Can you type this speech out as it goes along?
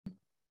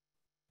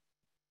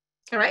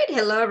All right.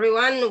 Hello,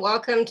 everyone.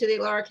 Welcome to the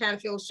Laura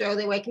Canfield Show,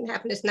 the Awaken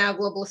Happiness Now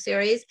Global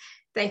Series.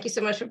 Thank you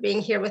so much for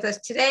being here with us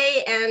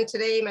today. And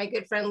today, my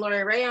good friend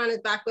Laurie Reyon is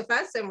back with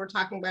us, and we're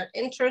talking about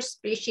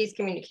interspecies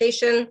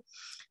communication,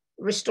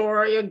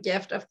 restore your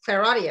gift of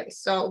clairaudience.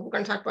 So we're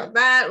going to talk about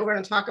that. We're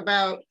going to talk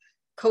about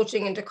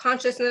coaching into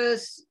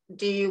consciousness.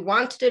 Do you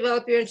want to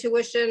develop your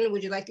intuition?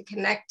 Would you like to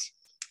connect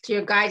to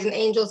your guides and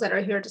angels that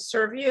are here to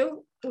serve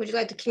you? Would you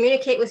like to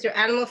communicate with your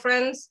animal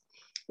friends?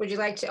 Would you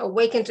like to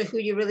awaken to who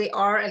you really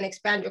are and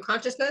expand your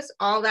consciousness?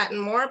 All that and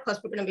more. Plus,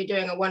 we're going to be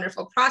doing a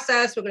wonderful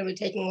process. We're going to be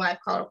taking live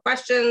caller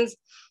questions.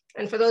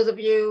 And for those of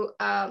you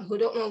who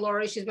don't know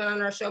Laurie, she's been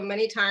on our show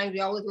many times. We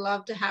always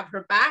love to have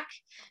her back.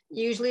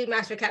 Usually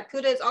Master Cat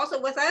Kuda is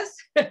also with us.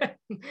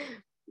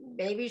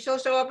 Maybe she'll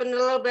show up in a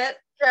little bit.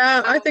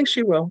 Yeah, I think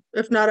she will.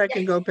 If not, I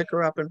can go pick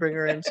her up and bring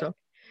her in. So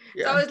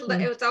yeah.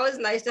 It's always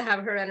nice to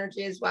have her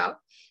energy as well.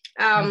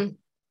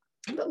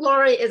 But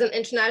Laurie is an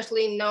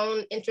internationally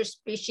known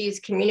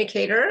interspecies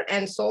communicator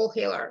and soul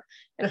healer,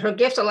 and her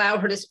gifts allow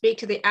her to speak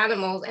to the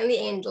animals and the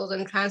angels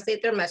and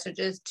translate their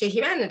messages to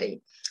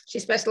humanity. She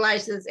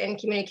specializes in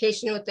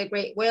communication with the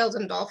great whales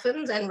and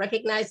dolphins and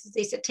recognizes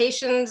the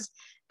cetaceans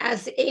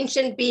as the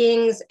ancient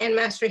beings and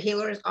master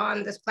healers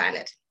on this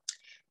planet.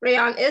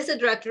 Reyon is the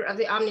director of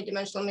the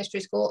Omnidimensional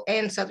Mystery School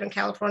in Southern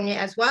California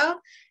as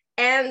well,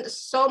 and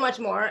so much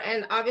more.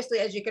 And obviously,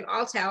 as you can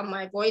all tell,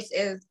 my voice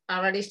is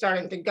already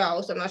starting to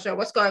go, so I'm not sure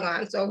what's going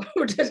on. So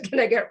we're just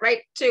going to get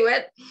right to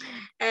it.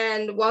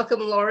 And welcome,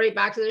 Laurie,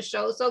 back to the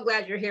show. So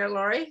glad you're here,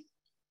 Laurie.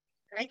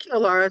 Thank you,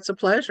 Laura. It's a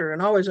pleasure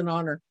and always an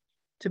honor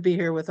to be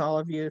here with all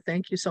of you.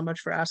 Thank you so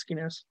much for asking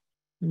us.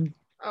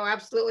 Oh,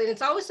 absolutely. And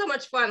it's always so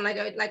much fun.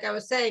 Like I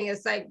was saying,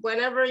 it's like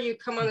whenever you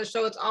come on the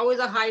show, it's always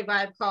a high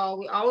vibe call.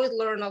 We always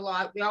learn a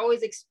lot. We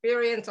always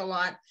experience a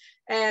lot.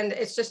 And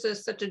it's just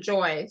such a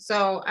joy.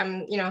 So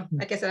I'm,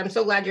 like I said, I'm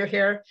so glad you're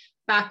here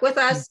back with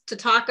us to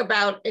talk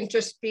about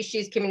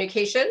interspecies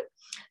communication.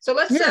 So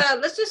let's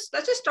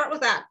just start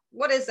with that.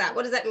 What is that?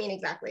 What does that mean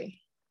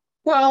exactly?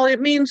 Well, it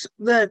means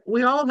that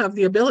we all have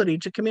the ability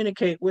to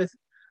communicate with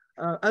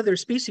other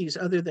species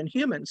other than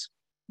humans.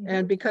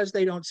 And because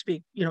they don't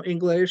speak,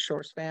 English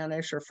or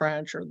Spanish or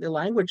French or the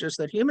languages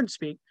that humans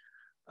speak,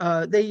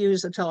 they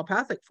use a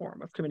telepathic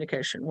form of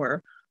communication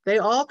where they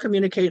all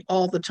communicate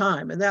all the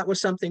time. And that was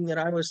something that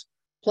I was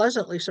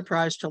pleasantly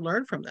surprised to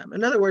learn from them.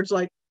 In other words,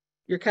 like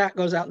your cat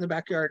goes out in the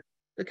backyard,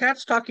 the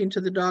cat's talking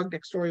to the dog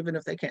next door, even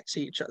if they can't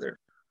see each other.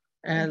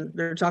 And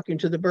they're talking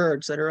to the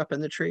birds that are up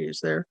in the trees.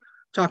 They're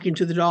talking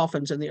to the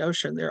dolphins in the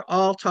ocean. They're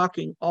all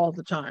talking all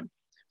the time.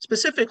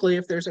 Specifically,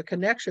 if there's a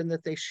connection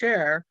that they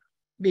share,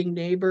 being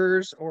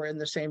neighbors or in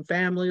the same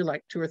family,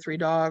 like 2 or 3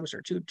 dogs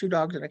or two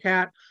dogs and a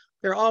cat,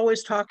 they're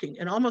always talking,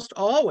 and almost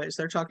always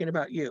they're talking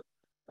about you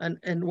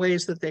and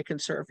ways that they can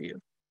serve you.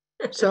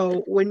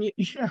 So when you,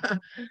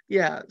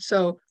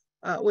 So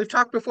we've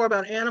talked before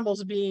about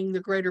animals being the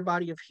greater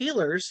body of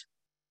healers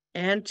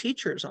and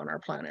teachers on our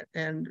planet.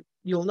 And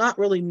you'll not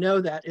really know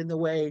that in the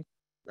way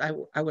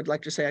I would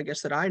like to say, I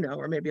guess, that I know,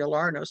 or maybe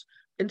Alara knows,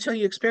 until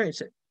you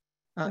experience it,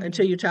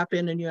 until you tap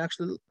in and you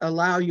actually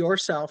allow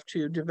yourself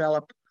to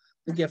develop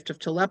the gift of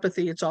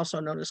telepathy. It's also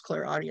known as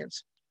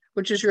clairaudience,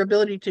 which is your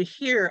ability to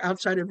hear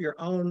outside of your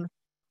own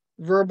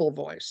verbal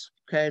voice.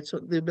 Okay, so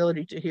the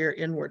ability to hear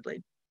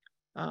inwardly.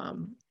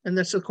 And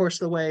that's, of course,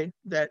 the way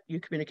that you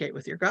communicate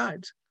with your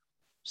guides.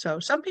 So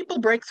some people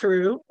break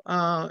through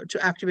to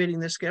activating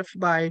this gift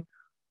by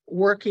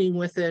working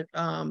with it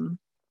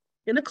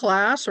in a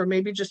class, or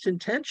maybe just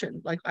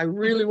intention. Like, I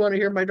really want to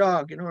hear my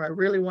dog, or I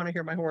really want to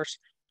hear my horse.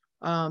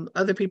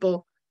 Other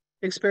people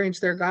experience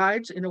their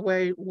guides in a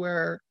way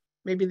where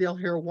maybe they'll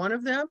hear one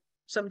of them.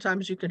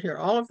 Sometimes you can hear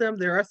all of them.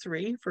 There are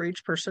 3 for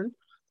each person.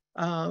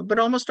 But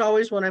almost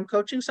always when I'm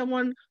coaching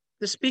someone,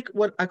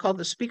 what I call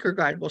the speaker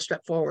guide will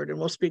step forward and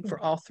will speak for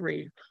all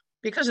 3,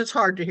 because it's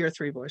hard to hear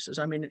 3 voices.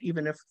 I mean,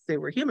 even if they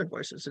were human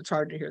voices, it's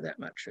hard to hear that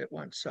much at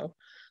once. So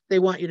they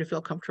want you to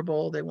feel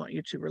comfortable. They want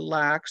you to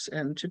relax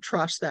and to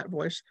trust that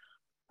voice.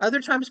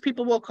 Other times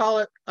people will call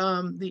it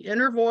the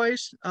inner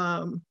voice.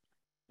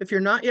 If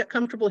you're not yet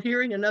comfortable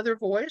hearing another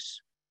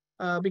voice,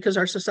 because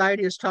our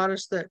society has taught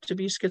us that to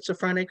be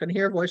schizophrenic and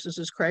hear voices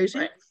is crazy.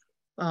 Right.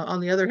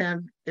 On the other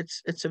hand,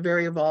 it's a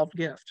very evolved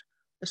gift.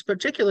 It's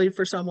particularly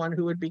for someone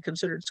who would be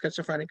considered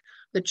schizophrenic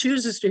that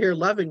chooses to hear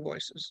loving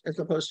voices as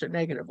opposed to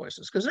negative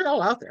voices, because they're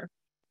all out there.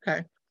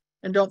 Okay.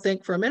 And don't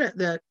think for a minute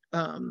that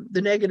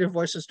the negative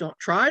voices don't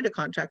try to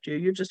contact you.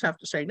 You just have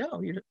to say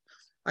no.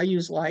 I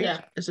use light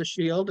as a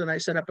shield, and I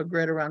set up a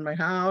grid around my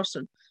house,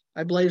 and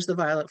I blaze the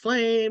violet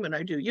flame, and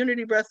I do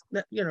unity breath,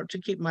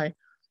 to keep my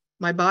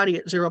body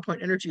at 0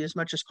 point energy as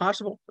much as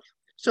possible.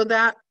 So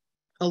that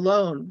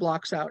alone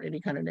blocks out any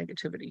kind of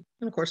negativity.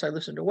 And of course, I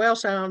listen to whale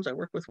sounds. I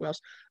work with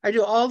whales. I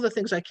do all the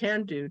things I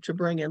can do to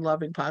bring in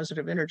loving,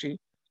 positive energy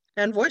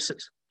and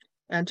voices,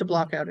 and to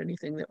block out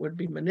anything that would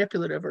be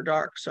manipulative or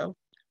dark. So,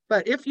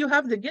 but if you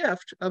have the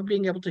gift of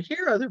being able to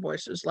hear other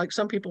voices, like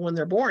some people when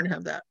they're born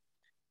have that.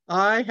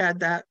 I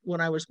had that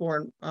when I was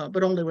born,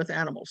 but only with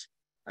animals.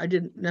 I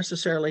didn't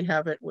necessarily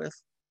have it with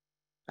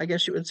I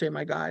guess you would say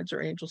my guides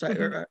or angels.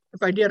 Or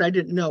if I did, I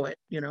didn't know it,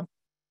 you know.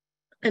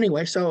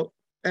 Anyway, so,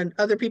 and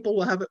other people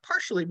will have it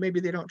partially. Maybe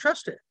they don't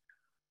trust it.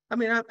 I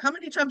mean, how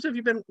many times have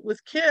you been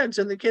with kids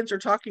and the kids are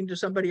talking to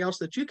somebody else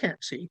that you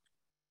can't see?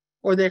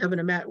 Or they have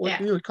what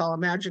you would call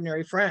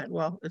imaginary friend.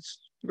 Well, it's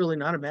really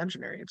not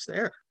imaginary. It's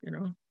there, you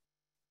know.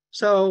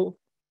 So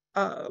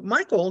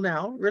my goal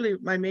now, really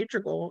my major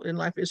goal in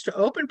life, is to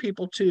open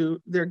people to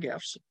their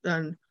gifts.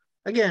 And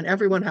again,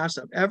 everyone has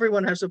them.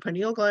 Everyone has a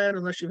pineal gland,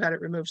 unless you've had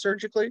it removed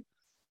surgically.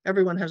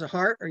 Everyone has a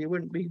heart, or you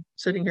wouldn't be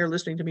sitting here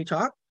listening to me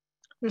talk.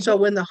 So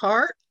when the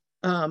heart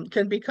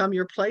can become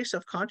your place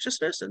of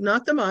consciousness,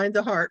 not the mind,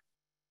 the heart,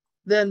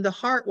 then the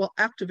heart will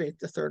activate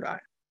the third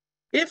eye.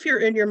 If you're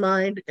in your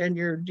mind and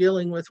you're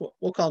dealing with what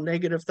we'll call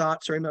negative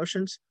thoughts or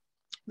emotions,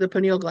 the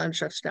pineal gland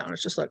shuts down.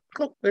 It's just like,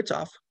 oh, it's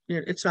off.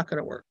 It's not going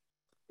to work.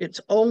 It's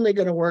only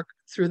going to work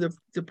through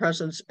the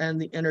presence and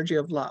the energy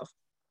of love.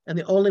 And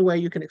the only way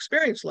you can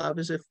experience love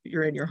is if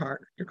you're in your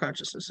heart, your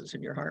consciousness is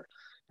in your heart,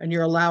 and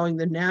you're allowing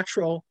the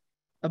natural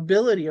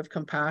ability of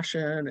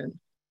compassion and,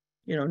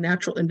 you know,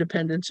 natural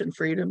independence and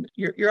freedom,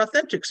 your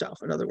authentic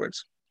self, in other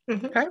words.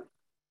 Okay.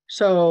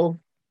 So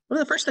one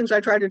of the first things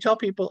I try to tell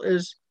people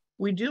is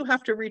we do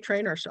have to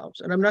retrain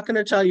ourselves. And I'm not going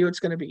to tell you it's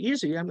going to be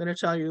easy. I'm going to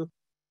tell you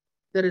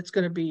that it's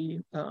going to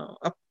be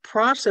a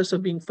process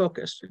of being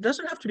focused. It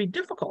doesn't have to be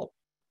difficult,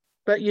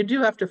 but you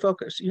do have to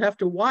focus. You have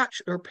to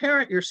watch or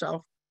parent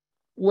yourself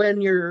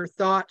when your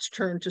thoughts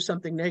turn to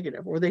something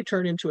negative or they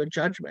turn into a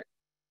judgment.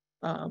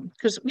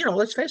 Because, you know,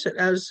 let's face it,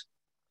 as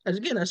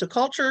a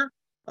culture,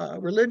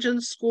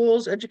 religions,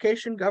 schools,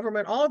 education,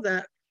 government, all of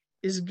that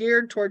is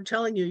geared toward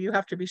telling you you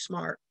have to be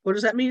smart. What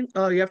does that mean?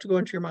 Oh, you have to go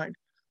into your mind.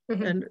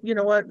 And you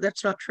know what?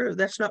 That's not true.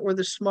 That's not where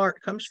the smart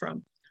comes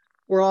from.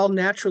 We're all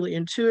naturally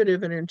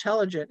intuitive and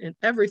intelligent in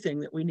everything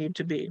that we need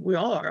to be. We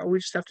all are. We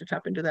just have to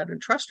tap into that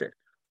and trust it.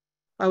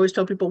 I always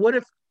tell people, what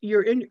if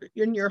you're in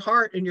your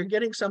heart and you're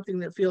getting something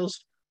that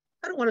feels,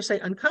 I don't want to say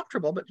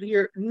uncomfortable, but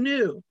you're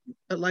new,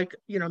 like,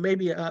 you know,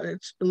 maybe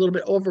it's a little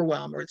bit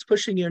overwhelmed or it's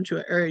pushing you into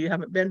an area you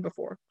haven't been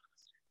before.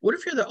 What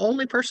if you're the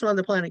only person on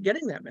the planet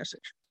getting that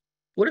message?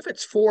 What if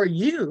it's for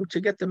you to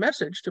get the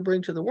message to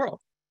bring to the world?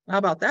 How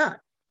about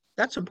that?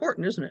 That's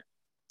important, isn't it?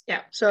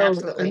 Yeah. So,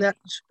 absolutely. and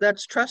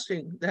that's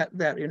trusting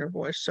that inner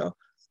voice. So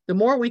the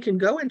more we can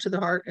go into the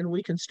heart and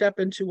we can step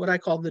into what I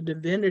call the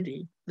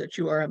divinity that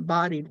you are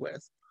embodied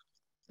with,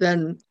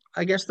 then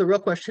I guess the real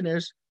question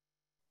is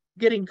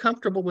getting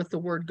comfortable with the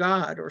word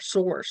God or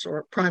source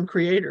or prime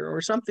creator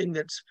or something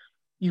that's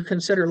you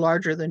consider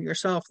larger than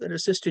yourself that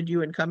assisted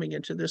you in coming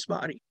into this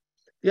body.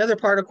 The other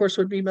part, of course,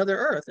 would be Mother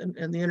Earth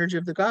and the energy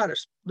of the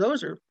goddess.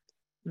 Those are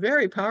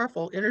very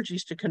powerful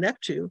energies to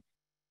connect to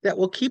that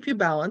will keep you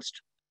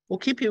balanced, will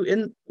keep you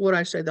in what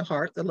I say, the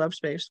heart, the love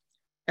space,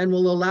 and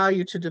will allow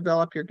you to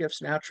develop your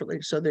gifts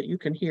naturally so that you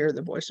can hear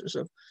the voices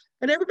of,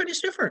 and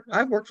everybody's different.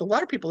 I've worked with a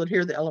lot of people that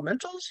hear the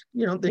elementals,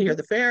 you know, they hear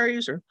the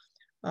fairies or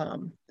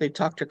they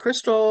talk to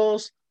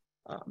crystals.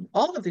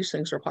 All of these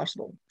things are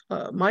possible.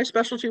 My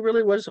specialty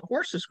really was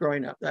horses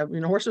growing up. I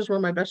mean, horses were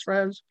my best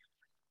friends,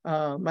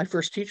 my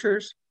first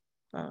teachers.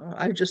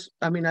 I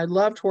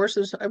loved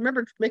horses. I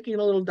remember making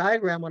a little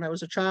diagram when I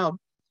was a child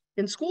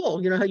in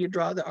school. You know how you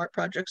draw the art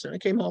projects, and I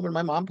came home and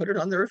my mom put it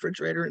on the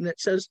refrigerator and it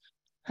says,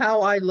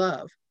 how I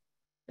love.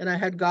 And I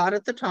had God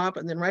at the top,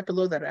 and then right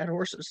below that I had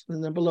horses.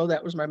 And then below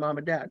that was my mom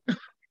and dad.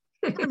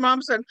 My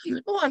mom said,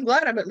 well, I'm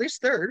glad I'm at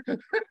least third.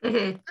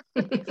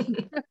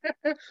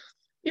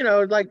 You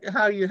know, like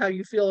how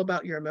you feel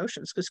about your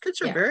emotions, because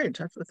kids are very in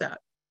touch with that.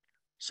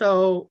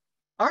 So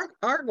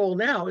our goal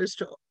now is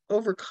to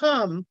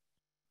overcome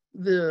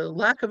the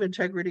lack of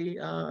integrity,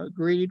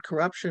 greed,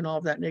 corruption, all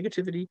of that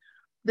negativity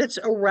that's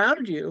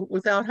around you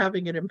without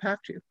having it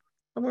impact you.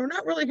 And we're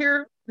not really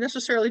here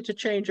necessarily to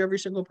change every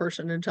single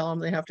person and tell them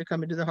they have to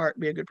come into the heart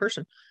and be a good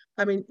person.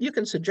 I mean, you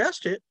can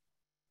suggest it,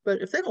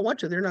 but if they don't want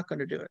to, they're not going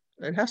to do it.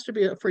 It has to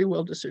be a free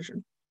will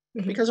decision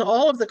because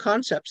all of the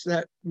concepts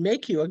that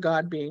make you a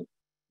God being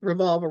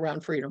revolve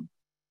around freedom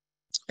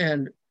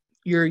and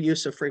your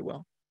use of free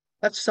will.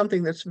 That's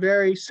something that's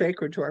very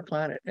sacred to our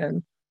planet.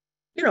 And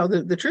you know,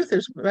 the truth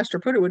is, Master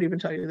Buddha would even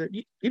tell you that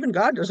even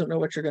God doesn't know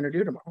what you're going to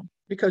do tomorrow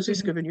because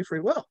he's given you free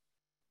will.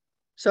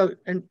 So,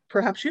 and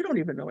perhaps you don't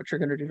even know what you're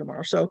going to do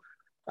tomorrow. So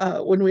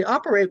when we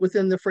operate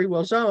within the free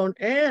will zone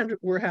and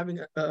we're having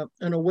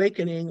an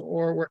awakening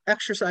or we're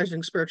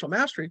exercising spiritual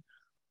mastery,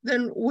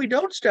 then we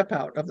don't step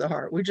out of the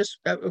heart. We just,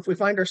 if we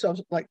find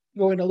ourselves like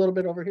going a little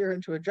bit over here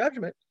into a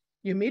judgment,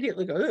 you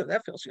immediately go, oh,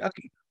 that feels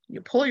yucky.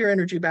 You pull your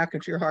energy back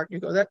into your heart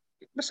and you go,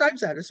 besides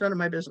that, it's none of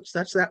my business.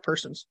 That's that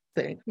person's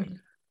thing.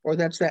 Or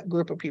that's that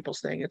group of people's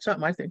thing. It's not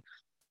my thing.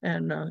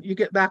 And you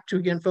get back to,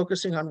 again,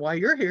 focusing on why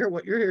you're here,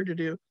 what you're here to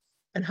do,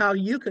 and how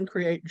you can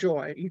create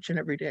joy each and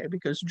every day,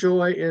 because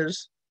joy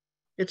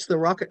it's the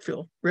rocket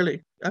fuel,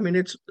 really. I mean,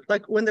 it's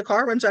like when the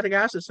car runs out of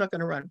gas, it's not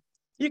going to run.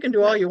 You can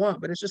do all you want,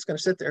 but it's just going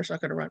to sit there. It's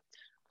not going to run.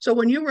 So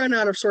when you run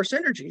out of source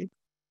energy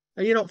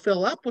and you don't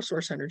fill up with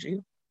source energy,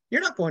 you're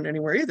not going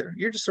anywhere either.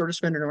 You're just sort of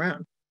spinning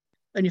around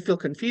and you feel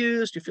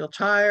confused, you feel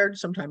tired,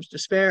 sometimes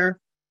despair.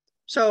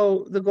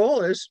 So the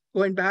goal is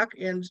going back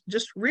and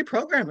just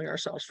reprogramming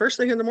ourselves. First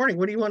thing in the morning,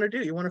 what do you want to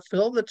do? You want to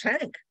fill the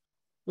tank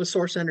with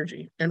source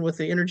energy and with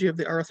the energy of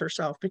the earth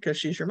herself, because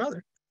she's your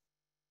mother.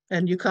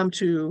 And you come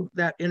to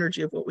that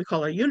energy of what we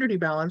call a unity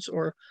balance,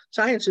 or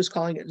science is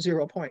calling it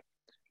 0 point.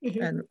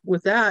 Mm-hmm. And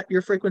with that,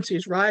 your frequency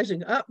is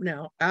rising up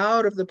now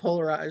out of the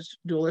polarized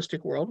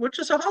dualistic world, which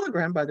is a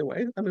hologram, by the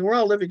way. I mean, we're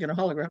all living in a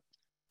hologram.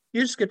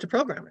 You just get to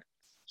program it.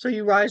 So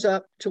you rise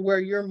up to where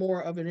you're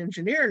more of an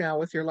engineer now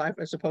with your life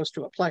as opposed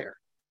to a player.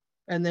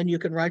 And then you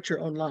can write your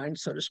own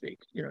lines, so to speak.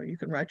 You know, you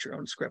can write your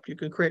own script. You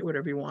can create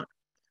whatever you want.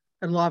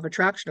 And law of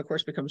attraction, of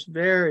course, becomes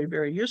very,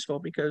 very useful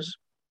because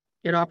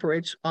it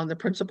operates on the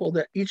principle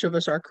that each of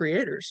us are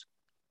creators.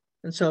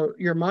 And so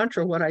your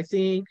mantra, what I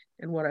think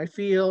and what I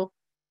feel,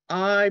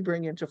 I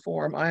bring into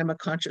form. I am a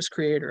conscious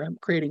creator. I'm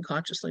creating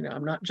consciously now.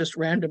 I'm not just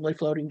randomly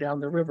floating down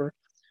the river,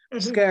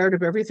 scared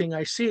of everything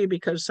I see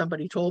because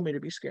somebody told me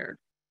to be scared.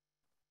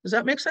 Does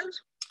that make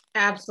sense?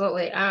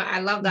 Absolutely. I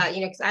love that,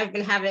 you know, because I've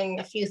been having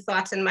a few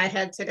thoughts in my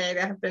head today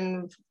that have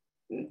been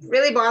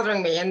really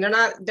bothering me, and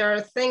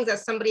they're things that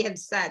somebody had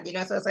said, you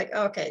know, so it's like,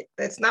 okay,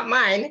 it's not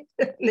mine,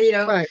 you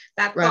know,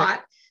 that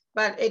thought,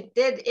 but it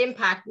did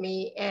impact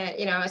me,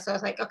 you know, so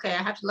it's like, okay,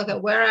 I have to look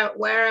at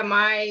where am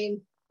I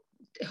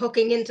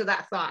hooking into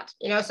that thought,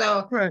 you know,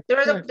 so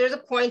there's a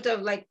point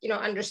of, like, you know,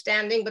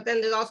 understanding, but then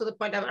there's also the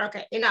point of,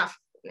 okay, enough.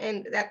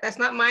 And that's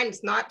not mine.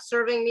 It's not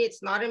serving me.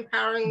 It's not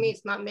empowering me.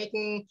 It's not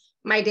making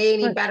my day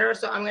any better.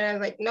 So I'm going to,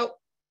 like, nope,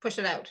 push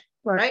it out.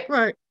 Right.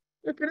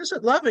 If it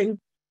isn't loving,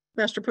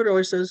 Master Buddha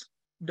always says,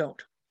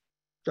 don't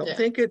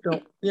think it.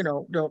 Don't, you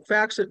know, don't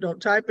fax it.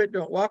 Don't type it.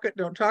 Don't walk it.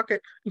 Don't talk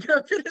it. You know,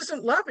 if it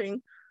isn't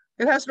loving,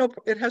 it has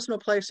no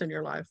place in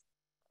your life.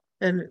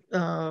 And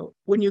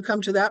when you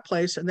come to that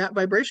place and that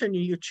vibration,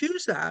 you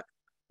choose that.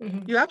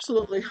 You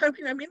absolutely,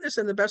 I mean this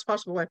in the best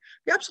possible way.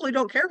 You absolutely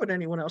don't care what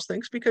anyone else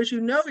thinks, because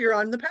you know you're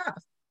on the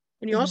path.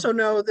 And you also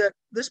know that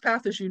this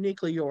path is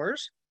uniquely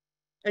yours,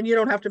 and you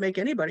don't have to make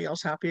anybody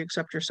else happy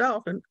except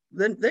yourself. And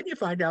then you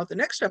find out the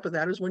next step of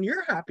that is when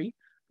you're happy,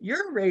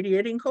 you're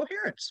radiating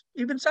coherence.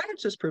 Even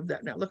science has proved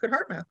that now. Look at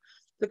heart math.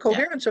 The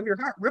coherence of your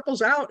heart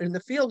ripples out and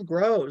the field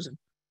grows. And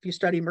if you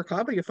study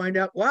Merkaba, you find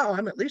out, wow,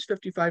 I'm at least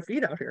 55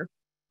 feet out here,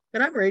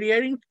 and I'm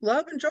radiating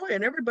love and joy.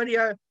 And everybody,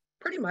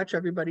 pretty much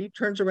everybody,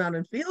 turns around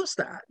and feels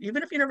that.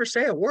 Even if you never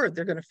say a word,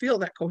 they're going to feel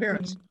that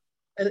coherence.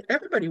 And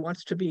everybody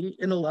wants to be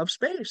in a love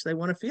space. They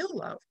want to feel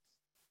love.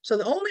 So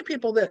the only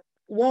people that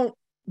won't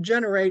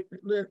generate,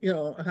 you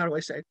know, how do I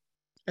say,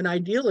 an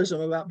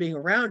idealism about being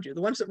around you,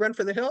 the ones that run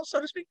for the hills,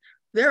 so to speak,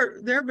 they're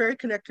very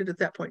connected at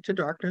that point to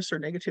darkness or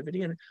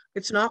negativity. And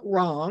it's not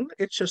wrong.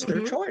 It's just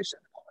their choice.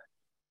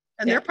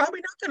 And they're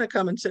probably not going to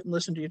come and sit and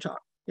listen to you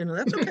talk. You know,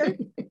 that's okay.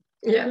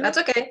 That's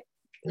okay.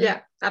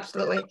 Yeah,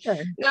 absolutely.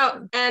 Okay.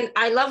 No, and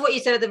I love what you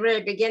said at the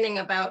very beginning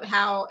about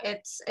how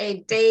it's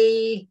a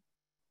daily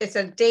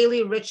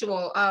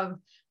ritual of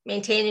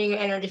maintaining your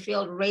energy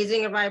field,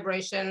 raising your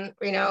vibration,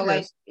 you know,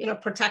 like, you know,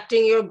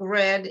 protecting your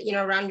grid, you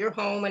know, around your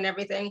home and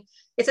everything.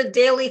 It's a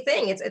daily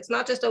thing. It's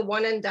not just a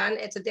one and done.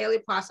 It's a daily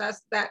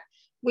process that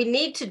we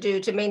need to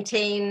do to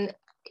maintain,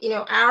 you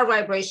know, our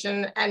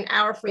vibration and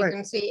our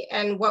frequency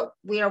and what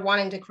we are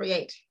wanting to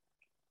create.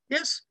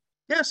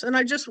 Yes, and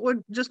I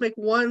would make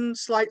one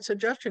slight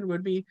suggestion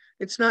would be,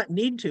 it's not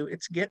need to,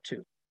 it's get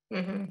to.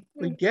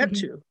 We get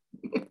to,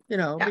 you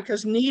know,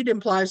 because need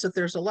implies that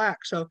there's a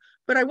lack. So,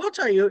 but I will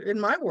tell you, in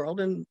my world,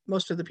 and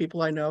most of the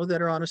people I know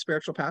that are on a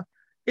spiritual path,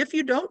 if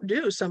you don't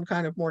do some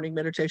kind of morning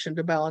meditation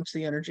to balance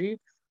the energy,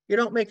 you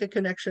don't make a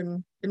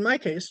connection. In my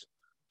case,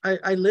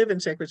 I live in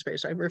sacred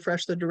space. I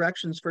refresh the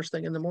directions first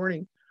thing in the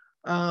morning.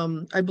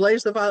 I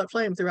blaze the violet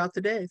flame throughout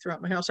the day,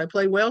 throughout my house. I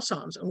play whale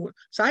sounds. And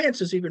science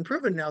has even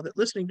proven now that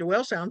listening to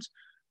whale sounds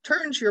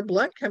turns your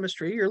blood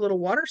chemistry, your little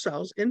water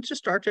cells, into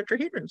star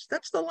tetrahedrons.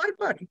 That's the light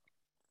body.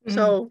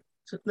 So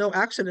it's no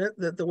accident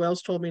that the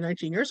whales told me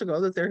 19 years ago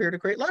that they're here to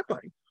create light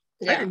body.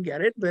 I didn't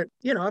get it, but,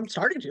 you know, I'm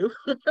starting to.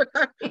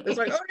 It's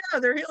like, oh yeah,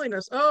 they're healing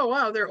us. Oh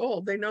wow, they're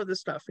old. They know this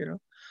stuff, you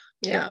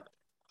know.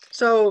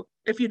 So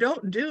if you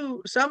don't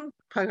do some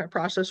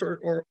process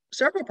or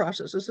several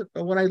processes,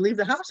 when I leave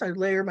the house, I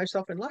layer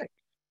myself in light,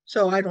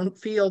 so I don't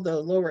feel the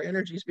lower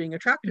energies being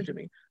attracted to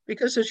me.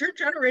 Because as you're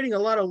generating a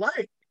lot of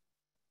light,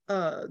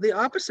 the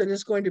opposite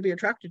is going to be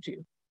attracted to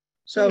you.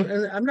 So,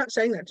 and I'm not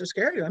saying that to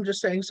scare you. I'm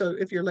just saying, so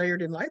if you're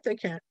layered in light, they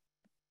can't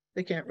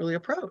really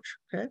approach.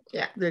 Okay.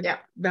 They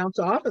bounce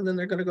off, and then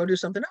they're going to go do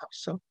something else.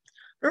 So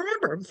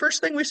remember, the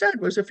first thing we said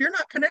was, if you're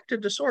not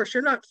connected to source,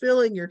 you're not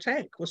filling your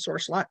tank with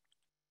source light.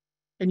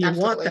 And you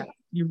want that.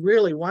 You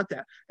really want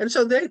that. And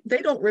so they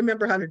don't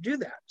remember how to do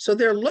that. So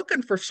they're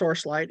looking for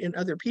source light in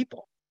other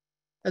people.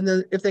 And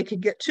then if they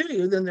could get to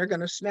you, then they're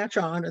going to snatch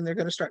on and they're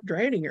going to start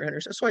draining your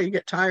energy. That's why you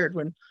get tired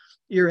when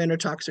you're in a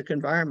toxic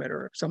environment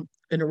or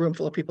in a room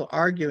full of people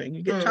arguing.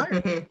 You get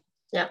tired.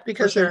 Yeah,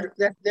 because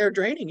they're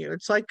draining you.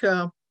 It's like,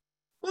 well,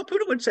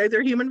 Buddha would say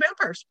they're human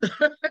vampires.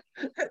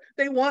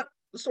 They want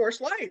source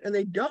light and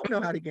they don't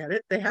know how to get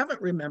it. They haven't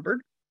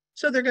remembered.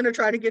 So they're going to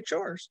try to get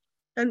yours.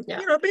 And,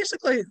 you know,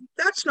 basically,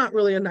 that's not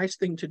really a nice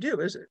thing to do,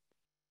 is it?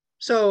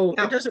 So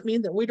No. it doesn't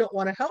mean that we don't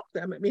want to help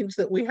them. It means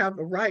that we have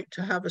a right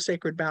to have a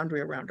sacred boundary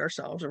around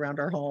ourselves, around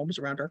our homes,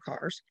 around our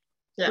cars.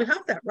 Yeah. We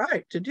have that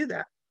right to do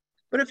that.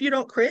 But if you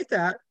don't create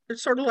that,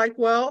 it's sort of like,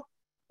 well,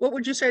 what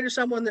would you say to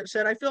someone that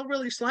said, I feel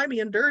really slimy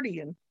and dirty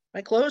and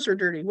my clothes are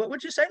dirty? What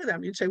would you say to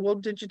them? You'd say, well,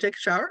 did you take a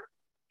shower?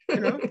 You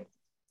know,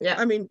 Yeah.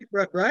 I mean,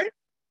 right? As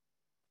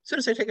soon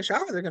as they take a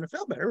shower, they're going to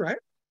feel better, right?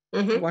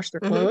 Mm-hmm. Wash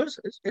their Mm-hmm. clothes.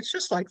 It's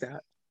just like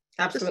that.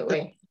 Just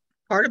Absolutely.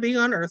 part of being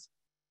on earth.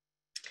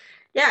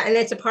 Yeah, and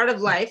it's a part of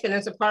life, and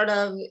it's a part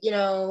of, you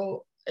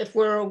know, if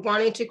we're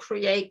wanting to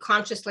create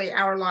consciously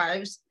our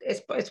lives,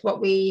 it's what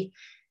we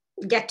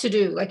get to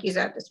do. Like you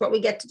said, it's what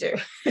we get to do.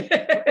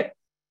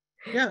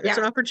 Yeah, it's Yeah.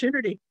 an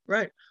opportunity,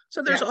 right?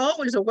 So there's Yeah.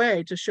 always a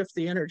way to shift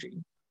the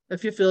energy.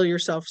 If you feel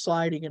yourself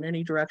sliding in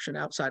any direction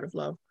outside of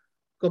love,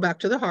 go back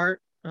to the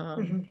heart.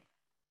 Mm-hmm.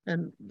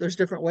 And there's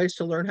different ways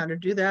to learn how to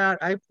do that.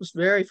 I was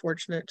very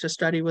fortunate to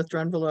study with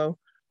Drunvalo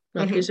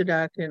Mm-hmm.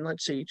 Melchizedek in,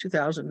 let's see,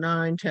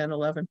 2009, 10,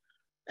 11.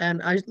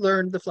 And I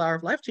learned the Flower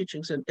of Life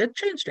teachings, and it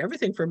changed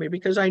everything for me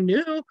because I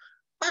knew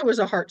I was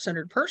a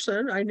heart-centered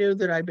person. I knew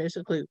that I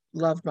basically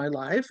loved my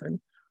life, and,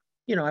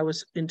 you know, I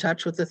was in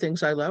touch with the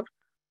things I loved,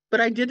 but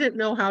I didn't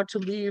know how to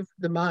leave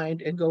the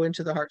mind and go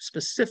into the heart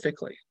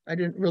specifically. I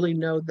didn't really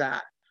know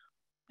that.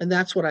 And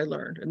that's what I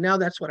learned. And now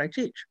that's what I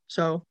teach.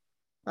 So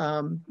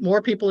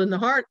more people in the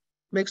heart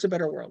makes a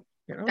better world,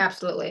 you know?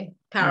 Absolutely.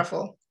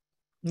 Powerful.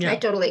 I Yeah.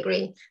 totally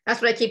agree.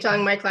 That's what I keep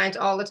telling my clients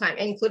all the time,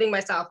 including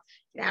myself.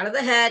 Get out of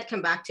the head,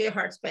 come back to your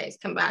heart space,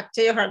 come back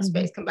to your heart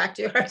space, come back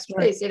to your heart space,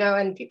 Right. you know,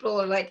 and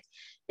people are like,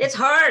 it's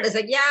hard. It's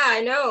like, yeah,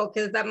 I know,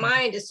 because that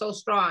mind is so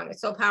strong.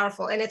 It's so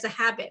powerful. And it's a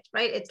habit,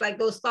 right? It's like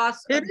those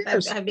thoughts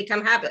have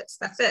become habits.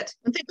 That's it.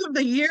 And think of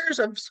the years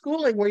of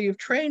schooling where you've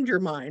trained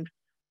your mind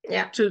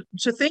Yeah. to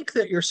think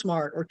that you're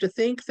smart, or to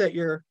think that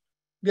you're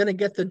going to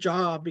get the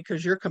job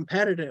because you're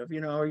competitive,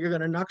 you know, or you're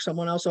going to knock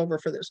someone else over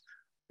for this.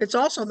 It's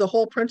also the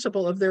whole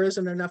principle of there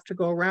isn't enough to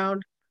go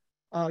around.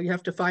 You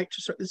have to fight.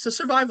 It's a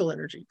survival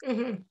energy,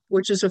 Mm-hmm.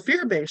 which is a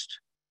fear-based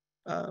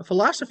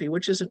philosophy,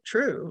 which isn't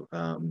true.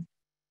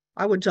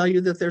 I would tell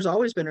you that there's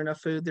always been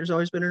enough food. There's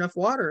always been enough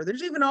water.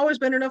 There's even always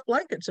been enough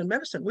blankets and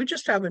medicine. We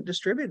just haven't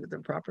distributed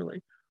them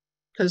properly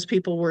because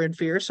people were in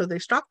fear. So they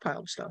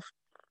stockpiled stuff,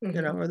 Mm-hmm.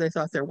 you know, or they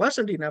thought there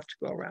wasn't enough to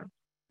go around.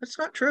 That's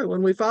not true.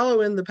 When we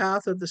follow in the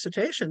path of the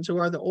cetaceans, who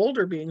are the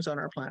older beings on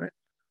our planet,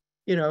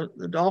 you know,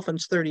 the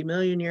dolphins 30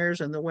 million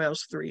years and the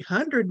whales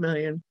 300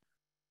 million,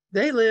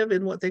 they live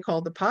in what they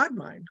call the pod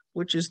mind,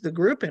 which is the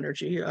group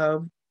energy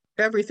of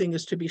everything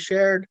is to be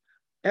shared,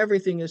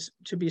 everything is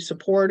to be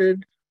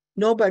supported.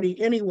 Nobody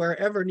anywhere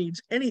ever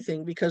needs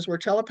anything because we're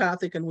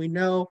telepathic and we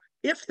know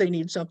if they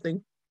need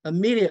something,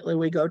 immediately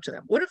we go to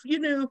them. What if you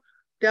knew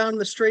down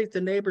the street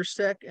the neighbor's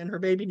sick and her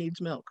baby needs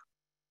milk?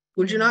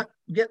 Would Mm-hmm. you not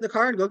get in the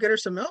car and go get her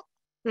some milk?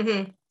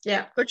 Mm-hmm.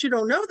 Yeah. But you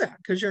don't know that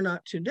because you're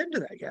not tuned into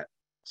that yet.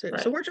 So,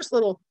 Right. so we're just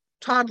little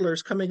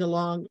toddlers coming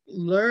along,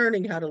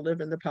 learning how to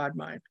live in the pod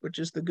mind, which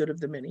is the good of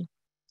the many.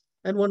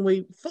 And when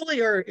we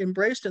fully are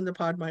embraced in the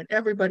pod mind,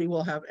 everybody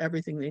will have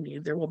everything they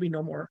need. There will be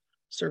no more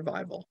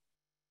survival.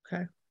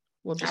 Okay.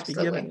 We'll just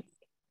Absolutely. be given.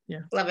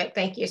 Yeah. Love it.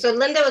 Thank you. So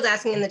Linda was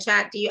asking in the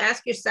chat, do you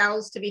ask your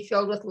cells to be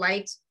filled with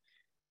light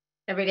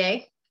every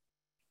day?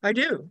 I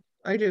do.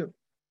 I do.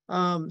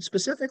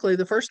 Specifically,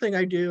 the first thing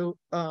I do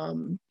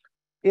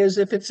is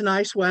if it's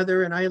nice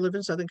weather, and I live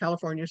in Southern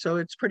California, so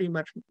it's pretty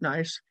much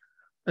nice,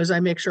 as I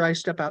make sure I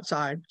step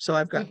outside. So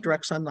I've got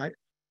direct sunlight.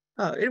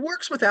 It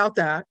works without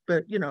that,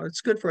 but you know,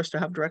 it's good for us to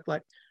have direct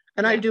light.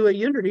 And I do a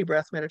unity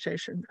breath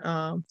meditation,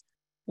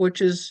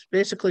 which is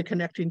basically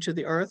connecting to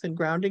the earth and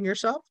grounding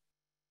yourself,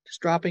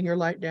 just dropping your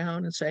light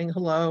down and saying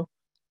hello.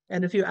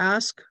 And if you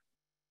ask,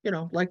 you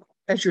know, like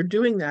as you're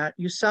doing that,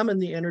 you summon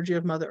the energy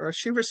of Mother Earth.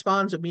 She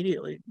responds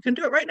immediately. You can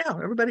do it right now.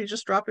 Everybody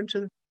just drop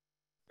into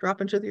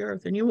the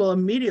earth, and you will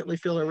immediately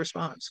feel a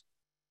response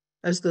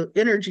as the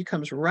energy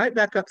comes right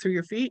back up through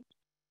your feet,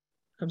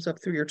 comes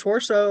up through your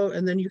torso,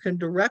 and then you can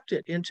direct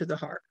it into the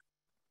heart,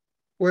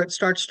 where it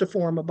starts to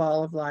form a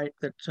ball of light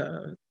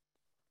that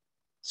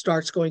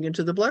starts going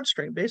into the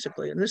bloodstream,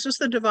 basically. And this is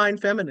the divine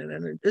feminine,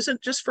 and it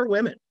isn't just for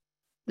women.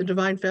 The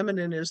divine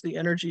feminine is the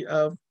energy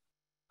of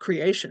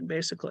creation,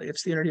 basically.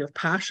 It's the energy of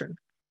passion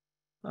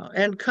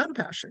and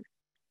compassion.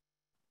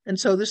 And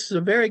so this is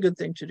a very good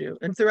thing to do.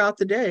 And throughout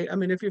the day, I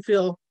mean, if you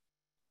feel,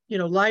 you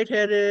know,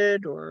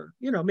 lightheaded or,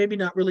 you know, maybe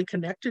not really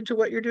connected to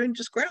what you're doing,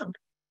 just ground.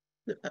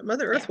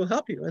 Mother Earth will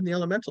help you, and the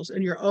elementals,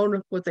 and your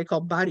own, what they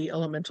call body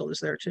elemental is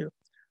there too.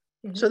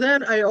 Mm-hmm. So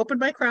then I open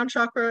my crown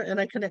chakra and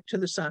I connect to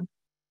the sun.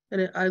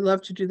 And I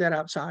love to do that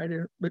outside.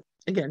 But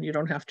again, you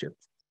don't have to.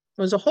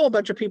 There's a whole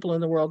bunch of people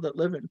in the world that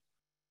live in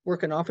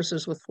work in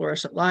offices with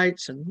fluorescent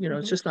lights, and, you know,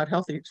 it's just not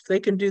healthy. If they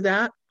can do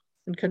that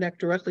and connect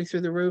directly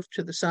through the roof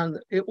to the sun,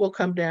 it will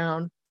come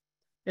down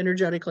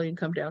energetically and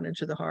come down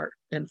into the heart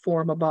and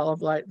form a ball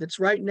of light that's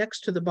right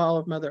next to the ball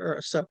of Mother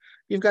Earth. So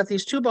you've got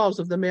these two balls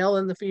of the male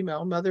and the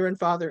female, mother and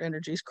father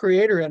energies,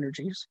 creator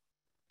energies.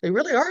 They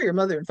really are your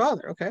mother and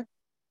father, okay?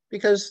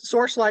 Because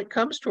source light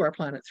comes to our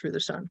planet through the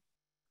sun.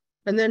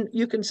 And then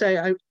you can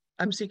say,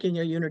 I'm seeking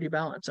a unity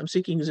balance. I'm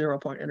seeking 0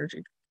 point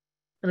energy.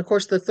 And of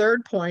course, the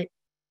third point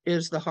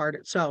is the heart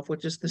itself,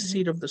 which is the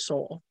seat of the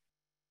soul.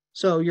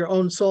 So your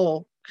own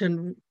soul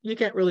you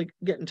can't really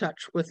get in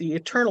touch with the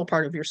eternal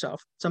part of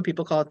yourself. Some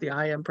people call it the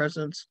I am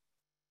presence.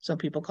 Some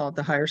people call it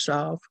the higher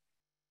self.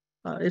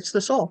 It's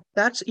the soul.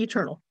 That's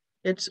eternal.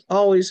 It's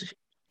always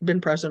been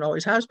present,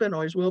 always has been,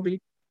 always will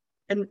be,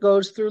 and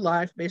goes through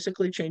life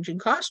basically changing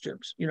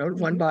costumes,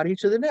 one body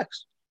to the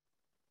next.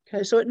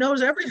 Okay, so it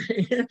knows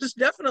everything. It's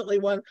definitely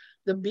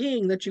the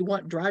being that you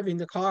want driving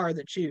the car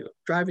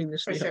driving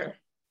this vehicle. For sure.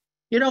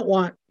 You don't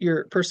want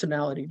your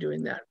personality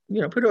doing that.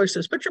 Put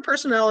your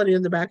personality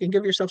in the back and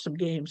give yourself some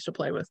games to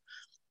play with,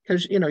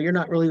 because you're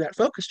not really that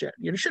focused yet.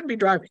 You shouldn't be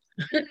driving.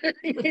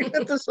 You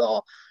get this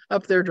all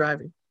up there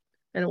driving,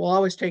 and it will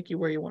always take you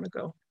where you want to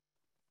go.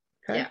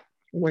 Okay.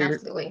 Yeah,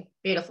 absolutely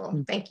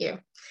beautiful. Thank you.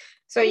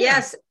 So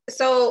yes,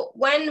 so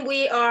when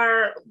we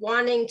are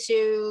wanting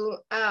to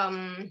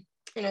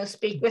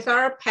speak with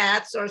our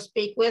pets, or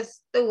speak with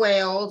the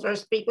whales, or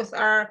speak with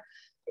our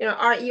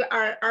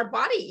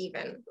body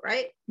even,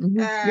 right?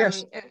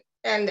 Yes.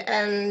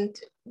 And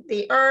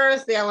the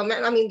earth, the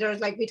element. I mean, there's,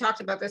 like, we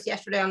talked about this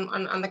yesterday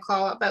on the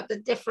call about the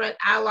different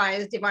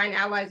allies, divine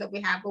allies that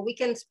we have, but we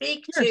can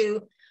speak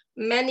to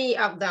many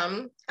of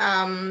them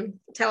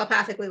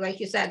telepathically, like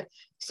you said.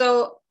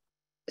 So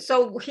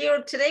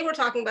here today we're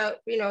talking about,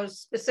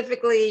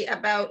 specifically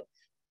about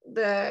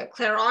the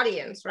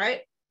clairaudience,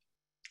 right?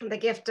 The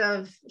gift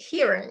of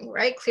hearing,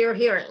 right? Clear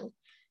hearing.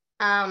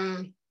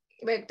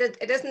 But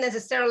it doesn't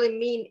necessarily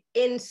mean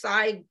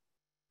inside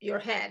your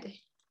head,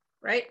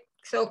 right?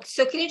 So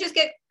can you just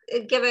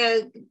give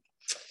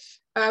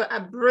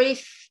a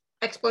brief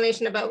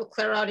explanation about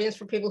clairaudience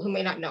for people who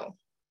may not know?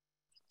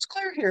 It's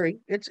clear hearing.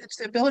 It's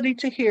the ability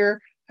to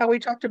hear, how we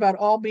talked about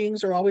all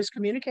beings are always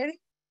communicating.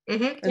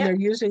 And they're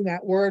using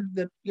that word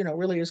that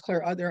really is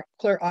clear. They're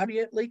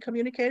clairaudiently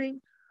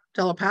communicating,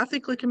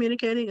 telepathically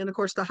communicating, and of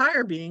course the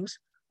higher beings,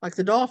 like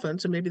the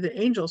dolphins and maybe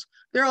the angels,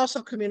 they're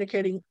also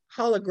communicating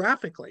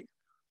holographically.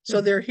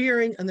 So they're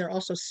hearing and they're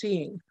also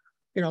seeing.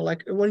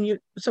 Like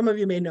some of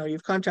you may know,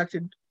 you've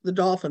contacted the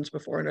dolphins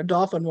before, and a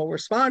dolphin will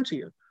respond to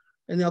you,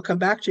 and they'll come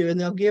back to you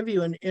and they'll give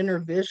you an inner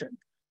vision.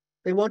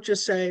 They won't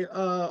just say,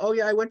 "Oh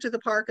yeah, I went to the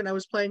park and I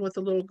was playing with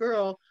a little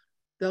girl."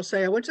 They'll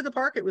say, "I went to the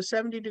park, it was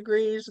 70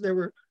 degrees, there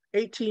were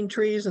 18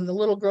 trees, and the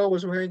little girl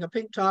was wearing a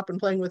pink top and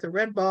playing with a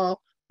red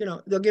ball."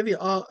 They'll give you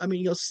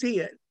you'll see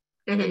it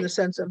in the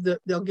sense of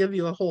they'll give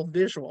you a whole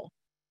visual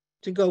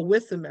to go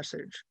with the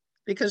message,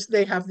 because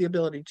they have the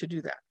ability to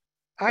do that.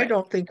 I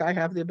don't think I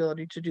have the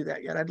ability to do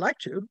that yet. I'd like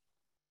to,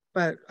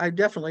 but I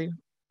definitely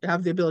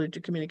have the ability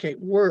to communicate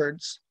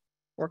words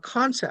or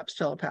concepts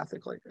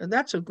telepathically. And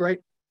that's a great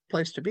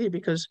place to be,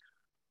 because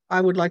I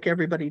would like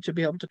everybody to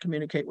be able to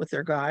communicate with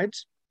their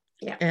guides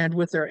and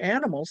with their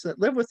animals that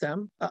live with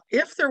them,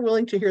 if they're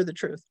willing to hear the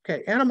truth.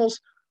 Okay, animals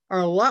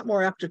are a lot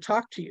more apt to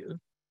talk to you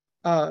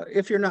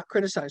if you're not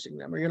criticizing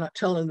them, or you're not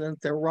telling them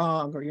that they're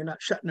wrong, or you're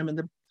not shutting them in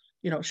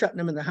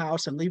the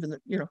house and leaving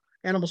the,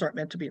 animals aren't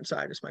meant to be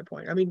inside, is my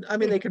point. I mean,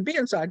 they can be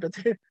inside, but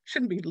they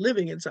shouldn't be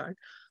living inside.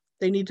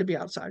 They need to be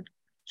outside,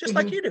 just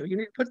like you do. You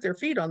need to put their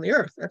feet on the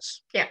earth.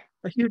 That's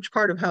a huge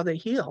part of how they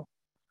heal.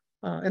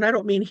 And I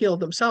don't mean heal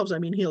themselves, I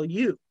mean heal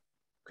you,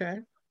 okay?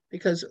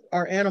 Because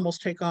our animals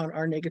take on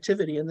our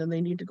negativity, and then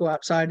they need to go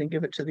outside and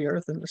give it to the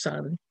earth and the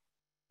sun and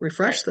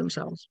refresh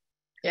themselves.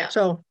 Yeah.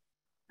 So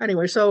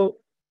anyway,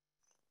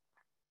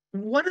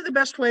 one of the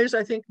best ways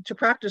I think to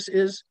practice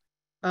is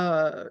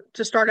to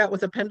start out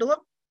with a pendulum,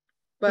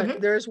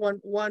 but there's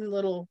one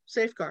little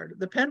safeguard.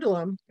 The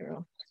pendulum, let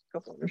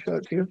me show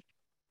it to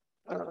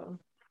you.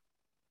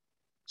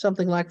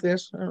 Something like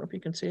this. I don't know if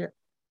you can see it.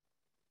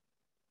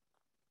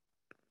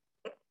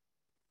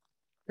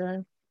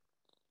 Okay.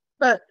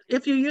 But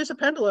if you use a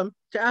pendulum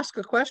to ask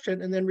a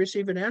question and then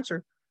receive an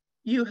answer,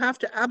 you have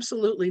to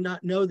absolutely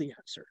not know the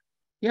answer.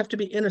 You have to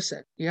be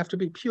innocent. You have to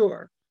be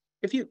pure.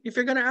 If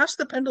you're going to ask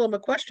the pendulum a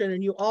question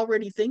and you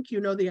already think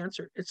you know the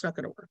answer, it's not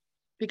going to work,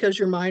 because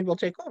your mind will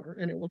take over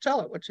and it will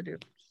tell it what to do.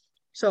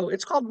 So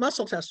it's called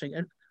muscle testing.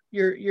 And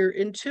your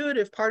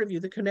intuitive part of you,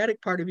 the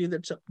kinetic part of you,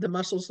 that's the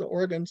muscles, the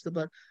organs, the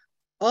blood,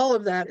 all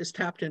of that is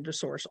tapped into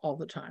source all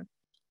the time.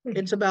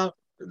 It's about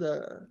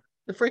the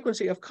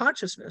frequency of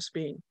consciousness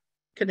being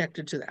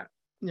connected to that.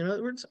 In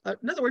other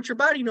words, your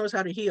body knows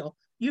how to heal.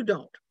 You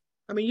don't.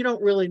 I mean, you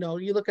don't really know.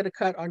 You look at a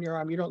cut on your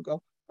arm, you don't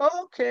go,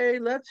 "Okay,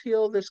 let's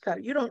heal this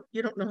cut." You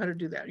don't know how to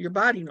do that. Your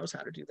body knows how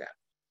to do that.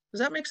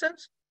 Does that make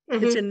sense?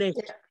 It's innate.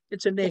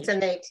 It's innate. It's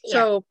innate.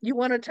 So you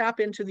want to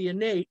tap into the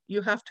innate,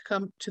 you have to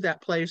come to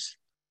that place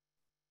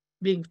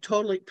being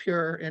totally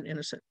pure and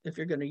innocent if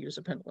you're going to use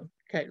a pendulum.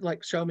 Okay,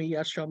 like show me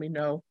yes, show me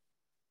no.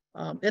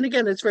 And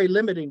again, it's very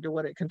limiting to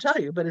what it can tell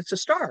you, but it's a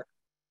start.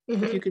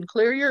 If you can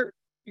clear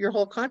your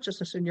whole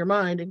consciousness in your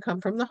mind and come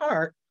from the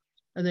heart,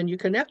 and then you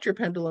connect your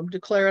pendulum,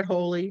 declare it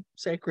holy,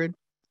 sacred,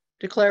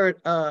 declare it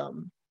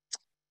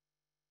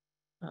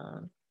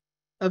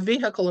a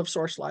vehicle of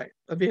source light,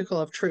 a vehicle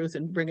of truth,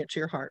 and bring it to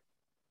your heart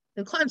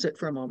and cleanse it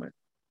for a moment.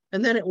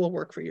 And then it will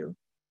work for you.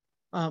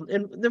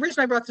 And the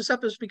reason I brought this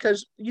up is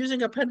because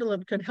using a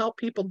pendulum can help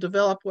people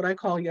develop what I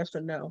call yes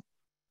and no.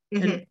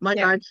 And my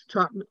guides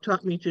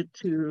taught me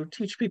to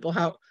teach people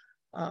how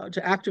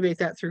to activate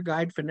that through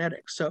guide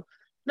phonetics. So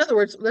in other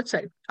words, let's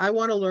say I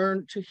want to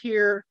learn to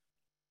hear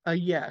a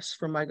yes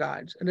from my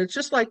guides. And it's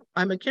just like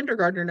I'm a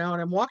kindergartner now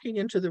and I'm walking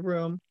into the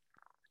room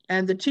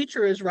and the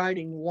teacher is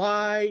writing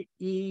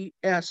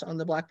Y-E-S on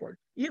the blackboard.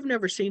 You've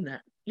never seen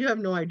that. You have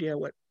no idea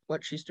what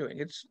she's doing.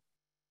 It's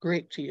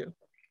great to you.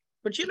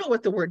 But you know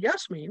what the word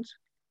yes means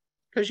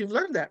because you've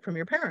learned that from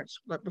your parents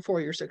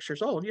before you're 6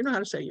 years old. You know how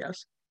to say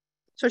yes.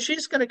 So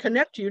she's going to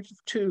connect you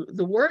to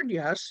the word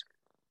yes,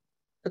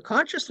 the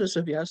consciousness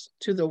of yes,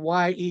 to the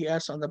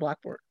Y-E-S on the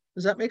blackboard.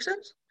 Does that make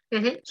sense?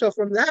 So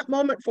from that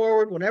moment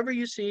forward, whenever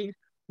you see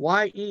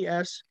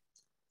Y-E-S,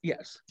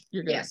 yes,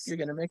 you're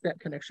gonna make that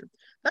connection.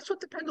 That's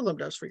what the pendulum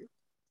does for you.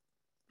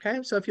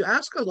 Okay, so if you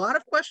ask a lot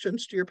of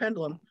questions to your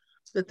pendulum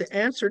that the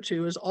answer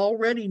to is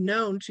already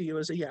known to you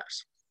as a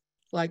yes.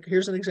 Like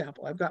here's an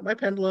example. I've got my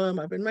pendulum,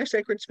 I'm in my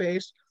sacred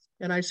space,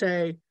 and I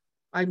say,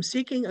 I'm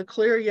seeking a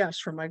clear yes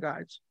from my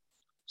guides.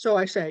 So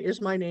I say,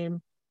 is my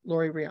name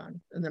Laurie Reyon?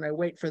 And then I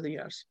wait for the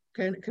yes.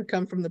 Okay, and it can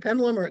come from the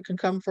pendulum or it can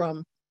come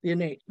from the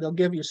innate. They'll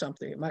give you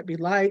something. It might be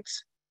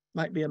lights,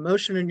 might be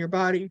emotion in your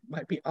body,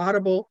 might be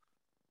audible.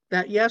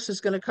 That yes is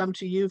going to come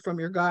to you from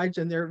your guides,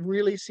 and they're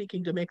really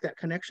seeking to make that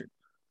connection.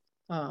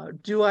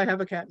 Do I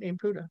have a cat named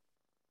Puda?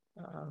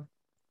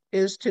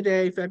 Is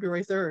today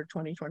February 3rd,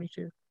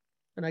 2022?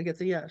 And I get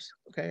the yes.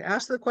 Okay,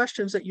 ask the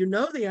questions that you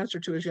know the answer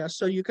to is yes,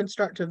 so you can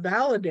start to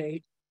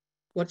validate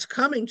what's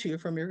coming to you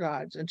from your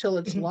guides until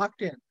it's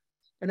locked in.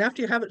 And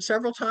after you have it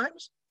several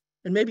times,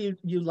 and maybe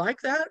you like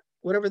that,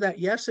 whatever that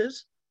yes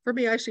is, for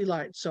me, I see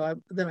light. So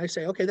then I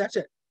say, okay, that's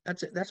it.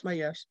 That's it. That's my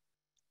yes.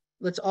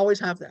 Let's always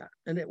have that.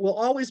 And it will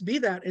always be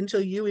that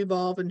until you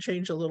evolve and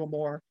change a little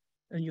more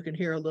and you can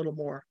hear a little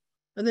more.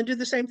 And then do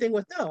the same thing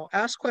with no.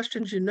 Ask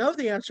questions you know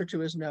the answer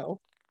to is no.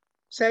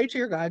 Say to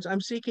your guides,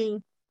 I'm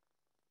seeking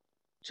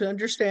to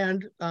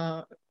understand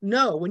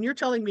no. When you're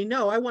telling me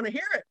no, I want to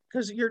hear it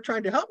because you're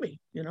trying to help me,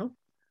 you know?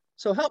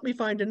 So help me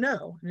find a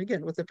no. And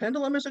again, with the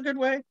pendulum is a good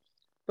way,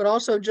 but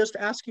also just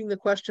asking the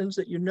questions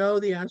that you know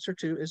the answer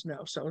to is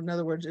no. So in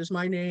other words, is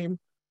my name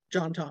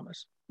John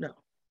Thomas? No.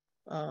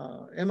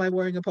 Am I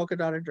wearing a polka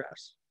dotted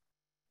dress?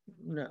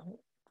 No.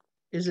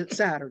 Is it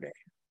Saturday?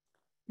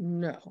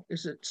 No.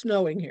 Is it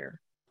snowing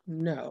here?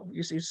 No.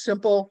 You see,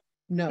 simple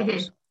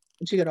no's.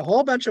 And so you get a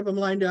whole bunch of them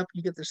lined up.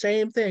 You get the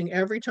same thing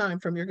every time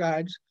from your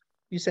guides.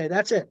 You say,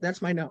 that's it.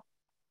 That's my no.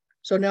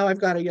 So now I've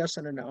got a yes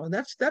and a no. And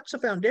that's a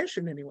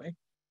foundation anyway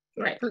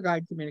for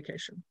guide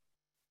communication.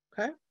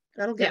 Okay?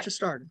 That'll get you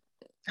started.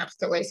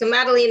 Absolutely. So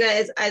Madalena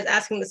is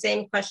asking the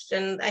same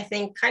question, I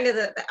think, kind of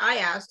that I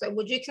asked.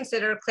 Would you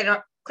consider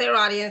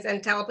clairaudience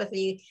and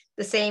telepathy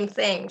the same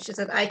thing? She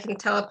said, I can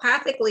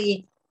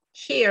telepathically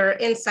hear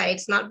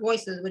insights, not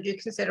voices. Would you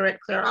consider it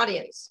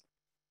clairaudience?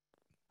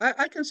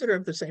 I consider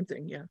it the same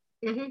thing, yeah.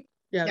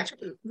 Yeah.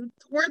 The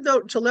word, though,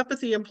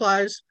 telepathy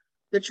implies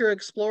that you're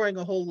exploring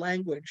a whole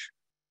language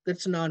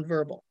that's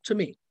nonverbal, to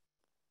me.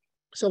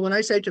 So when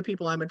I say to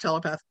people I'm a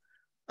telepath,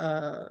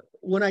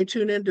 when I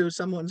tune into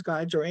someone's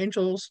guides or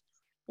angels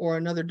or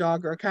another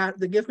dog or a cat,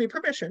 they give me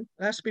permission.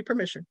 It has to be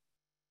permission.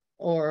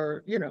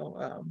 Or, you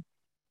know,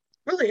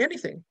 really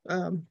anything.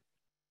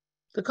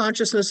 The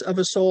consciousness of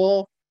a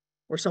soul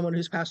or someone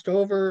who's passed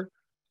over.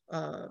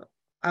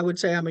 I would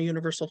say I'm a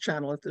universal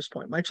channel at this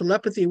point. My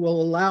telepathy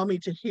will allow me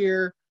to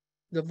hear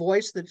the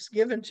voice that's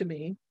given to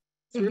me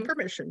through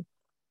permission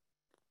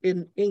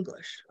in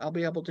English. I'll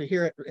be able to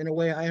hear it in a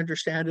way I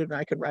understand it and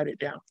I can write it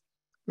down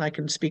and I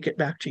can speak it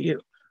back to you.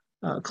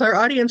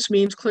 Clairaudience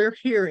means clear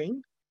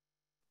hearing.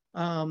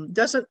 I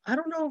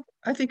don't know,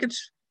 I think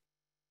it's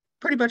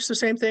pretty much the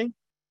same thing,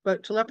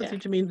 but telepathy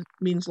to me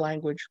means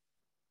language.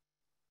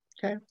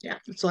 Okay? Yeah.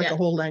 It's like a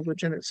whole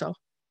language in itself.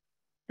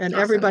 And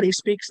everybody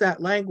speaks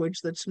that language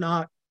that's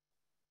not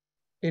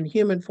in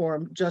human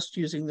form, just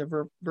using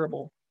the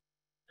verbal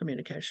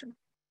communication.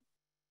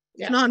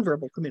 It's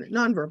nonverbal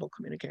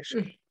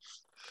communication.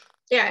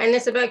 Yeah, and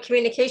it's about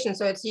communication.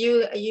 So it's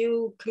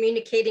you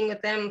communicating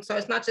with them. So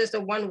it's not just a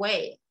one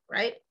way,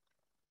 right?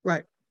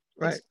 Right.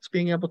 It's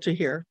being able to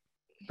hear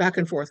back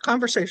and forth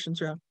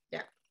conversations.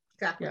 Yeah,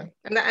 exactly. Yeah.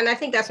 And I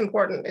think that's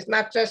important. It's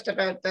not just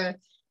about the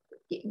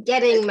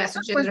getting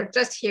messages or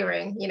just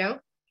hearing, you know?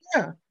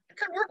 Yeah, it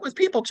can work with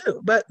people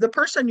too, but the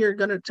person you're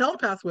going to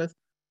telepath with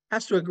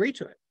has to agree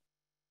to it.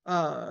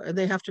 And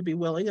they have to be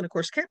willing and, of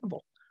course,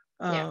 capable.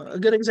 A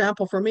good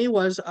example for me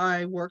was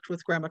I worked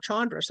with Grandma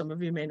Chandra. Some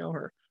of you may know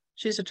her.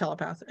 She's a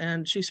telepath,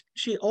 and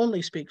she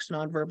only speaks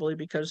non-verbally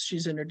because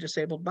she's in a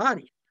disabled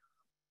body.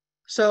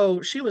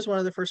 So she was one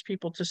of the first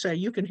people to say,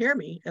 you can hear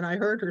me. And I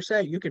heard her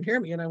say, you can hear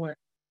me. And I went,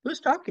 who's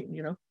talking?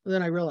 You know, and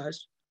then I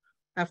realized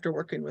after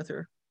working with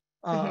her.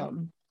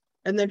 And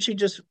then she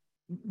just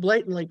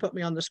blatantly put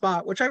me on the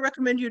spot, which I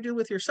recommend you do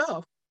with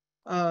yourself.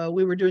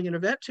 We were doing an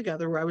event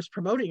together where I was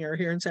promoting her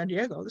here in San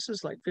Diego. This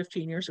is like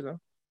 15 years ago.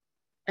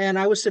 And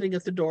I was sitting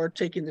at the door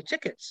taking the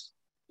tickets,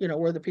 you know,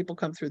 where the people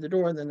come through the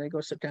door and then they go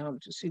sit down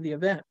to see the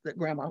event that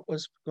grandma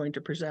was going to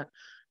present.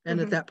 And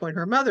at that point,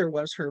 her mother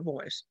was her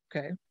voice.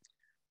 Okay.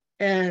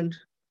 And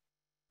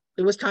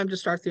it was time to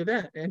start the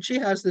event. And she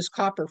has this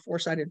copper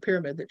four-sided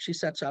pyramid that she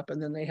sets up,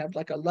 and then they have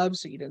like a love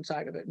seat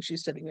inside of it. And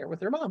she's sitting there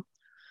with her mom.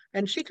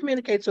 And she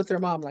communicates with her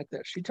mom like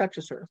this. She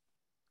touches her.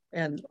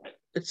 And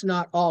it's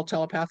not all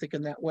telepathic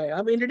in that way.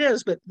 I mean, it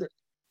is, but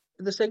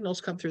the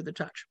signals come through the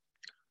touch.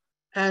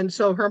 And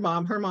so her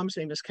mom's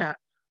name is Kat.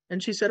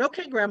 And she said,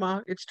 okay,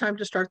 grandma, it's time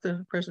to start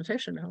the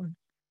presentation now. And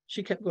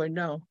she kept going,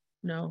 no,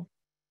 no,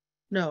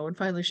 no. And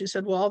finally she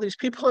said, well, all these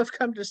people have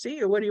come to see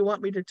you. What do you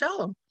want me to tell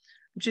them?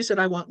 And she said,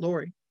 I want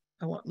Laurie.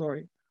 I want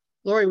Laurie.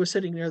 Laurie was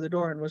sitting near the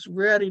door and was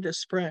ready to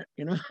sprint,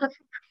 you know.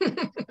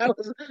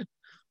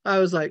 I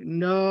was like,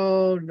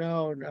 no,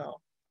 no, no.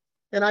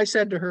 And I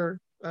said to her,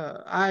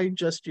 I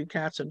just do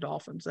cats and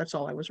dolphins. That's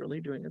all I was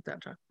really doing at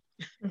that time.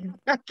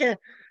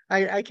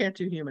 I can't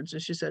do humans.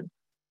 And she said,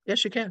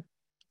 yes, you can.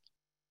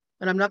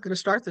 And I'm not going to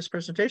start this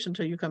presentation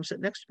until you come sit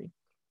next to me.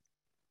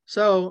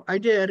 So I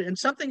did, and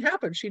something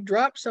happened. She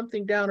dropped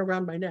something down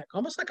around my neck,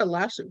 almost like a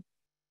lasso.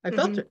 I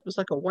felt it. It was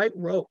like a white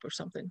rope or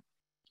something.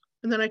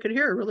 And then I could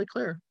hear her really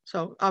clear.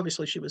 So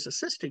obviously she was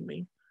assisting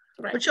me.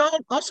 Right. But she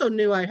also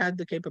knew I had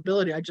the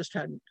capability. I just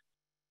hadn't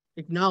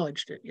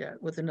acknowledged it yet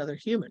with another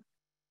human.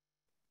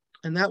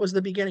 And that was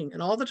the beginning.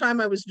 And all the time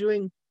I was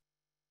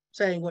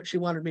saying what she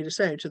wanted me to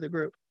say to the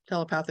group,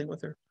 telepathing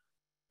with her.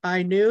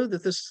 I knew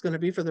that this is going to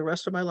be for the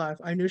rest of my life.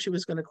 I knew she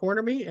was going to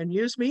corner me and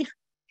use me.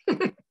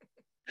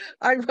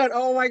 I went,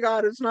 oh my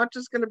God, it's not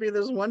just going to be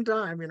this one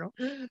time, you know.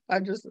 I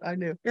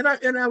knew.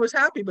 And I was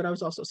happy, but I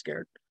was also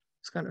scared.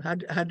 It's kind of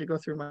had to go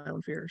through my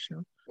own fears, you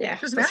know. Yeah.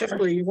 Because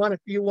naturally you want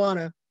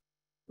to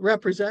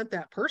represent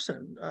that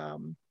person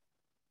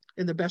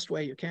in the best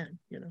way you can,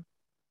 you know.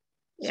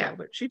 Yeah. So,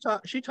 but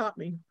she taught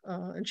me,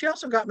 and she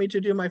also got me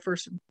to do my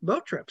first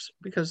boat trips,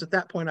 because at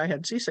that point I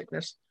had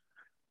seasickness.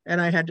 And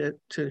I had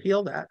to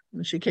heal that.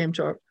 And she came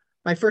to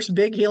my first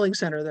big healing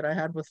center that I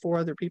had with 4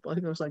 other people. I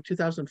think it was like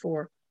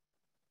 2004.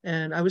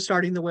 And I was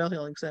starting the whale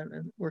healing center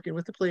and working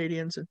with the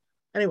Clairaudience. And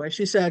anyway,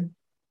 she said,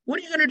 when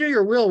are you going to do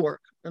your real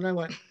work? And I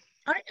went,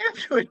 I am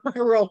doing my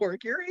real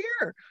work. You're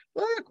here.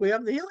 Look, we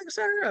have the healing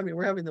center. I mean,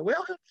 we're having the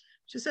whale.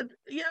 She said,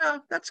 yeah,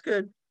 that's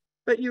good.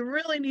 But you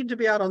really need to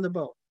be out on the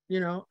boat,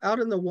 you know, out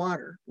in the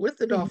water with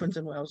the dolphins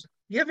and whales,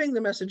 giving the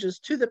messages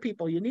to the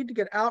people. You need to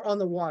get out on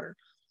the water.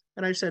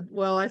 And I said,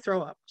 well, I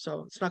throw up,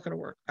 so it's not going to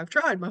work. I've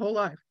tried my whole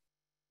life.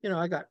 You know,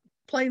 I got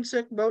plane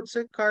sick, boat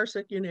sick, car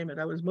sick, you name it.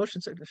 I was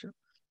motion sickness.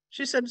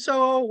 She said,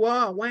 so,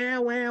 wow, when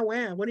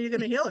are you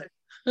going to heal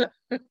it?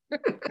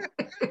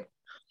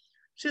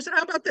 She said,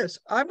 how about this?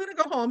 I'm going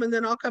to go home and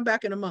then I'll come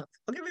back in a month.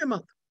 I'll give you a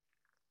month.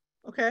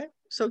 Okay,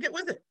 so get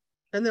with it.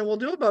 And then we'll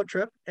do a boat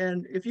trip.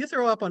 And if you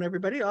throw up on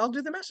everybody, I'll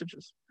do the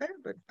messages. Okay,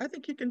 but I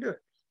think you can do it.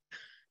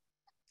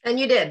 And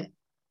you did.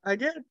 I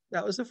did.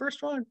 That was the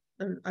first one.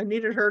 And I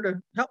needed her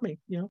to help me,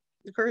 you know,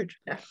 the courage.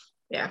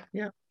 Yeah,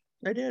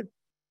 I did.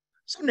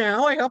 So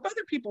now I help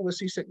other people with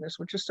seasickness,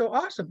 which is so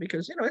awesome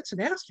because, you know, it's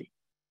nasty.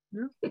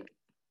 You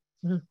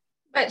know?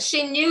 But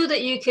she knew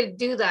that you could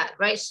do that,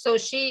 right? So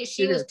she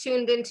was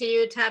tuned into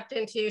you, tapped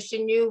into you.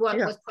 She knew what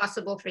was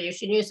possible for you.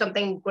 She knew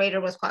something greater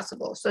was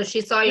possible. So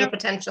she saw your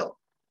potential.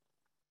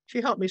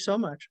 She helped me so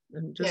much,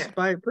 and just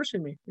by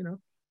pushing me, you know.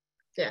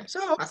 Yeah.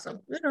 So awesome.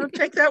 You know,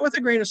 take that with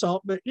a grain of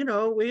salt, but you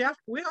know, we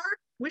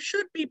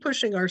should be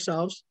pushing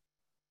ourselves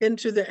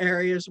into the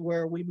areas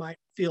where we might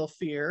feel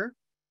fear,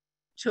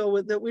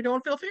 till that we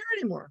don't feel fear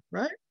anymore,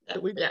 right?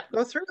 That we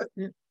go through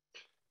it.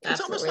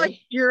 It's almost like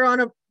you're on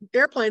an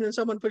airplane and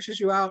someone pushes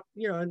you out,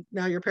 you know, and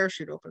now your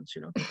parachute opens,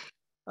 you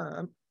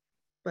know.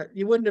 But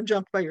you wouldn't have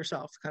jumped by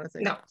yourself, kind of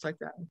thing. No. It's like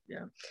that.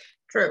 Yeah.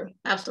 True.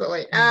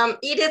 Absolutely.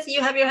 Edith, you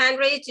have your hand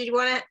raised. Did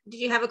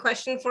you have a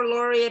question for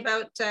Laurie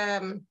about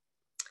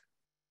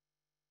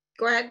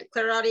go ahead,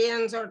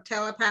 clairaudience or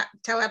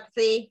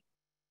telepathy,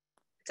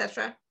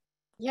 etc.?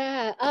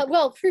 Yeah,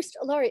 well, first,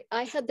 Laurie,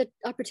 I had the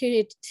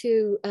opportunity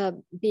to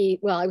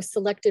I was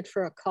selected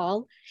for a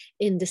call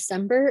in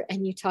December,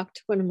 and you talked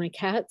to one of my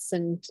cats,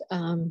 and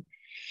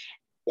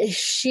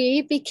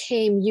she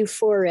became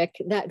euphoric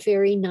that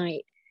very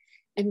night.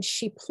 And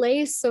she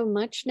plays so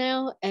much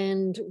now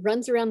and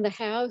runs around the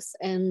house.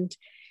 And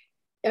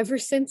ever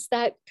since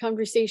that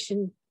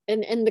conversation,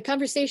 and the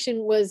conversation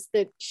was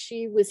that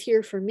she was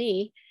here for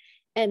me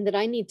and that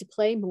I need to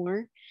play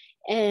more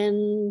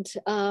and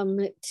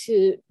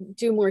to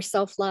do more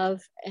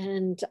self-love,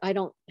 and I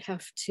don't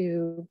have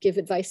to give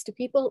advice to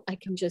people. I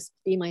can just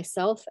be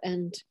myself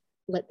and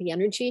let the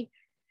energy,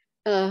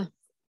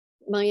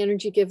 my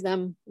energy, give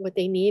them what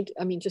they need.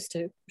 I mean, just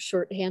to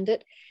shorthand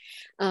it.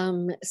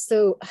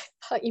 So I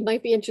thought you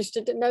might be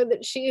interested to know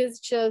that she is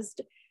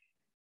just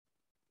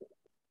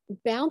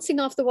bouncing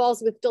off the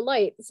walls with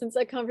delight since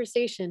that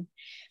conversation.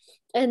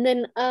 And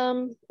then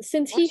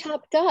since he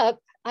hopped up,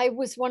 I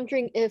was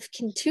wondering if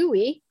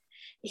Kintui,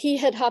 he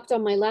had hopped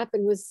on my lap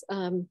and was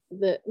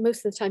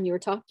most of the time you were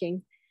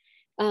talking.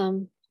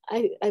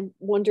 I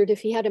wondered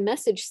if he had a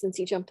message since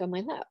he jumped on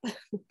my lap.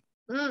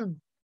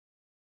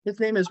 His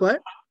name is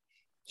what?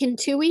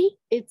 Hintui,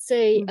 it's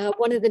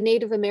one of the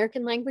Native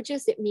American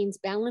languages. It means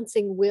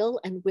balancing will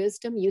and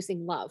wisdom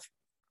using love.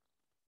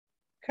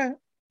 Okay.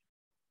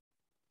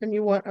 And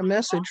you want a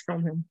message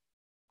from him?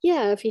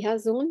 Yeah, if he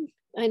has one.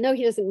 I know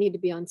he doesn't need to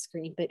be on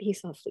screen, but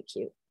he's awfully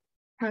cute.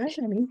 Hi,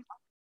 honey.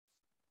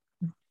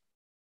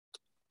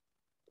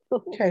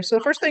 Okay, so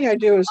the first thing I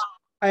do is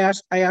I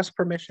ask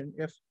permission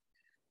if,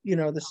 you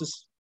know, this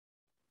is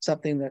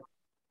something that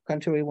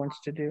Kantui wants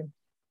to do.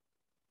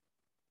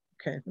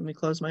 Okay, let me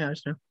close my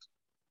eyes now.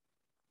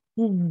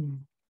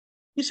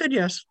 He said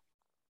yes.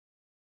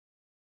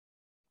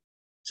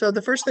 So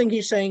the first thing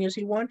he's saying is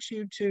he wants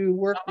you to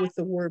work with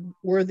the word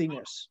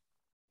worthiness,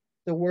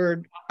 the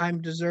word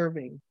I'm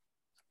deserving,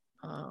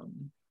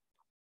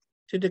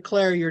 to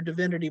declare your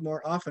divinity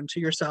more often to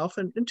yourself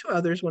and to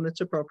others when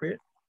it's appropriate,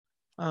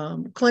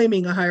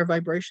 claiming a higher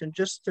vibration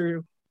just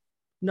through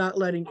not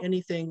letting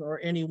anything or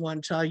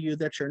anyone tell you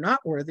that you're not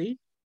worthy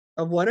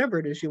of whatever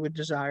it is you would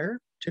desire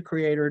to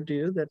create or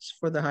do that's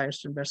for the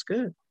highest and best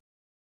good.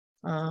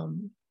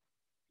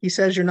 He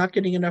says you're not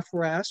getting enough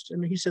rest.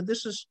 And he said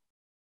this is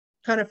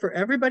kind of for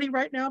everybody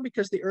right now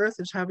because the earth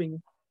is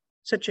having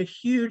such a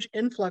huge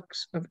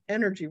influx of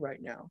energy right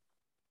now,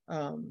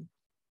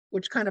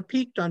 which kind of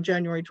peaked on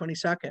January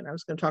 22nd. I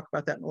was going to talk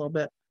about that in a little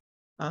bit.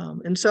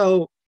 And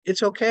so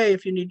it's okay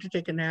if you need to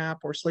take a nap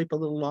or sleep a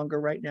little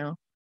longer right now,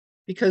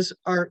 because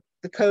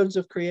the codes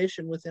of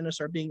creation within us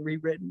are being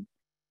rewritten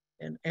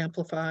and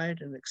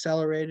amplified and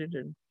accelerated.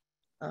 And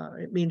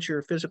it means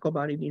your physical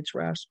body needs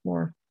rest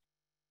more.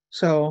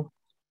 So,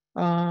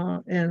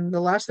 and the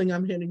last thing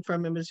I'm hearing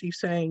from him is he's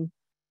saying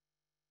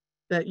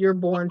that you're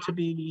born to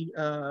be,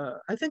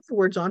 I think the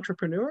word's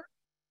entrepreneur,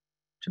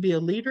 to be a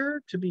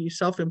leader, to be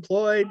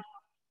self-employed,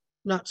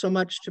 not so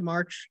much to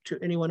march to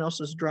anyone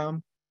else's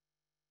drum.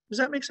 Does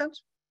that make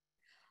sense?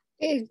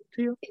 It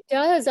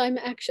does.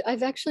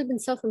 I've actually been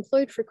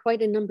self-employed for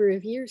quite a number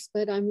of years,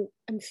 but I'm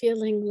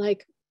feeling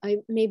like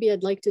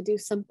I'd like to do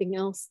something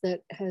else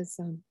that has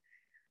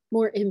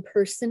more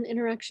in-person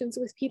interactions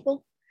with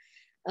people.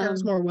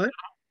 Has more what?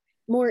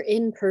 More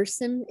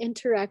in-person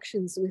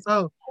interactions with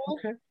people.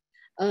 Okay.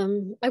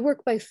 I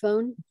work by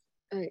phone.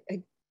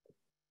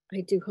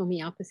 I do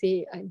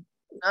homeopathy.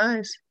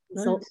 Nice.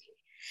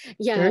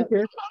 Yeah,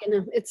 you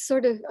know, it's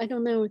sort of, I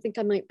don't know, I think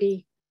I might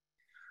be,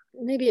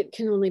 maybe it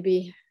can only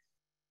be,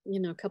 you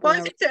know, a couple hours.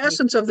 I think the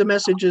essence of the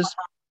message is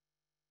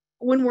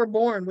when we're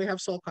born, we have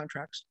soul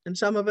contracts. And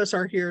some of us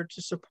are here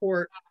to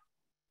support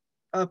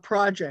a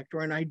project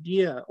or an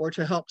idea or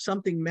to help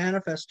something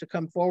manifest to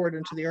come forward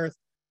into the earth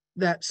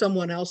that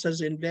someone else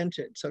has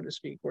invented, so to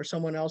speak, or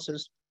someone else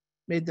has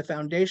made the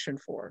foundation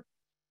for.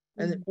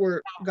 And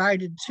we're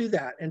guided to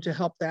that and to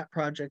help that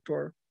project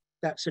or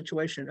that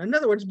situation. In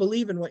other words,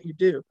 believe in what you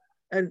do.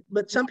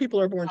 But some people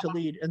are born to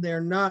lead and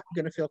they're not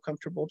going to feel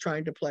comfortable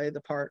trying to play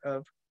the part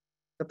of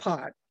the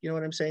pod. You know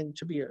what I'm saying?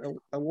 To be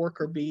a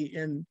worker bee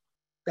in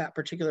that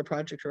particular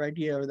project or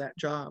idea or that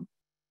job.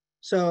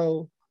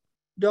 So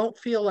don't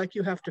feel like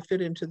you have to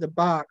fit into the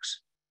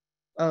box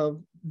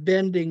of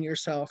bending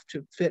yourself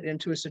to fit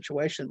into a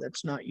situation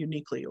that's not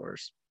uniquely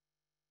yours.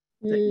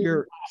 That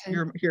you're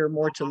here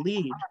more to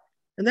lead.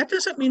 And that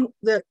doesn't mean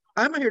that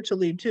I'm here to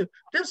lead too.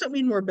 It doesn't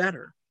mean we're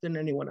better than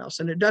anyone else.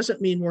 And it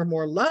doesn't mean we're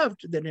more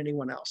loved than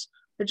anyone else.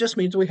 It just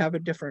means we have a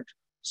different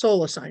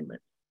soul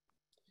assignment.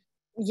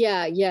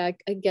 Yeah,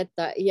 I get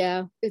that.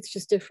 Yeah, it's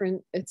just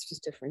different. It's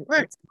just different.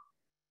 Right.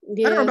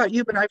 I don't know about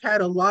you, but I've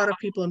had a lot of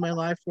people in my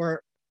life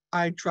where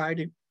I try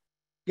to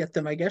get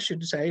them, I guess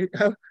you'd say,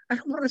 I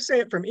don't want to say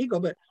it from ego,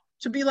 but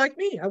to be like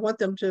me. I want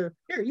them to,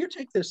 here, you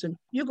take this and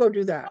you go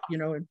do that, you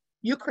know, and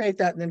you create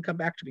that and then come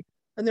back to me.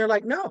 And they're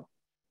like, no.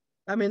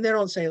 I mean, they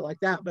don't say it like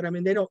that, but I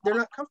mean, they're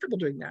not comfortable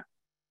doing that.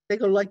 They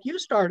go like, you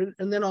started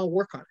and then I'll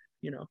work on it,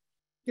 you know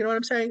what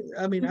I'm saying?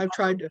 I mean, I've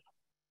tried to,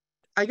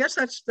 I guess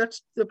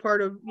that's the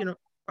part of, you know,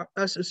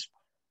 us is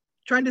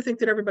trying to think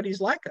that everybody's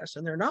like us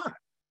and they're not.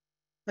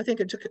 I think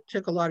it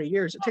took a lot of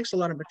years. It takes a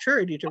lot of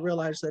maturity to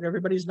realize that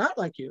everybody's not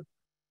like you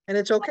and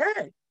it's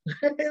okay.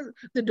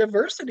 The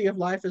diversity of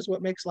life is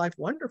what makes life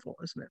wonderful,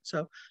 isn't it?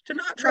 So to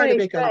not try to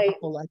make other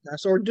people like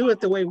us or do it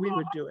the way we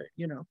would do it,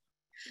 you know.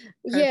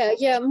 Okay.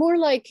 Yeah, more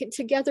like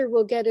together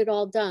we'll get it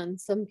all done.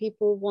 Some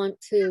people want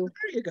to. Yeah,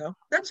 there you go.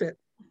 That's it.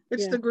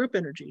 It's the group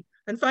energy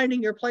and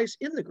finding your place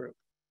in the group.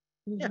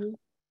 Yeah,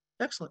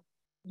 excellent.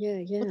 Yeah.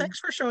 Well, thanks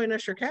for showing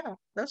us your cat.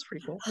 That's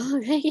pretty cool. Oh,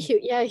 thank you.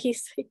 Yeah,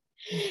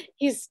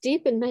 he's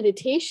deep in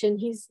meditation.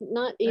 He's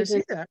not even. I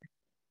see that.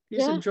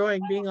 He's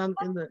enjoying being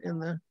in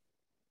the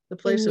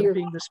place of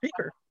being the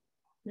speaker.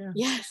 Yeah.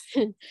 Yes.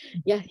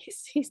 Yeah,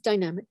 he's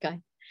dynamic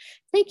guy.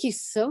 Thank you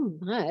so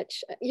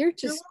much. You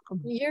just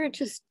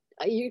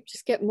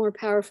get more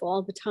powerful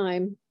all the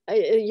time.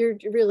 You're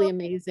really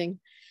amazing.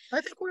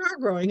 I think we are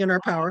growing in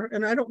our power,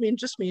 and I don't mean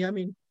just me. I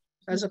mean,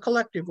 as a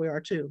collective, we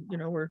are too. You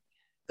know,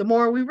 the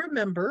more we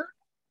remember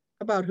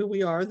about who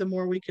we are, the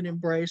more we can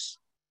embrace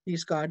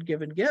these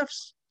God-given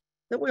gifts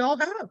that we all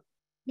have.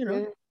 You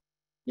know,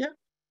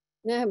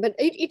 yeah. But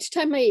each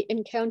time I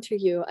encounter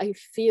you, I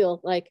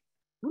feel like,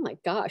 oh my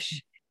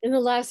gosh! In the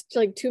last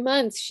like 2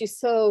 months, she's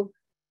so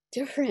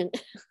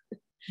different.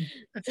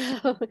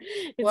 So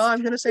well,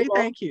 I'm going to say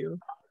thank you.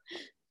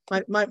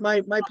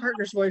 My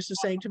partner's voice is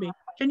saying to me,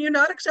 "Can you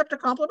not accept a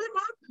compliment,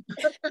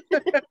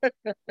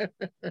 Mom?"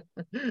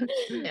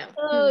 Yeah.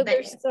 Oh,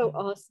 they're so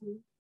awesome.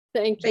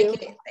 Thank you.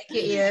 Thank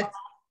you, Edith.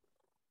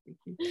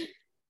 Thank you.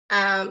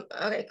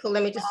 Okay, cool.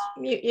 Let me just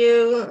mute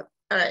you.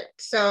 All right.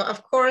 So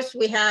of course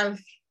we have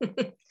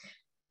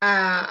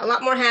a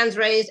lot more hands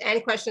raised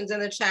and questions in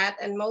the chat,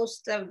 and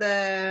most of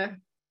the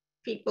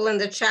people in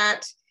the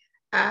chat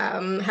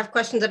have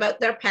questions about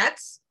their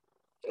pets,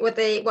 what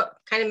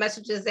kind of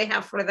messages they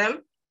have for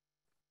them.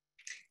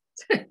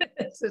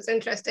 So it's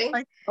interesting.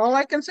 All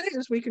I can say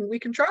is we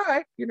can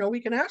try. You know, we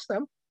can ask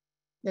them,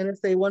 and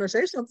if they want to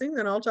say something,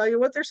 then I'll tell you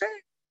what they're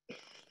saying.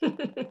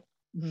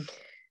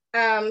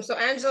 So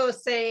Angela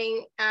is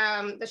saying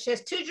that she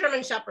has 2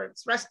 German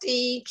Shepherds.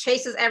 Rusty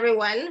chases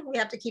everyone. We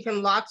have to keep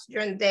him locked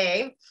during the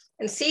day.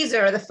 And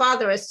Caesar, the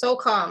father, is so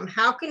calm.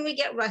 How can we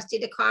get Rusty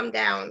to calm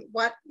down?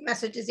 What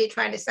message is he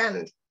trying to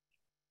send?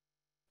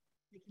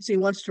 Because he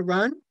wants to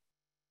run?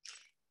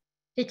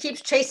 He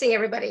keeps chasing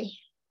everybody.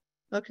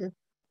 Okay.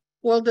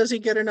 Well, does he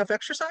get enough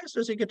exercise?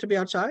 Does he get to be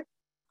outside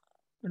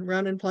and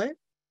run and play?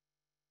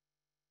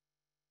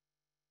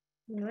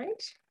 All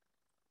right.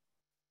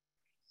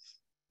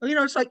 Well, you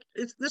know,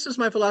 this is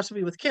my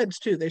philosophy with kids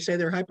too. They say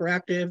they're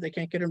hyperactive. They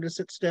can't get them to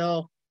sit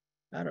still.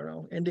 I don't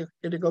know,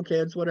 indigo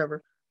kids,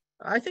 whatever.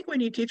 I think we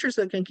need teachers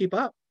that can keep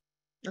up.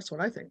 That's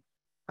what I think.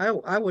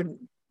 I wouldn't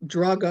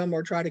drug them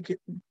or try to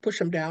push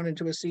them down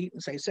into a seat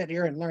and say, sit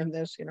here and learn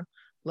this, you know.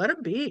 Let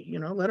them be, you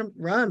know, let them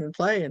run and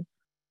play and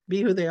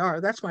be who they are.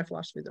 That's my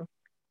philosophy though.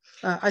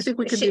 I think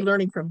we could be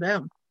learning from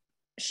them.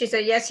 She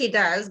said, yes, he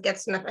does,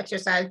 gets enough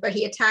exercise, but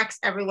he attacks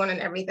everyone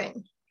and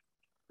everything.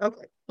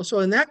 Okay, well, so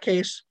in that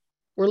case,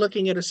 we're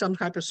looking at some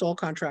type of soul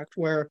contract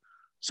where,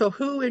 so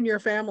who in your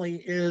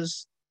family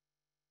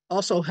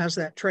also has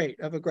that trait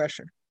of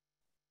aggression?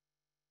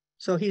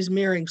 So he's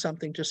mirroring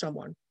something to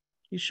someone.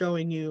 He's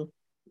showing you,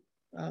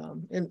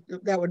 and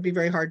that would be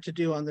very hard to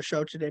do on the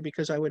show today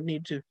because I would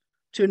need to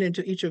tune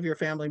into each of your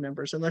family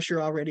members unless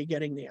you're already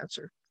getting the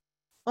answer.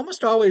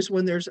 Almost always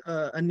when there's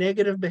a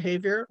negative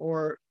behavior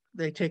or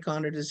they take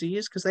on a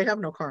disease, because they have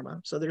no karma.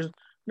 So there's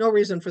no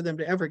reason for them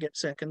to ever get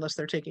sick unless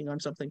they're taking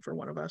on something for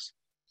one of us.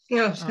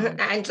 No,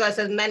 Angela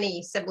says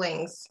many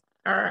siblings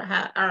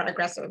are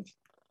aggressive.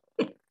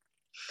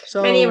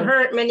 So many of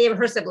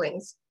her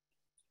siblings.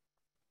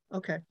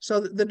 Okay, so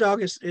the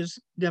dog is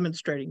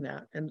demonstrating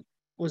that, and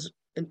was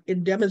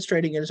in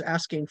demonstrating it is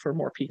asking for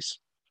more peace.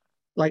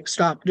 Like,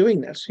 stop doing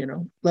this, you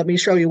know, let me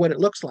show you what it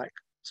looks like.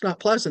 It's not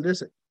pleasant,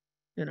 is it?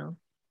 You know,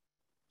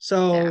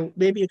 so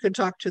maybe you could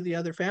talk to the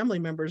other family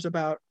members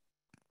about,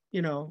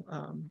 you know,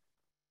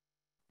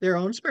 their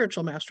own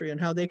spiritual mastery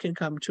and how they can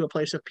come to a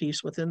place of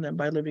peace within them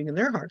by living in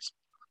their hearts.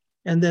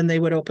 And then they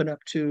would open up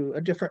to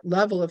a different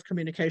level of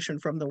communication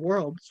from the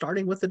world,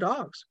 starting with the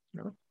dogs,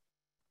 you know.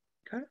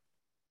 Okay.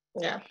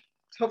 Yeah,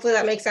 hopefully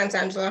that makes sense,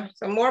 Angela.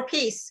 So more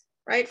peace,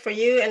 right, for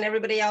you and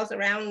everybody else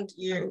around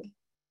you.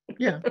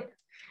 Yeah.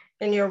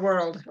 In your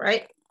world,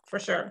 right? For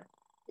sure.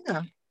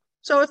 Yeah.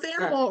 So if the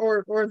animal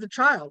or the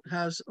child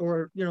has,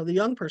 or, you know, the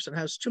young person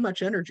has too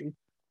much energy,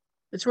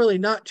 it's really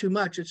not too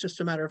much. It's just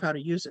a matter of how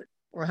to use it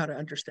or how to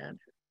understand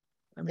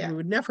it. I mean, we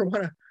would never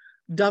want to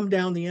dumb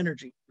down the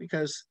energy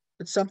because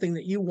it's something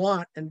that you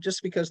want. And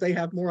just because they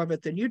have more of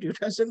it than you do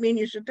doesn't mean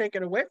you should take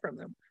it away from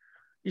them.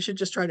 You should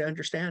just try to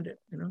understand it,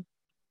 you know?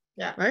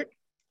 Yeah. Right?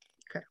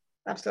 Okay.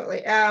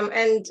 Absolutely.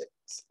 And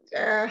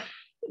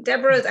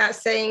Deborah is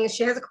saying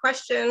she has a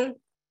question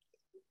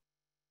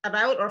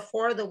about or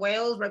for the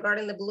whales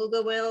regarding the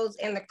beluga whales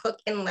in the Cook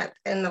Inlet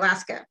in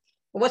Alaska.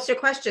 What's your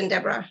question,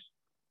 Deborah?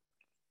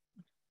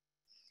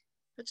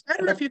 It's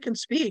better if you can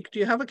speak. Do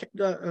you have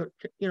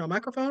a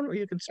microphone where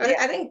you can speak?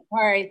 I think.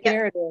 All right,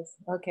 there it is.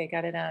 Okay,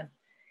 got it on.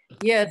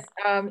 Yes,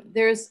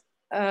 there's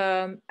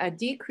a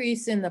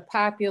decrease in the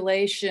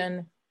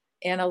population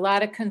and a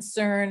lot of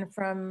concern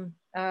from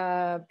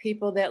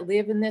people that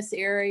live in this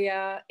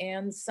area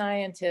and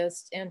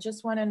scientists, and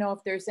just want to know if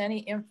there's any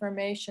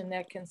information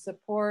that can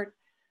support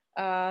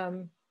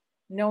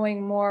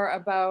knowing more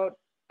about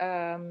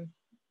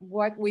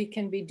what we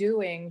can be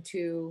doing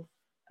to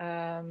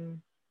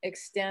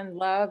extend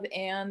love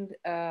and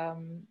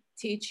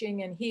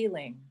teaching and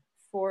healing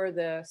for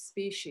the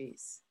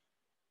species.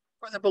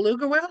 For the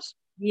beluga whales?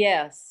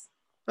 Yes.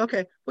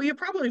 Okay. Well, you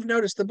probably have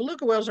noticed the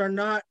beluga whales are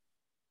not,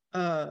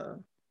 I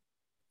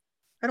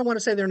don't want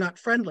to say they're not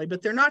friendly,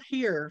 but they're not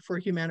here for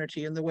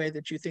humanity in the way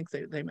that you think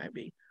they might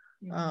be.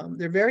 Mm-hmm.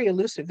 They're very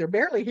elusive. They're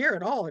barely here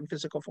at all in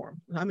physical form.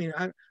 I mean,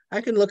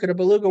 I can look at a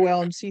beluga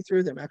whale and see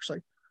through them,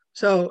 actually.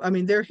 So, I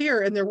mean, they're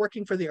here and they're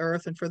working for the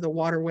earth and for the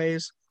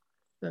waterways,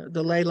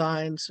 the ley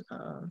lines,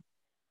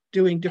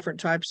 doing different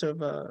types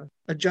of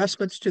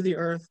adjustments to the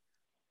earth.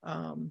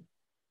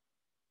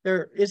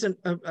 There isn't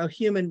a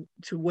human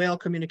to whale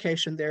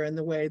communication there in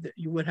the way that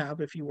you would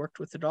have if you worked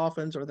with the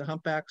dolphins or the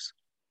humpbacks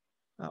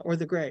or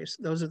the grays.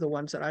 Those are the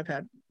ones that I've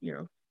had, you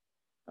know,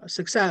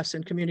 success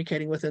in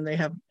communicating with, and they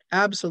have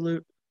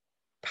absolute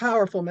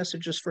powerful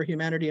messages for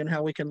humanity and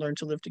how we can learn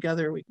to live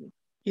together. We can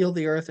heal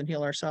the earth and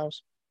heal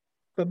ourselves.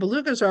 But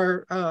belugas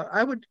are,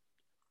 I would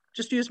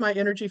just use my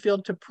energy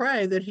field to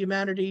pray that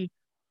humanity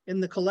in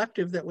the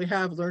collective that we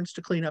have learns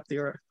to clean up the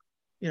earth,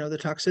 you know, the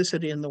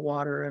toxicity in the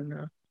water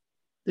and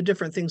the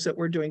different things that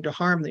we're doing to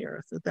harm the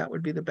earth, that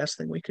would be the best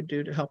thing we could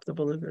do to help the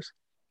belugas.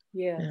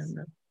 Yes. And,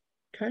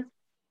 okay.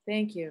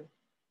 Thank you.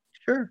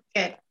 Sure.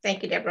 Okay,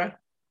 thank you, Deborah.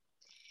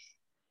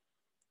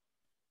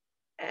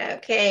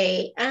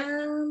 Okay,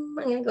 I'm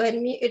gonna go ahead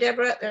and mute you,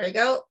 Deborah. There we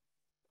go.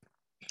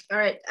 All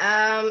right,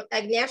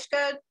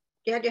 Agnieszka,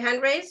 you had your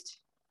hand raised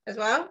as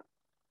well?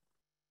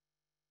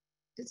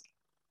 You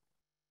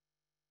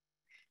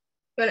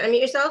want to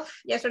unmute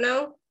yourself? Yes or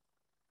no?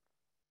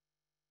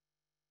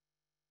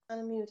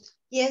 Unmute.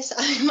 Yes,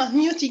 I'm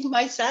unmuting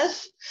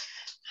myself.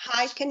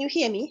 Hi, can you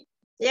hear me?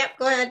 Yep,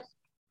 go ahead.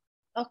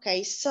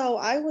 Okay, so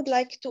I would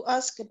like to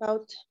ask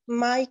about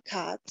my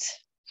cat.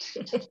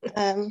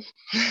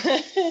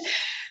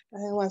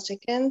 One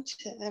second.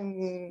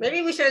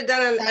 Maybe we should have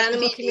done an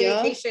animal video.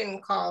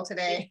 communication call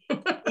today.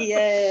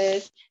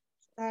 Yes,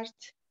 start.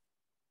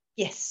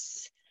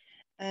 Yes,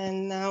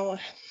 and now,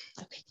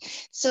 okay.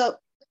 So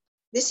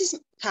this is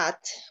cat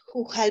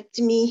who helped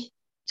me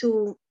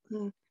to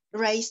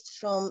raise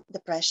from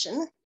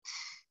depression.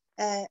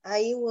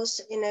 I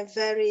was in a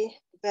very,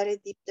 very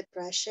deep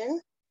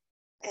depression,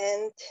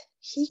 and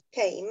he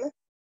came.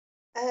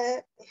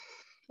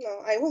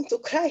 No, I want to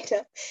cry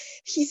now.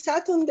 He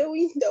sat on the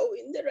window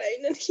in the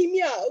rain and he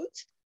meowed.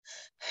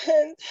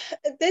 And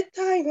at that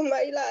time in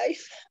my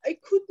life, I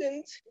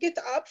couldn't get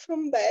up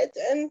from bed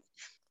and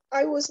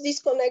I was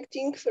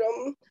disconnecting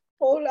from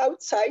all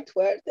outside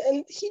world.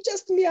 And he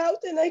just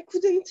meowed and I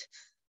couldn't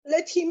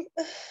let him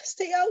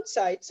stay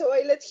outside. So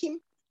I let him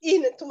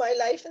into my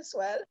life as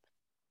well.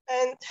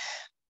 And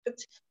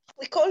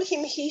we call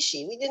him he,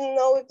 she. We didn't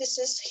know if this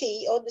is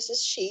he or this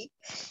is she.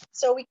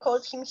 So we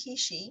called him he,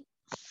 she.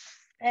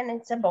 And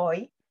it's a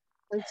boy.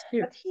 That's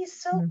cute. But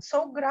he's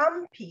so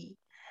grumpy.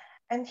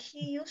 And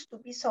he used to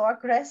be so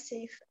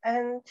aggressive.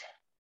 And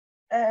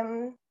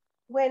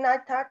when I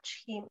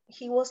touch him,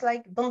 he was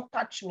like, don't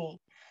touch me.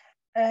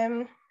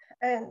 And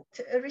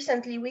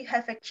recently we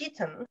have a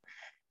kitten.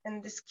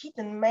 And this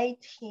kitten made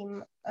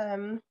him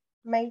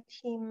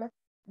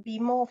be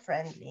more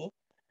friendly.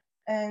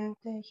 And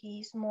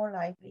he's more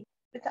lively.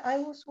 But I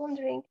was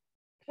wondering,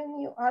 can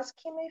you ask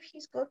him if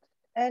he's got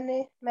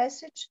any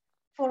message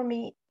for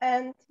me?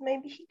 And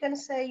maybe he can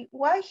say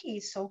why he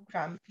is so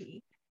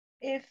grumpy.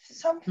 If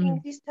something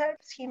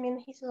disturbs him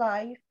in his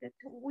life, that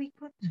we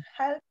could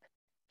help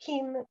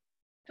him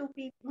to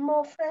be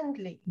more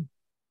friendly.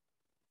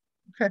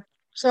 Okay.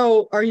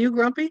 So are you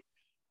grumpy?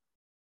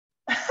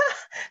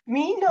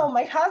 Me? No,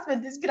 my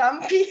husband is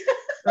grumpy.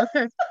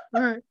 Okay.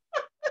 All right.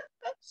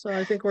 So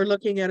I think we're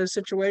looking at a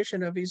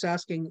situation of he's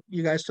asking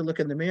you guys to look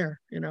in the mirror,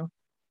 you know?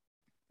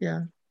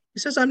 Yeah. He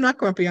says, I'm not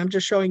grumpy. I'm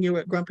just showing you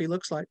what grumpy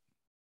looks like.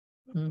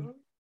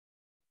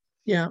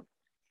 Yeah.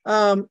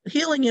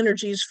 Healing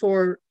energies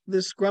for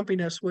this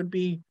grumpiness would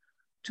be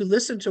to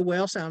listen to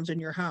whale sounds in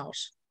your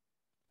house.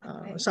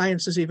 Okay.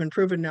 Science has even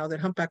proven now that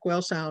humpback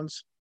whale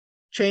sounds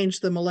change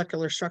the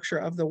molecular structure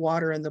of the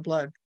water in the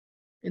blood.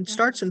 It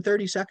starts in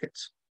 30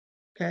 seconds.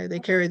 Okay. They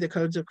carry the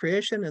codes of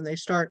creation and they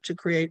start to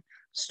create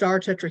star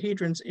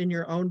tetrahedrons in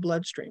your own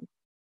bloodstream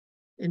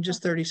in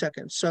just 30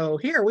 seconds. So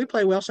here we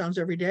play whale sounds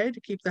every day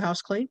to keep the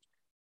house clean.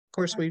 Of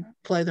course, we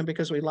play them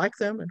because we like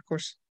them. And of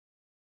course,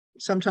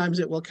 sometimes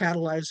it will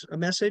catalyze a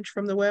message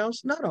from the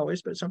whales. Not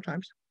always, but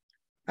sometimes.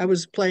 I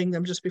was playing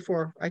them just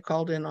before I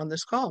called in on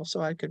this call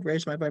so I could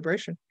raise my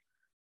vibration.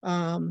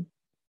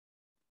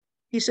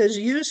 He says,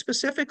 you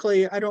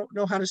specifically, I don't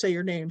know how to say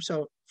your name,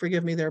 so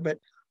forgive me there, but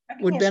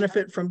would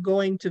benefit from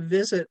going to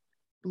visit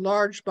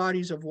large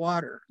bodies of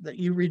water that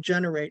you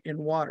regenerate in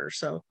water.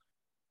 So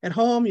at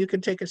home, you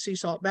can take a sea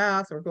salt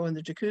bath or go in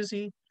the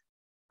jacuzzi,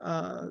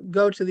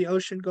 go to the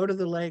ocean, go to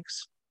the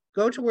lakes,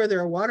 go to where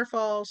there are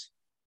waterfalls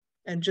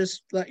and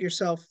just let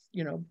yourself,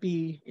 you know,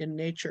 be in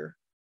nature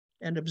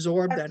and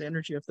absorb that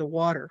energy of the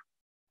water.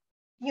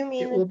 You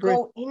mean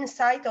go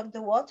inside of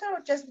the water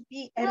or just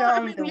be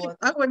around the water?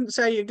 I wouldn't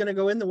say you're going to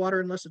go in the water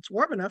unless it's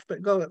warm enough,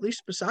 but go at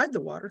least beside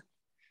the water.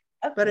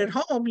 Okay. But at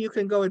home, you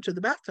can go into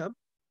the bathtub.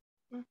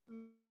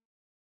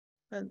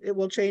 And it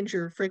will change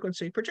your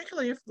frequency,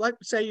 particularly if, like,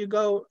 say you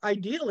go,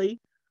 ideally,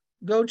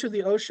 go to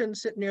the ocean,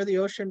 sit near the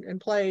ocean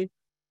and play,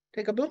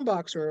 take a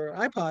boombox or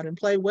iPod and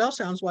play whale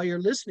sounds while you're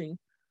listening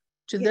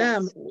to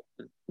them,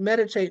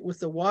 meditate with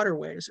the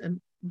waterways and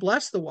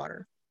bless the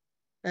water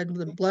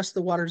and bless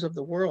the waters of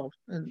the world.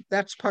 And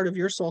that's part of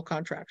your soul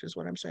contract is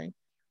what I'm saying.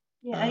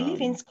 Yeah, I live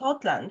in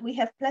Scotland. We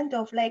have plenty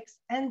of lakes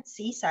and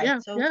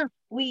seaside.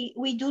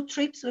 We do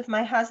trips with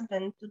my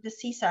husband to the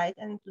seaside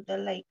and to the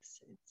lakes.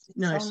 It's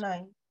nice. So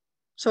nice.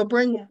 So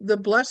bring the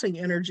blessing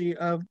energy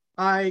of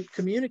I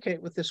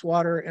communicate with this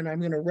water and I'm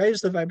going to raise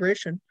the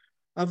vibration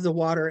of the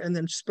water and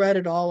then spread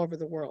it all over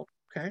the world.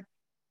 Okay.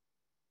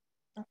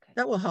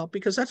 That will help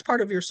because that's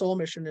part of your soul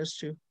mission is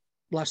to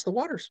bless the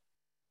waters.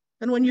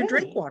 And when you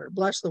drink water,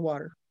 bless the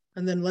water.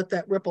 and then let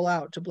that ripple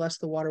out to bless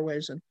the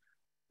waterways and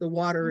the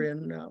water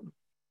in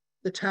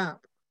the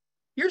tap.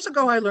 Years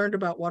ago, I learned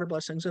about water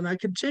blessings, and I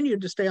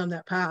continued to stay on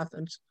that path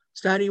and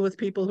study with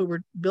people who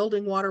were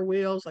building water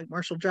wheels like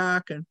Marshall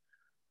Jack, and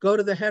go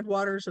to the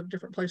headwaters of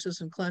different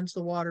places and cleanse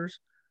the waters.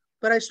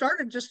 But I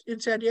started just in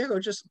San Diego,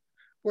 just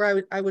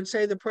where I would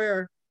say the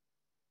prayer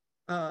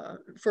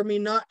for me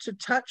not to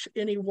touch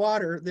any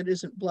water that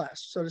isn't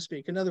blessed, so to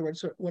speak. In other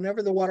words,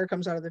 whenever the water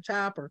comes out of the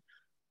tap, or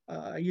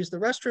I use the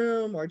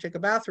restroom, or I take a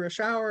bath or a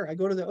shower, I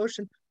go to the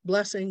ocean,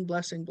 blessing,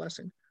 blessing,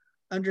 blessing.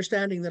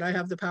 Understanding that I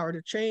have the power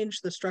to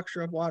change the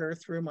structure of water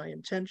through my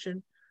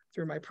intention,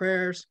 through my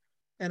prayers.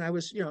 And I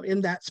was,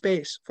 in that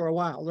space for a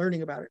while,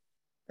 learning about it.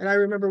 And I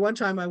remember one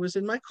time I was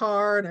in my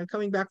car and I'm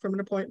coming back from an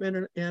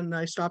appointment, and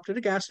I stopped at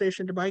a gas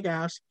station to buy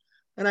gas,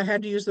 and I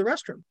had to use the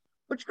restroom,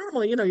 which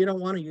normally, you don't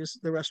want to use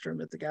the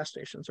restroom at the gas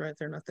stations, right?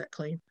 They're not that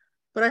clean,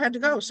 but I had to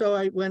go. So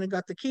I went and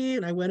got the key,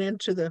 and I went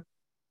into the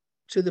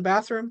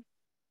bathroom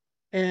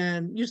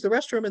and used the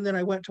restroom. And then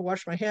I went to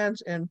wash my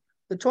hands, and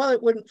the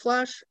toilet wouldn't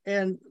flush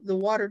and the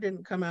water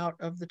didn't come out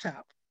of the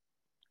tap.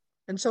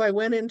 And so I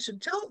went in to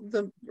tell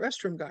the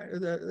restroom guy, or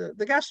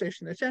the gas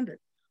station attendant,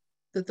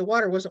 that the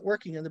water wasn't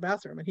working in the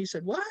bathroom. And he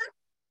said, "What?"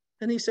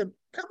 And he said,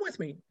 "Come with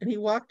me." And he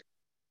walked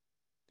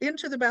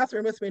into the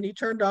bathroom with me, and he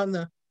turned on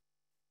the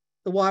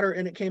water,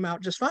 and it came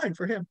out just fine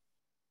for him.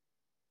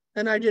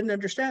 And I didn't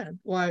understand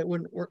why it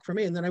wouldn't work for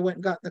me. And then I went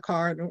and got in the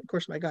car, and of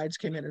course my guides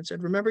came in and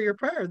said, "Remember your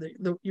prayer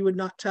that you would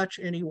not touch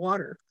any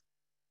water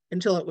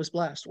until it was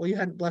blessed." Well, you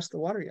hadn't blessed the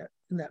water yet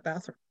in that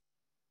bathroom.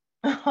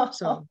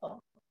 So,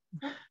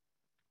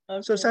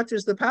 okay. So such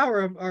is the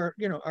power of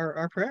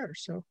our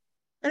prayers. So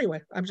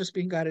anyway, I'm just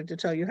being guided to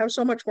tell you have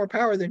so much more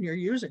power than you're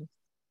using.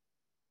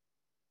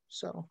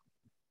 So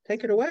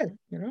take it away,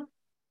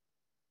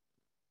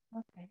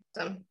 Okay.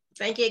 So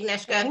thank you,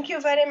 Agnieszka. Thank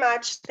you very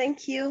much.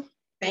 Thank you.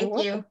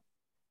 Thank you.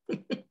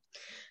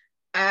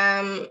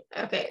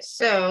 Okay,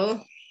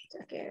 so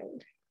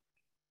second.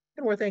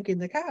 And we're thanking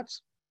the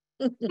cats.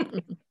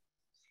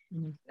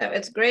 No,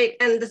 it's great.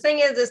 And the thing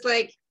is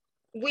like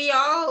we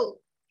all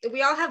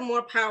have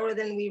more power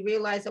than we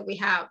realize that we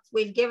have.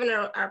 We've given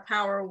our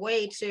power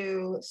away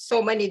to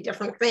so many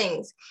different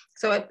things.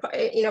 So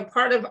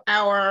part of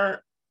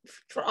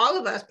for all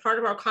of us, part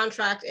of our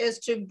contract is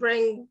to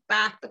bring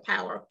back the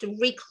power, to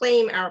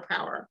reclaim our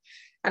power.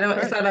 I don't know,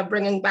 right. It's not about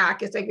bringing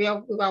back. It's like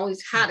we've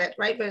always had it,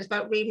 right? But it's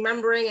about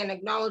remembering and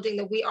acknowledging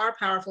that we are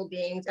powerful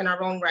beings in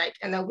our own right,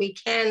 and that we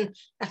can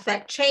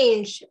affect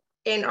change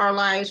in our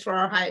lives for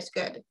our highest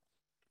good.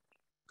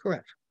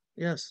 Correct.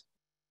 Yes.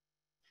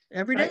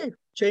 Every day, right.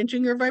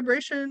 Changing your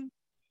vibration,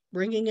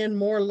 bringing in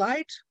more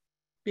light,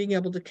 being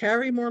able to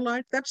carry more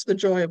light. That's the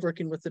joy of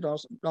working with the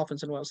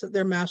dolphins and whales, that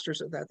they're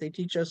masters of that. They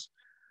teach us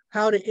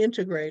how to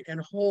integrate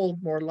and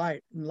hold more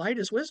light. And light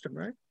is wisdom,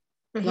 right?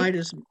 Mm-hmm. Light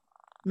is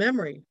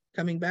memory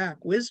coming back,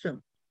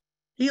 wisdom,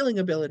 healing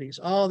abilities,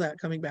 all that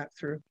coming back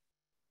through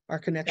our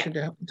connection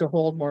to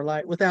hold more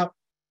light without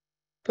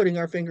putting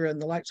our finger in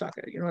the light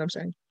socket. You know what I'm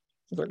saying?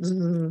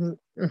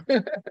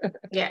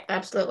 Yeah,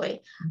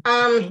 absolutely.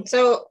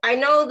 So I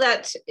know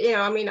that,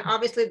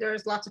 obviously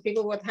there's lots of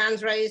people with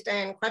hands raised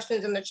and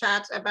questions in the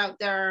chat about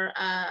their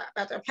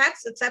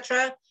pets,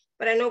 etc.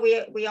 But I know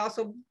we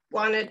also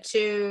wanted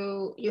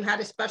you had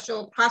a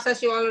special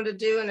process you wanted to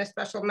do and a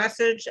special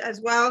message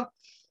as well.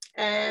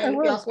 And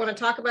we also want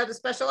to talk about the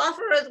special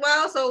offer as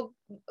well. So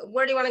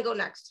where do you want to go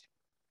next?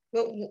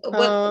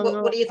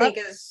 What do you think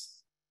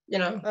is,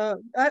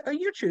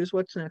 you choose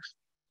what's next.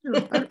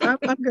 I'm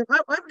good.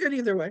 I'm good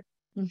either way.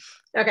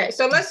 Okay,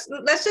 so let's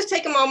just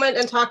take a moment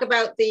and talk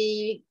about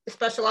the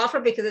special offer,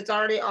 because it's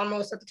already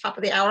almost at the top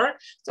of the hour.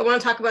 So I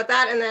want to talk about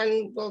that, and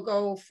then we'll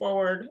go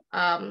forward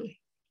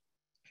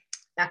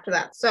after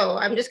that. So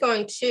I'm just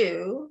going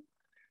to,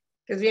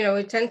 because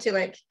we tend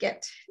to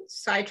get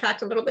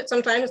sidetracked a little bit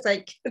sometimes.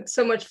 It's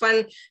so much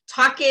fun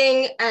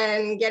talking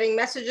and getting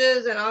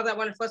messages and all that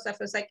wonderful stuff.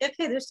 It's like,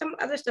 okay, there's some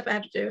other stuff I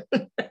have to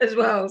do as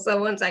well. So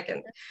 1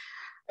 second.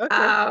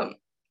 Okay.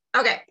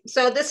 Okay,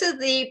 so this is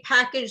the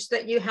package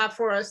that you have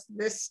for us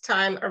this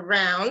time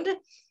around.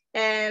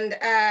 And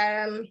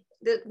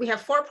we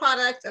have 4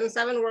 products and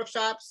 7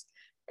 workshops.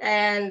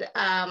 And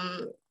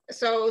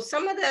so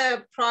some of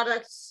the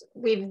products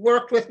we've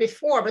worked with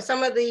before, but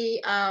some of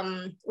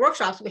the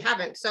workshops we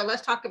haven't. So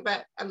let's talk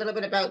about a little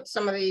bit about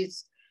some of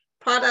these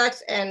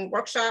products and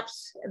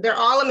workshops. They're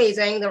all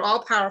amazing. They're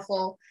all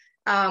powerful.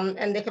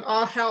 And they can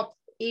all help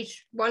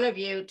each one of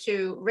you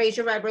to raise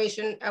your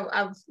vibration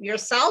of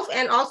yourself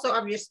and also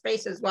of your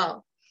space as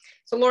well.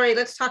 So Laurie,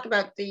 let's talk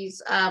about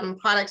these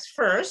products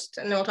first,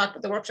 and then we'll talk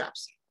about the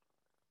workshops.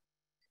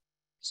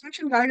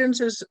 Ascension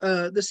Guidance is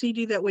the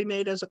CD that we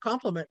made as a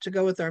compliment to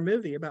go with our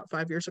movie about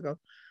 5 years ago.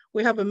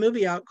 We have a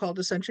movie out called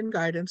Ascension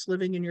Guidance,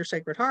 Living in Your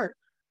Sacred Heart.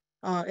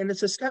 And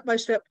it's a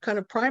step-by-step kind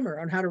of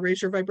primer on how to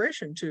raise your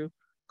vibration to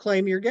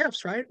claim your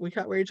gifts, right?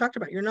 Where you talked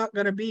about, you're not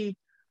going to be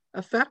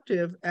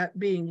effective at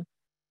being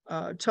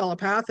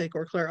telepathic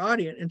or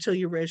clairaudient until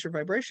you raise your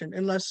vibration,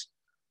 unless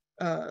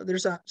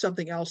there's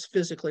something else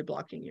physically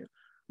blocking you.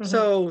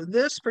 So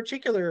this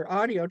particular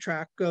audio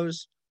track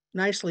goes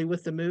nicely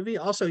with the movie.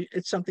 Also,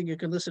 it's something you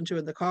can listen to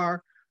in the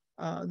car.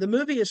 The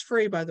movie is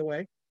free, by the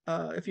way.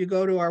 If you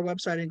go to our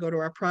website and go to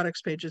our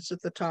products page, it's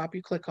at the top.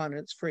 You click on it,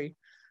 it's free.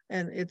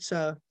 And it's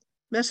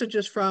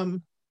messages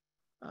from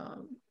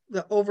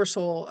the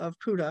oversoul of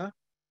Puda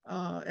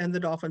and the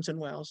dolphins and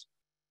whales,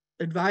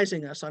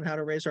 advising us on how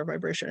to raise our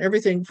vibration.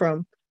 Everything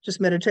from just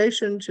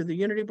meditation to the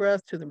unity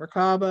breath, to the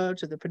Merkaba,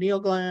 to the pineal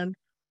gland,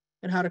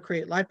 and how to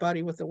create light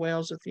body with the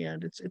whales at the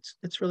end.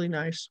 It's really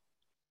nice.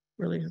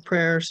 Really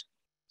prayers.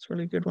 It's a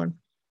really good one.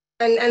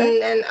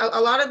 And a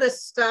lot of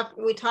this stuff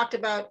we talked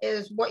about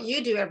is what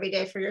you do every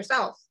day for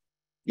yourself.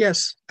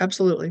 Yes,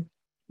 absolutely.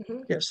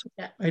 Yes,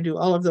 yeah. I do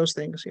all of those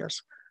things. Yes.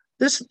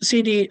 This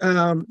CD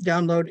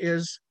download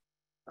is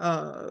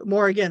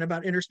more, again,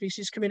 about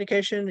interspecies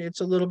communication.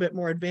 It's a little bit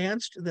more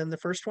advanced than the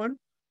first one.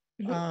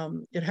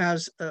 It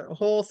has a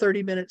whole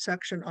 30-minute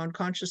section on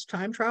conscious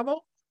time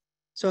travel.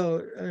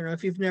 So, you know,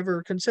 if you've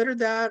never considered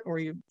that, or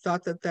you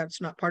thought that that's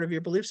not part of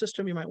your belief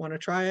system, you might want to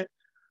try it.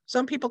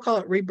 Some people call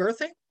it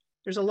rebirthing.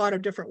 There's a lot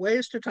of different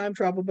ways to time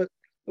travel, but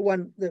the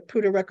one that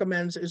Puda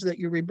recommends is that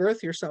you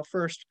rebirth yourself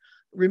first,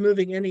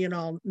 removing any and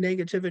all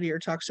negativity or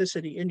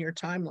toxicity in your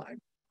timeline,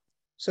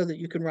 so that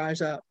you can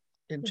rise up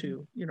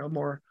into, you know,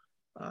 more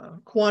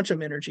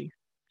quantum energy.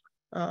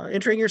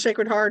 Entering your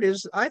sacred heart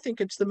is, I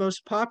think it's the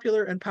most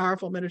popular and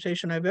powerful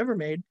meditation I've ever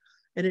made.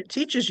 And it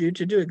teaches you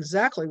to do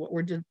exactly what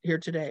we're doing here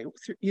today,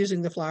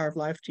 using the Flower of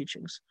Life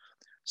teachings.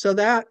 So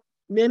that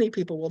many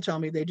people will tell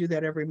me they do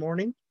that every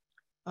morning.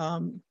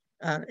 And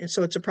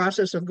so it's a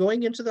process of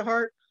going into the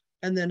heart,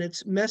 and then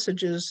it's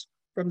messages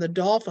from the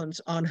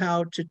dolphins on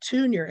how to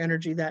tune your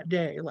energy that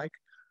day. Like,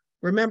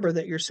 remember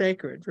that you're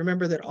sacred.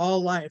 Remember that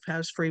all life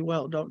has free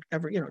will. Don't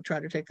ever, you know, try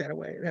to take that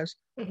away. It has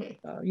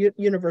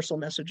universal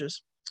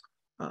messages.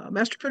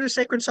 Master Puda's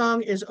sacred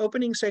song is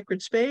Opening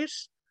Sacred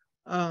Space,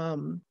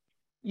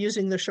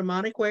 using the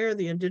shamanic way or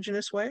the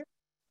indigenous way.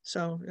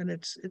 So, and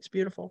it's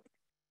beautiful.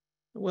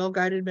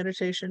 Well-guided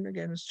meditation,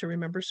 again, is to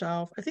remember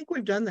self. I think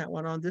we've done that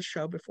one on this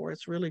show before.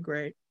 It's really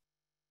great.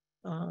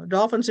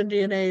 Dolphins and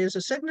DNA is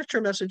a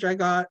signature message I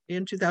got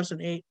in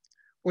 2008,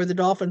 where the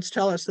dolphins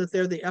tell us that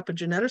they're the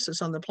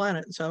epigeneticists on the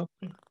planet. So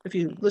if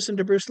you listen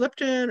to Bruce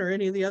Lipton or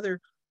any of the other,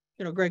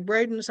 you know, Greg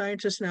Braden,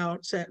 scientists now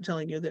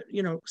telling you that,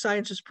 you know,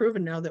 science has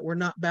proven now that we're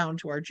not bound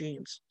to our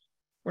genes.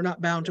 We're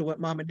not bound to what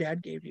mom and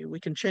dad gave you.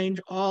 We can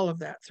change all of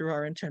that through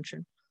our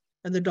intention,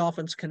 and the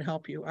dolphins can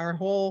help you. Our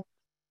whole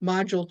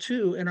module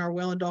 2 in our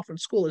Whale and Dolphin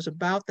School is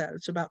about that.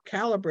 It's about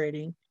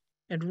calibrating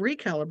and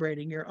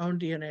recalibrating your own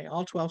DNA,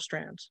 all 12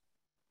 strands.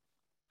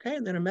 Okay,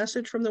 and then a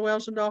message from the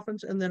whales and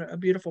dolphins, and then a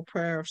beautiful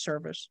prayer of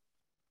service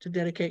to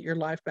dedicate your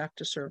life back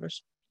to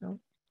service. You know?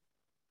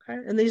 Okay,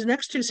 and these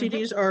next 2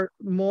 CDs are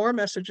more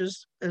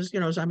messages, as you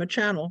know, as I'm a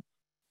channel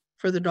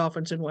for the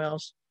dolphins and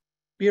whales.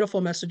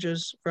 Beautiful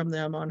messages from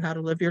them on how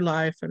to live your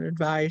life and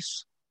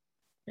advice.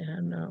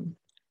 And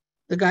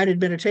the guided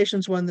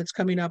meditations one that's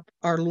coming up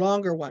are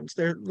longer ones.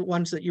 They're the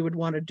ones that you would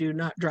want to do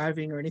not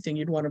driving or anything.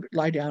 You'd want to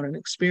lie down and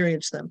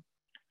experience them.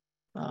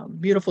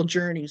 Beautiful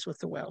journeys with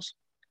the whales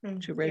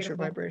to raise your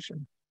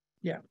vibration.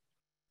 Yeah.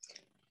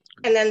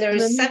 And then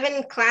there's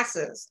 7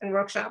 classes and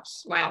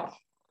workshops. Wow.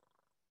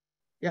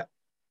 Yeah.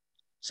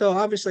 So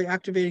obviously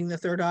activating the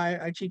third eye,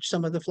 I teach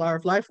some of the Flower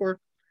of Life work.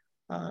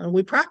 And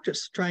we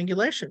practice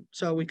triangulation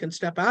so we can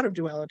step out of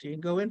duality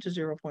and go into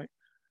 0 point.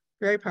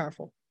 Very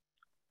powerful.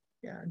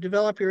 Yeah,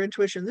 develop your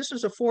intuition. This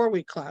is a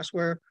 4-week class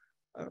where,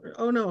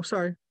 oh no,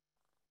 sorry.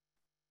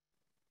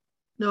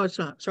 No, it's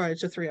not. Sorry,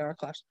 it's a 3-hour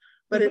class.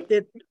 But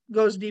it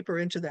goes deeper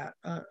into that,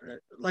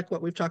 like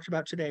what we've talked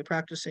about today,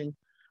 practicing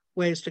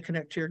ways to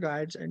connect to your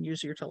guides and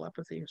use your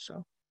telepathy.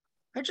 So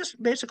I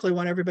just basically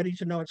want everybody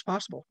to know it's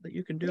possible, that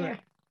you can do it.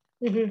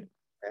 Okay?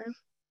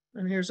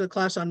 And here's a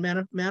class on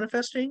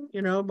manifesting.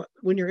 You know, but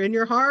when you're in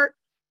your heart,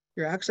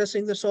 you're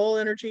accessing the soul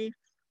energy.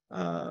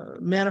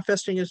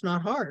 Manifesting is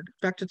not hard.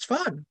 In fact, it's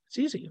fun. It's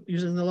easy,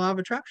 using the law of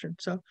attraction.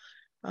 So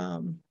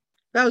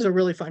that was a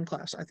really fun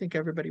class. I think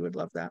everybody would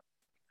love that.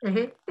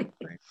 Right.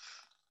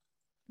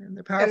 And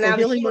the powerful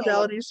healing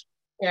modalities.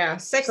 Yeah,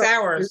 6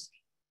 hours.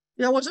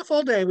 Yeah, it was a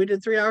full day. We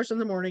did 3 hours in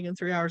the morning and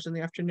 3 hours in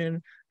the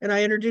afternoon. And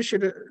I introduced you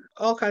to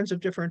all kinds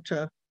of different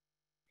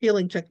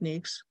healing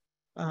techniques.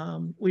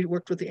 We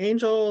worked with the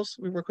angels.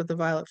 We worked with the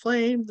violet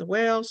flame, the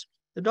whales,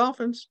 the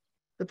dolphins,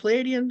 the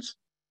Pleiadians.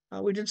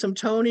 We did some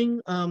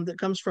toning that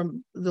comes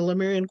from the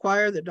Lemurian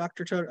choir that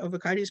Dr.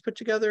 Ovakaitis put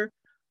together,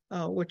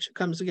 which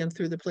comes again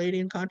through the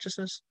Pleiadian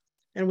consciousness.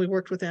 And we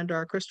worked with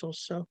Andar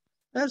crystals. So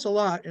that's a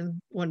lot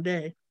in one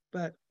day,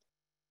 but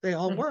they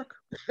all work.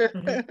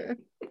 And then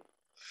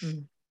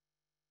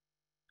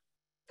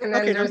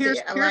okay, now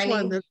here's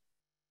one that,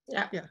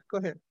 yeah, go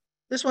ahead.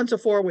 This one's a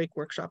 4-week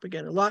workshop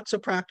again. Lots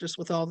of practice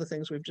with all the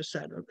things we've just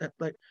said,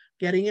 like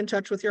getting in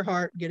touch with your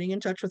heart, getting in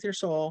touch with your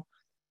soul,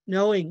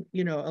 knowing,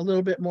 you know, a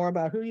little bit more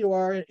about who you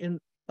are in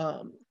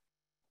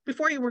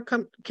before you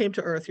came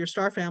to Earth, your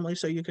star family,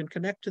 so you can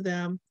connect to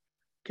them,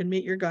 can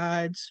meet your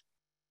guides,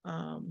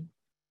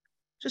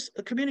 just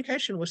a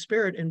communication with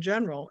spirit in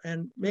general,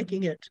 and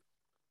making it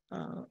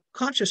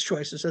conscious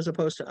choices as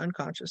opposed to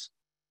unconscious,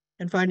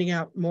 and finding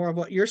out more of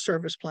what your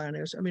service plan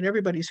is. I mean,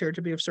 everybody's here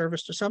to be of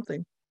service to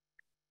something,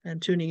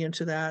 and tuning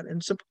into that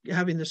and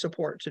having the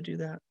support to do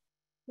that.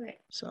 Right.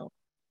 So,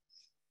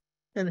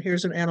 and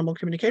here's an animal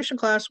communication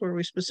class where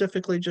we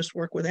specifically just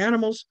work with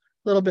animals,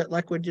 a little bit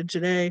like we did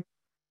today,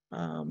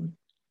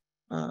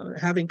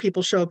 having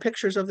people show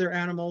pictures of their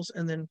animals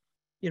and then,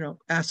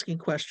 asking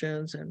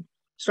questions and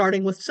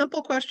starting with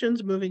simple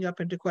questions, moving up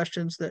into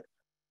questions that,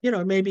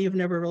 maybe you've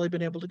never really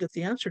been able to get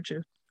the answer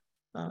to,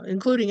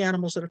 including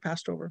animals that have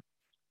passed over.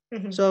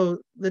 Mm-hmm. So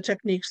the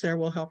techniques there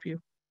will help you.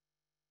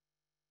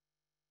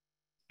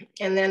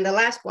 And then the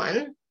last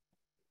one.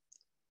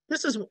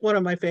 This is one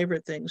of my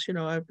favorite things.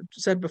 I've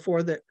said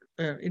before that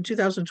in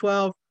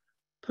 2012,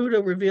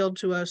 Puda revealed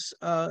to us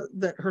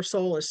that her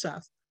soul is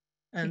Seth.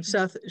 And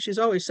Seth, she's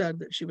always said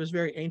that she was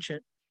very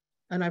ancient.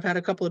 And I've had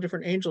a couple of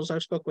different angels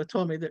I've spoke with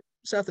told me that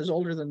Seth is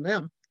older than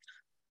them.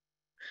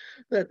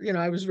 That,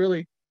 I was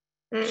really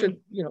should,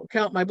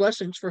 count my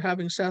blessings for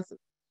having Seth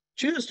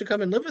choose to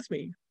come and live with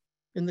me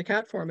in the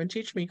cat form and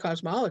teach me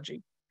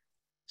cosmology.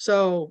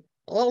 So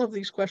all of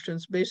these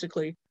questions,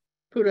 basically,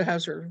 Puda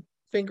has her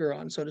finger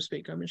on, so to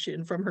speak. I mean,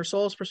 and from her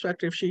soul's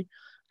perspective, she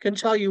can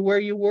tell you where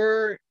you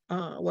were,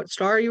 what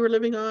star you were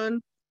living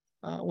on,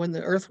 when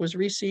the Earth was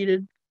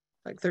reseeded,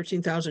 like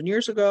 13,000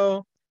 years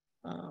ago.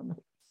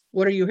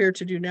 What are you here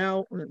to do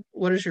now?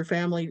 What is your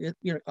family?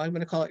 I'm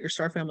going to call it your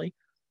star family.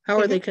 How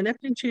are they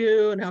connecting to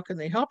you, and how can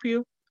they help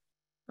you?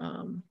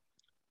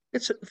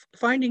 It's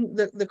finding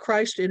the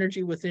Christ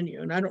energy within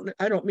you. And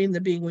I don't mean the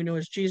being we know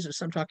as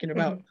Jesus. I'm talking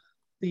about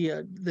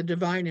the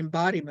divine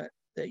embodiment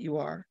that you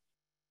are,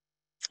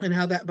 and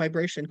how that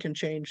vibration can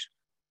change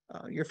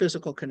your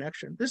physical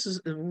connection. This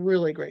is a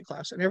really great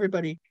class, and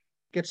everybody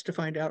gets to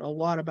find out a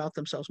lot about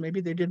themselves.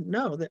 Maybe they didn't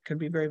know, that can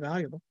be very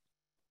valuable.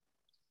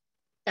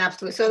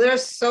 Absolutely. So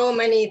there's so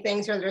many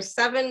things here. There's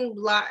 7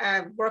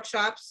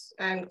 workshops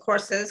and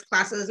courses,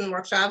 classes and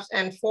workshops,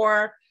 and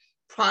 4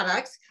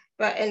 products.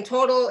 But in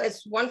total,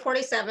 it's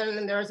 147,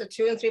 and there's a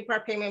 2- and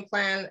 3-part payment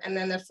plan. And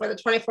then for the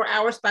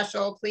 24-hour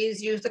special,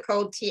 please use the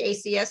code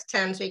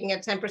TACS10 so you can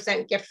get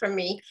 10% gift from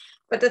me.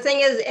 But the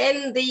thing is,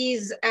 in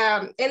this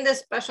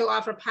special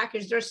offer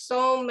package, there's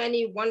so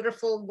many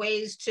wonderful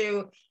ways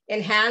to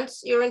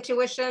enhance your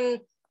intuition,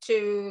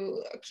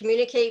 to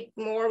communicate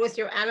more with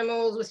your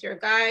animals, with your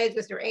guides,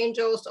 with your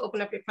angels, to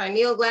open up your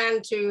pineal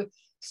gland, to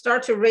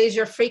start to raise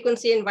your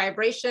frequency and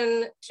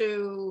vibration,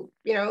 to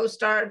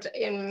start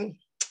in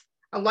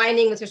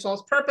aligning with your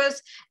soul's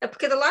purpose.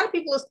 Because a lot of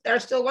people are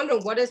still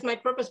wondering, what is my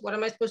purpose? What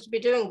am I supposed to be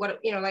doing? What,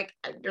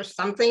 there's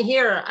something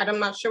here, I'm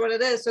not sure what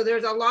it is. So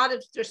there's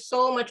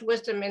so much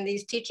wisdom in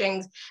these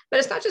teachings, but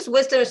it's not just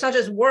wisdom, it's not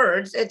just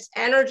words, it's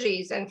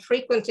energies and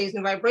frequencies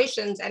and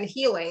vibrations and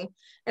healing.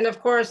 And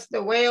of course,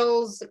 the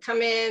whales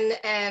come in,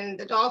 and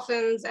the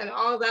dolphins, and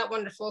all of that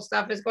wonderful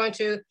stuff is going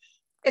to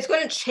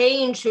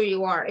change who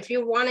you are. If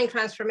you're wanting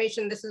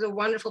transformation, this is a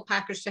wonderful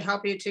package to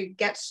help you to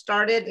get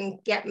started and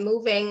get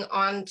moving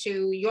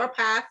onto your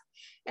path,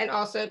 and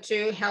also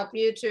to help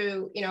you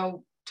to,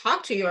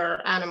 talk to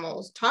your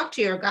animals, talk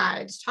to your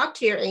guides, talk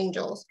to your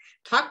angels,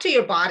 talk to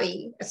your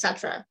body,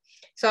 etc.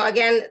 So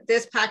again,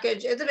 this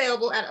package is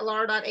available at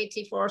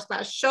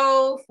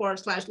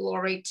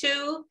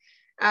alara.at/show/Laurie2.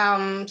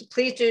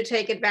 Please do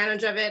take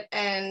advantage of it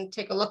and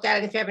take a look at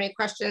it. If you have any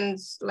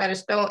questions, let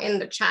us know in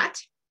the chat.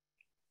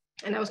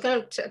 And I was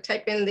going to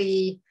type in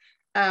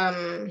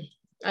I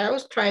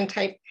always try and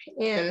type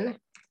in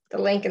the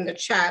link in the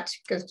chat,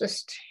 because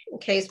just in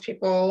case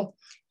people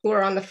who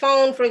are on the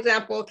phone, for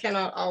example,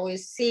 cannot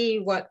always see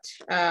what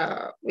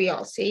we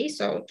all see.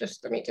 So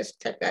let me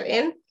type that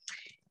in.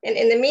 And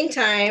in the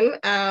meantime,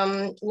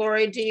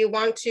 Laurie, do you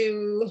want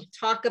to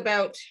talk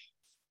about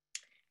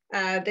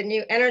the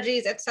new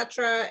energies,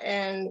 etc.,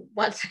 and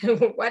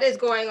what is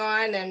going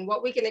on, and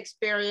what we can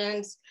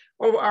experience,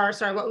 or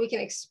what we can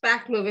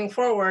expect moving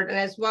forward, and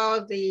as well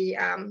as the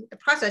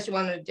process you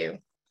wanted to do?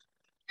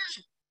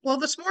 Well,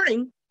 this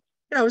morning,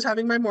 I was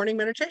having my morning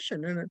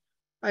meditation, and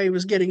I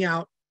was getting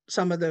out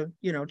some of the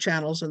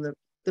channels and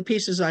the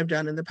pieces I've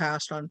done in the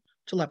past on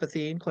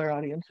telepathy and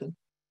clairaudience, and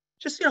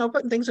just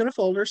putting things in a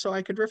folder so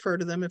I could refer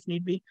to them if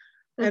need be.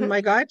 And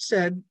my guide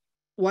said,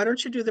 "Why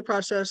don't you do the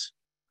process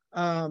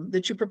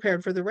that you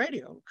prepared for the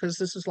radio, because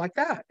this is like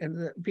that,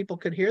 and people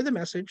could hear the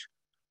message."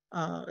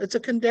 It's a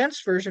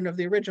condensed version of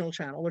the original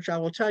channel, which I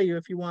will tell you,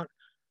 if you want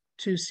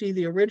to see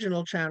the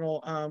original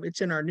channel,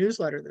 it's in our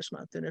newsletter this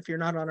month. And if you're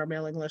not on our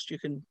mailing list, you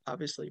can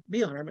obviously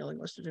be on our mailing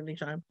list at any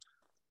time.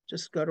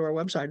 Just go to our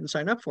website and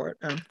sign up for it.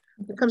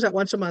 It comes out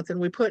once a month, and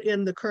we put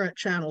in the current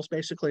channels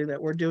basically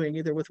that we're doing,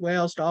 either with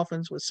whales,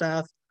 dolphins, with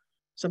Seth.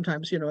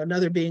 Sometimes,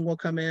 another being will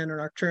come in, or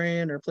an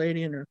Arcturian or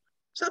Palladian, or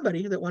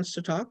somebody that wants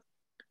to talk.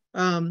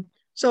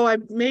 So I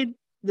made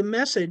the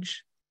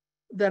message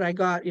that I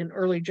got in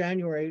early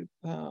January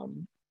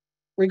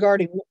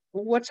regarding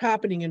what's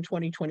happening in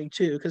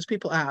 2022, because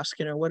people ask,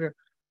 what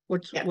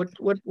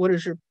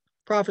is your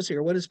prophecy,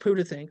 or what does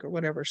Puda think, or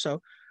whatever.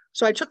 So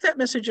I took that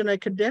message and I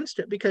condensed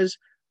it, because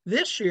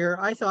This year,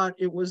 I thought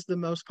it was the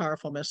most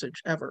powerful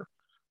message ever.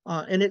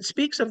 And it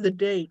speaks of the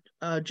date,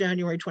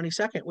 January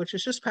 22nd, which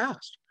is just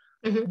passed,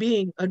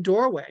 being a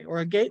doorway or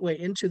a gateway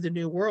into the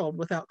new world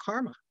without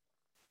karma.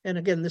 And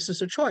again, this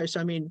is a choice.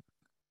 I mean,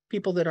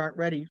 people that aren't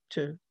ready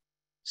to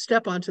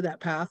step onto that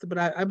path, but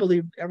I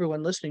believe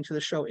everyone listening to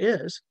the show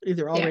is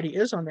either already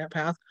is on that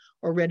path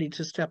or ready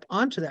to step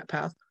onto that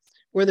path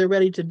where they're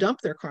ready to dump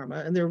their karma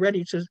and they're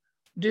ready to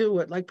do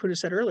what, like Puna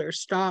said earlier,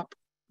 stop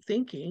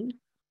thinking,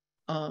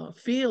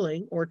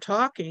 feeling or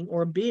talking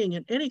or being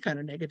in any kind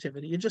of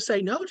negativity. You just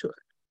say no to it.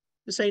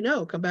 You say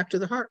no, come back to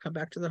the heart, come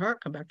back to the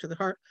heart, come back to the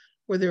heart,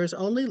 where there is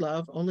only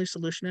love, only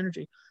solution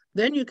energy.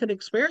 Then you can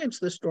experience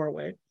this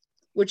doorway,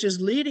 which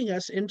is leading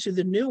us into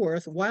the new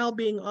earth while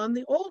being on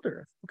the old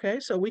earth. Okay,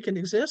 so we can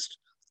exist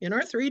in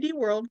our 3D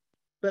world,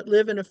 but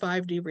live in a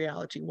 5D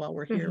reality while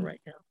we're here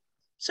right now.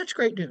 Such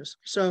great news.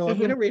 So I'm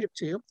going to read it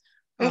to you.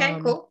 Okay,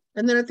 cool.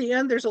 And then at the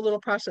end, there's a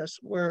little process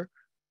where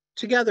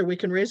together we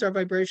can raise our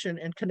vibration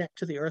and connect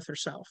to the earth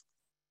herself,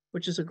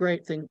 which is a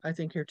great thing, I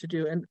think, here to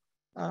do. And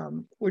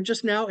we're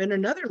just now in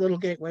another little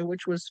gateway,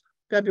 which was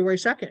February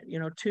 2nd,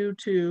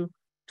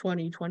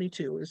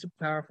 2/2/2022 is a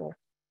powerful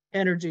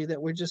energy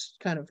that we're just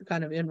kind of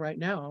in right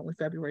now, only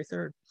February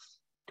 3rd.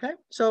 Okay,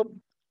 so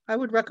I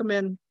would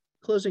recommend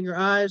closing your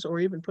eyes or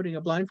even putting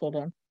a blindfold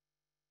on.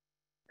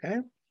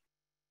 Okay,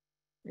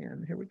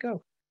 and here we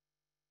go.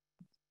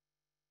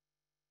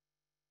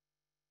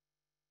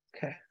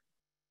 Okay.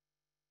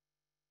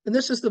 And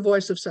this is the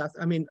voice of Seth.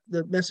 I mean,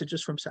 the message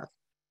is from Seth.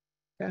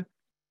 Okay.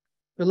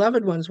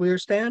 Beloved ones, we are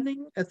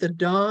standing at the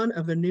dawn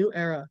of a new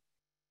era,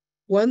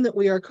 one that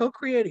we are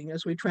co-creating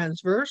as we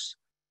transverse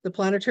the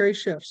planetary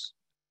shifts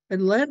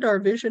and lend our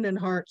vision and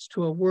hearts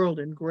to a world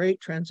in great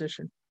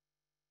transition.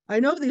 I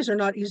know these are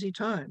not easy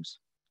times.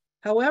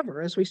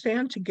 However, as we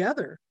stand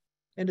together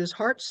and as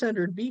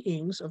heart-centered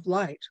beings of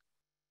light,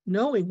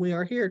 knowing we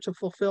are here to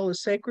fulfill a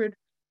sacred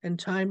and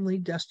timely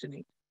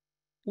destiny,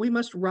 we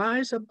must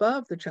rise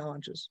above the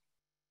challenges,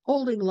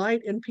 holding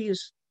light and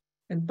peace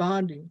and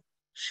bonding,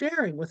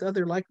 sharing with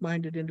other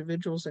like-minded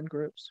individuals and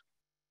groups.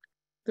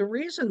 The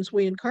reasons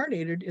we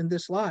incarnated in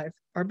this life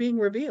are being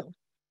revealed.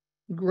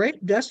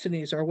 Great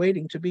destinies are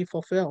waiting to be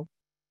fulfilled.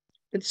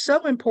 It's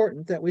so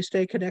important that we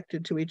stay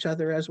connected to each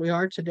other as we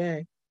are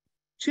today,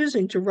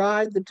 choosing to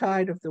ride the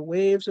tide of the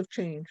waves of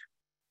change.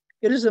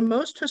 It is a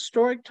most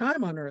historic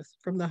time on Earth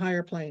from the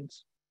higher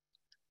planes.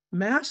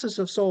 Masses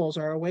of souls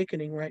are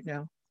awakening right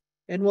now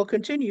and will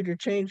continue to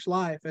change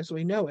life as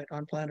we know it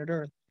on planet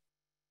Earth.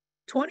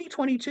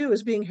 2022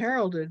 is being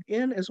heralded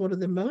in as one of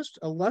the most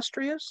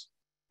illustrious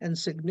and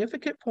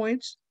significant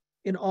points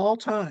in all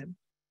time,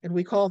 and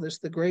we call this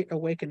the Great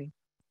Awakening.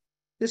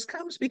 This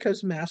comes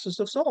because masses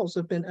of souls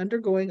have been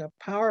undergoing a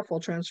powerful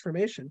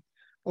transformation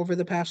over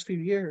the past few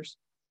years,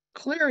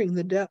 clearing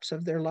the depths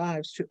of their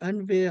lives to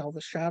unveil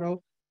the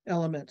shadow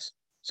elements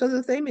so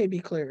that they may be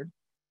cleared,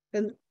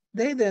 and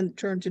they then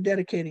turn to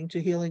dedicating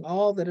to healing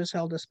all that has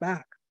held us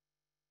back.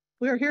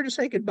 We are here to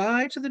say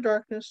goodbye to the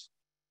darkness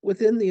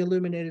within the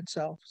illuminated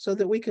self so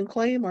that we can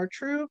claim our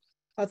true,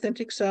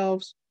 authentic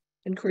selves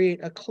and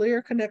create a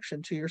clear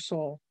connection to your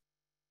soul.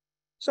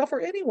 So for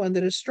anyone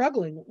that is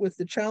struggling with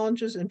the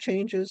challenges and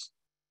changes,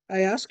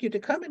 I ask you to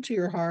come into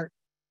your heart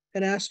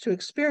and ask to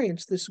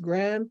experience this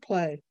grand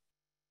play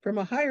from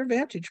a higher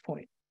vantage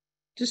point,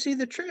 to see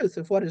the truth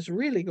of what is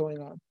really going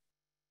on.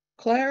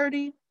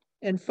 Clarity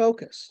and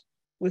focus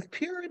with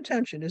pure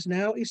intention is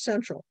now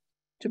essential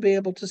to be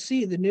able to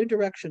see the new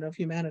direction of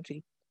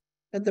humanity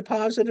and the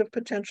positive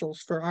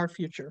potentials for our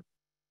future.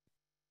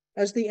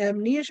 As the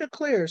amnesia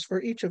clears for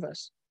each of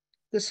us,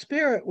 the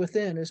spirit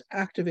within is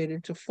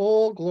activated to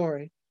full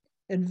glory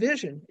and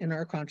vision in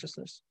our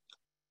consciousness.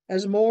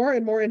 As more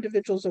and more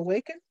individuals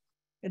awaken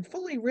and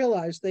fully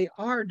realize they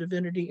are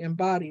divinity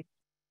embodied,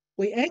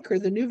 we anchor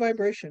the new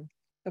vibration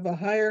of a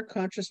higher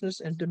consciousness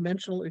and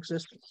dimensional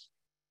existence.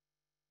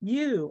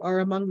 You are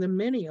among the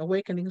many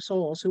awakening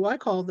souls who I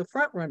call the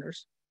front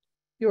runners.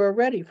 You are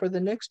ready for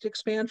the next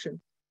expansion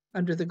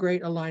under the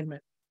Great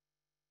Alignment.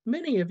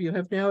 Many of you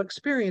have now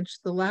experienced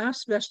the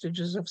last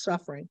vestiges of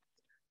suffering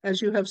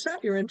as you have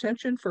set your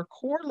intention for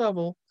core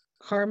level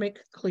karmic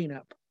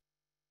cleanup.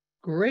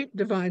 Great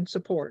divine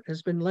support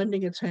has been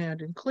lending its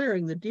hand in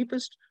clearing the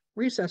deepest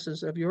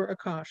recesses of your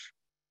Akash.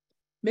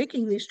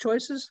 Making these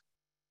choices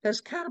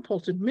has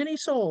catapulted many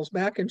souls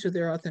back into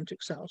their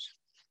authentic selves.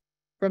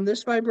 From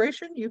this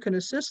vibration, you can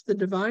assist the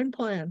divine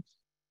plan,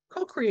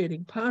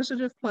 co-creating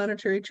positive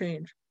planetary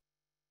change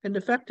and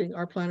affecting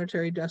our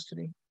planetary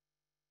destiny.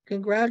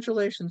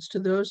 Congratulations to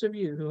those of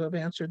you who have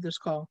answered this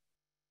call.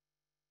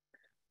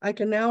 I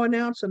can now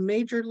announce a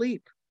major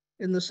leap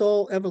in the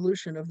soul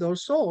evolution of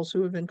those souls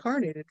who have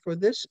incarnated for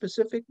this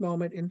specific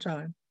moment in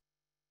time.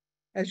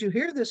 As you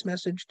hear this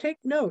message, take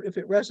note if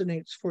it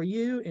resonates for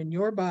you in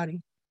your body.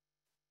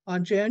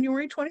 On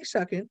January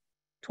 22nd,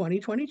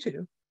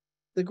 2022,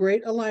 the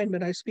great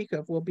alignment I speak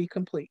of will be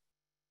complete,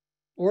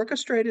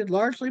 orchestrated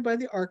largely by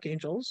the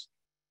archangels,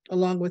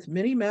 along with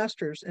many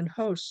masters and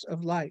hosts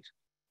of light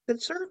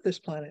that serve this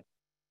planet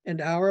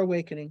and our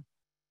awakening.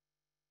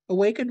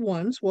 Awakened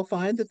ones will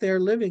find that they are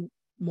living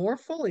more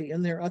fully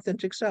in their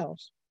authentic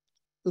selves.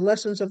 The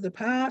lessons of the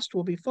past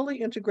will be fully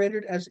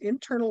integrated as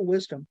internal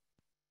wisdom,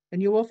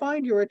 and you will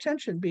find your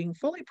attention being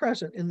fully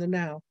present in the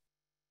now.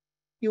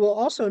 You will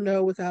also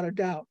know without a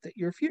doubt that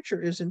your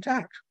future is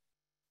intact,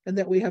 and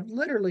that we have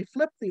literally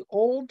flipped the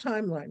old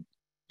timeline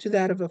to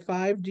that of a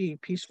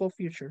 5D peaceful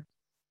future.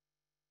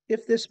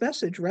 If this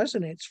message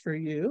resonates for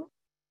you,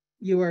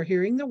 you are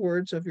hearing the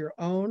words of your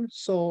own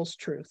soul's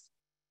truth.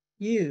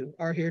 You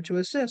are here to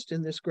assist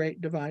in this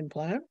great divine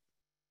plan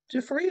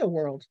to free a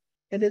world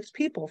and its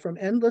people from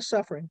endless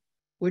suffering,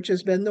 which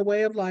has been the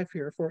way of life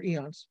here for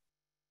eons.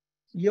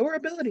 Your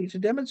ability to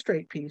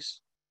demonstrate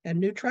peace and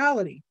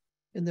neutrality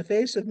in the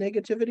face of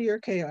negativity or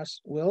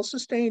chaos will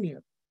sustain you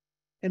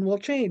and will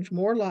change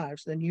more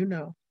lives than you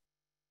know.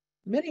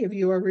 Many of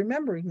you are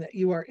remembering that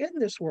you are in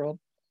this world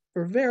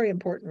for very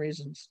important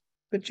reasons,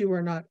 but you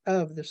are not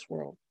of this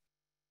world.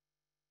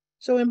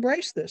 So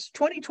embrace this.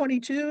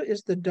 2022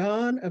 is the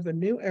dawn of a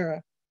new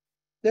era.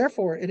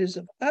 Therefore, it is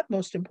of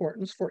utmost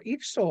importance for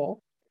each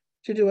soul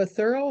to do a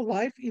thorough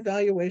life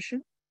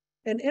evaluation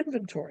and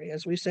inventory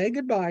as we say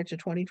goodbye to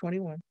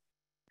 2021.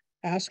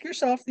 Ask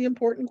yourself the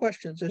important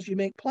questions as you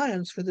make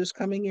plans for this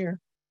coming year.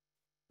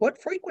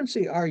 What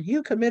frequency are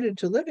you committed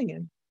to living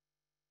in?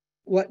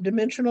 What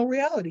dimensional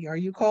reality are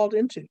you called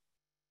into?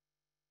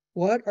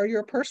 What are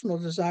your personal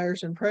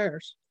desires and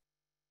prayers?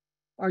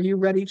 Are you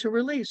ready to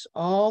release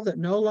all that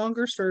no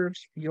longer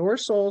serves your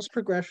soul's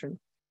progression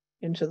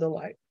into the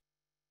light?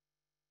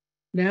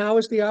 Now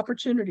is the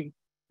opportunity,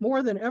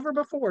 more than ever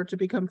before, to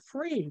become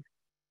free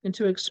and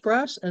to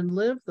express and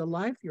live the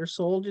life your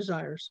soul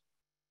desires.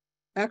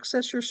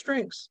 Access your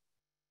strengths,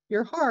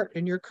 your heart,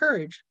 and your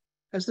courage,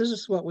 as this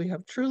is what we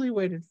have truly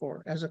waited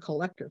for as a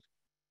collective.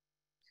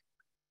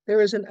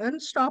 There is an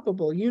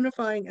unstoppable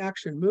unifying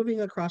action moving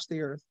across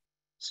the earth.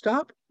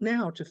 Stop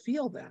now to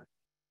feel that.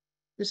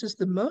 This is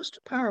the most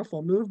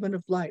powerful movement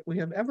of light we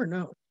have ever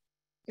known,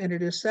 and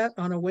it is set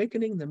on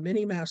awakening the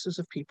many masses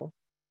of people.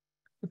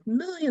 With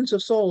millions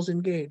of souls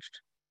engaged,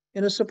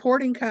 and a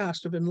supporting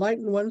cast of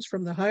enlightened ones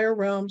from the higher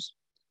realms,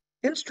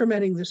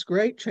 instrumenting this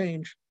great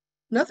change,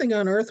 nothing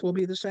on earth will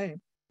be the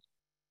same.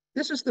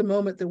 This is the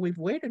moment that we've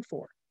waited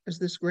for as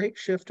this great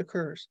shift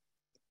occurs.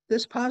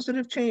 This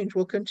positive change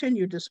will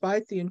continue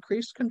despite the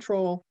increased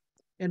control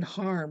and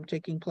harm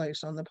taking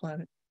place on the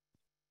planet.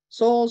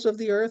 Souls of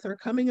the earth are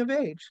coming of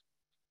age.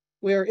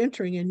 We are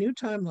entering a new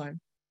timeline,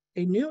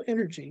 a new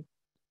energy,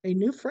 a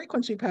new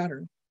frequency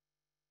pattern.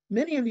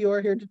 Many of you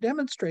are here to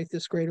demonstrate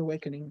this great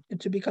awakening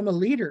and to become a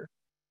leader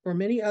for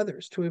many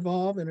others to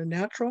evolve in a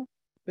natural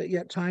but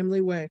yet timely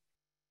way.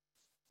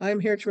 I am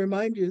here to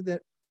remind you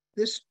that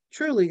this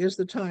truly is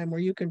the time where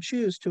you can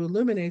choose to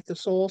illuminate the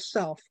soul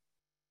self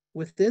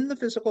within the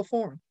physical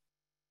form.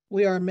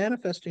 We are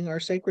manifesting our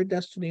sacred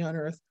destiny on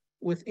earth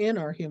within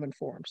our human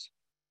forms.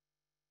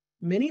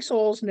 Many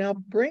souls now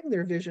bring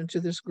their vision to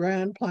this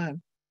grand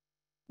plan,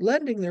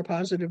 lending their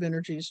positive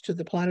energies to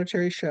the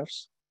planetary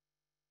shifts.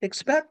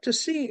 Expect to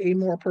see a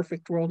more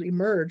perfect world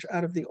emerge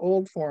out of the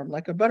old form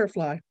like a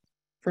butterfly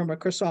from a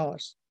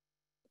chrysalis.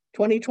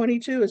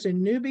 2022 is a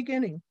new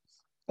beginning,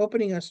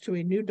 opening us to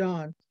a new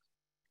dawn.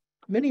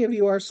 Many of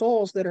you are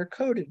souls that are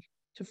coded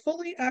to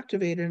fully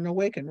activate and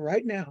awaken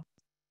right now,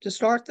 to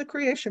start the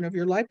creation of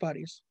your light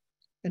bodies,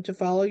 and to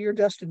follow your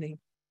destiny,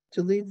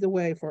 to lead the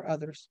way for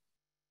others.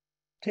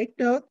 Take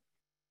note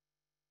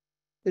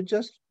that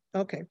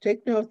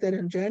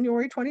in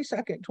January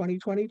 22nd,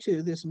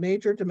 2022, this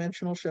major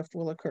dimensional shift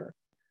will occur.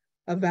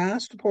 A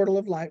vast portal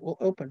of light will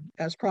open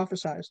as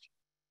prophesized.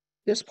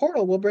 This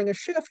portal will bring a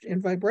shift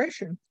in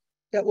vibration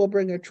that will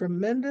bring a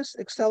tremendous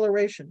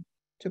acceleration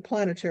to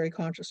planetary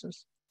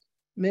consciousness.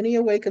 Many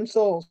awakened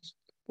souls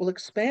will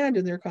expand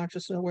in their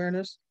conscious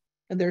awareness,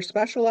 and their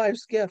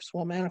specialized gifts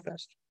will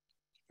manifest.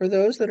 For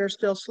those that are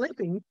still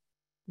sleeping,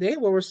 they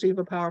will receive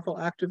a powerful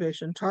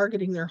activation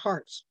targeting their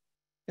hearts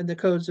and the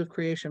codes of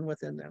creation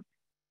within them.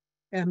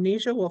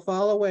 Amnesia will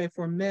fall away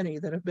for many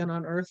that have been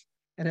on earth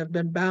and have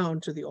been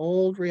bound to the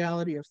old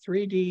reality of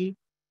 3D,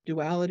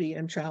 duality,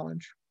 and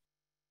challenge.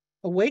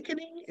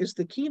 Awakening is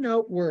the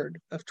keynote word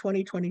of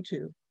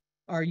 2022.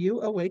 Are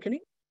you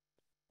awakening?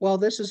 While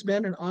this has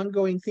been an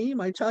ongoing theme,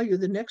 I tell you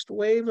the next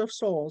wave of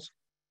souls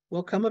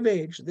will come of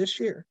age this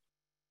year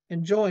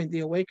and join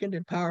the awakened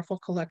and powerful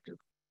collective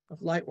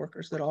of light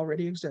workers that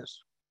already exists.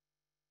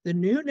 The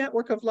new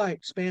network of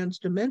light spans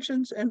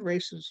dimensions and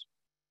races.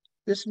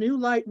 This new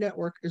light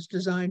network is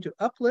designed to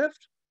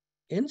uplift,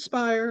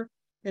 inspire,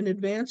 and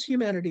advance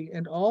humanity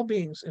and all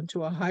beings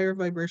into a higher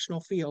vibrational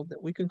field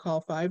that we can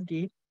call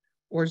 5D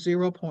or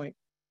 0 point.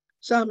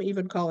 Some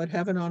even call it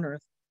heaven on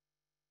earth.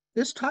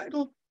 This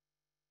title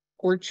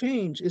or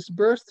change is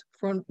birthed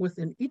from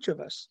within each of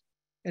us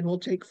and will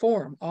take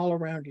form all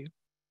around you.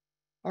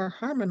 Our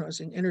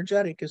harmonizing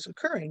energetic is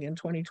occurring in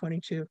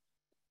 2022.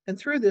 And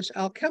through this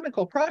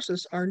alchemical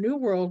process, our new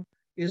world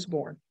is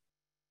born.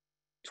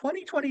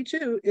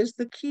 2022 is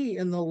the key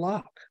in the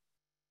lock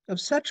of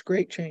such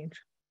great change.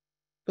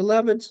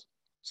 Beloveds,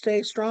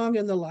 stay strong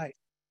in the light.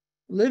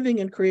 living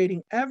and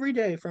creating every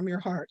day from your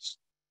hearts.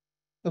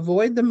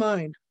 Avoid the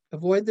mind,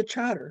 avoid the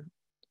chatter,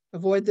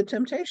 avoid the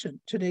temptation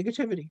to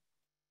negativity.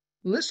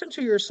 Listen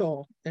to your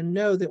soul and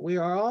know that we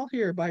are all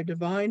here by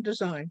divine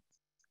design,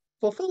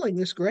 fulfilling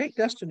this great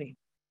destiny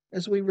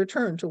as we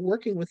return to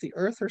working with the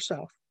earth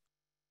herself.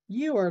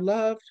 You are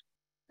loved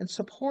and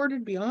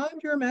supported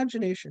beyond your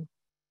imagination.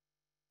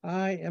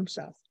 I am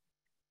Seth.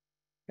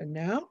 And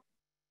now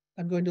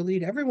I'm going to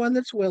lead everyone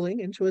that's willing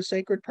into a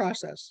sacred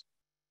process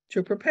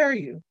to prepare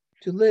you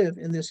to live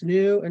in this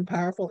new and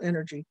powerful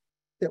energy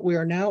that we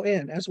are now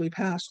in as we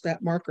pass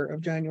that marker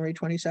of January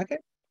 22nd.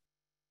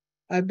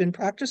 I've been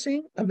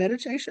practicing a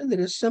meditation that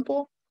is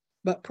simple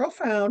but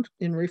profound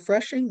in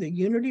refreshing the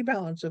unity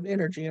balance of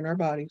energy in our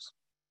bodies.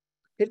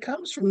 It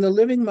comes from the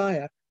living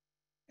Maya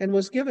and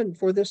was given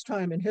for this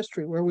time in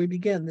history where we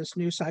begin this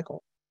new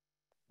cycle.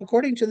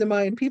 According to the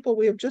Mayan people,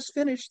 we have just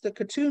finished the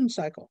Katun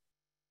cycle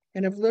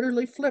and have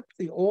literally flipped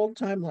the old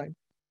timeline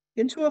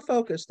into a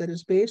focus that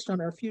is based on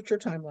our future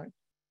timeline.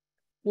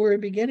 We're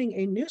beginning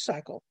a new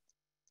cycle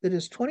that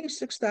is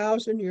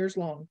 26,000 years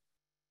long.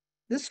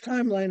 This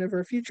timeline of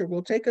our future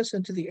will take us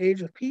into the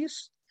age of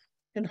peace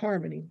and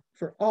harmony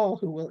for all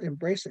who will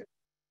embrace it.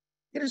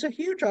 It is a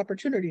huge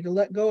opportunity to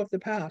let go of the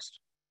past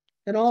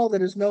and all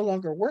that is no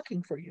longer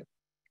working for you.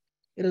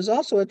 It is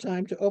also a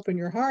time to open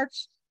your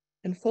hearts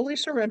and fully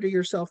surrender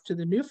yourself to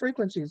the new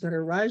frequencies that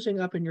are rising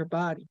up in your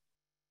body.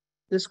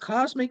 This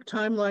cosmic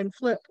timeline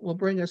flip will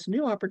bring us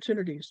new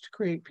opportunities to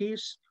create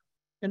peace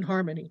and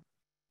harmony.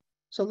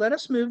 So let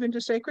us move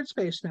into sacred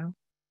space now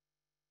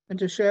and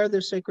to share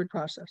this sacred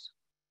process.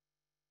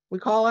 We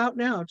call out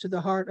now to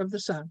the heart of the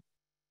sun.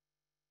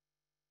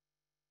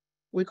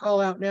 We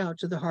call out now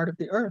to the heart of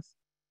the earth.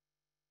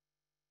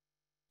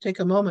 Take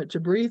a moment to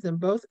breathe them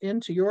both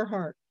into your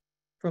heart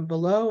from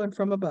below and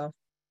from above.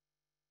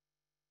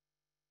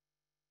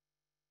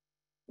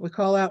 We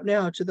call out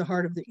now to the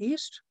heart of the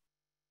east.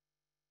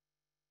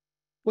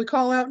 We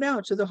call out now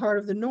to the heart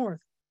of the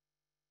north.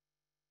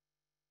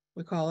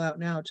 We call out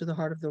now to the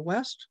heart of the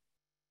west.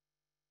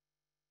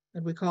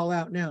 And we call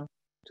out now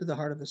to the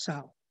heart of the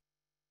south.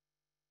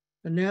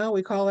 And now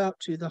we call out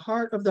to the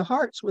heart of the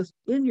hearts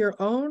within your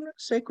own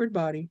sacred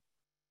body,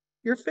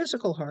 your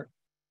physical heart.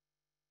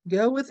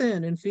 Go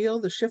within and feel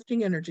the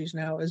shifting energies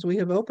now as we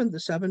have opened the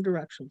 7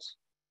 directions.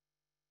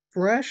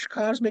 Fresh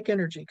cosmic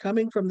energy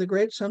coming from the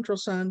great central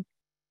sun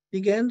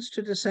begins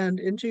to descend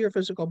into your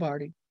physical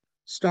body,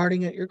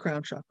 starting at your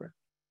crown chakra.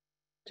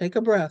 Take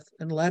a breath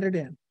and let it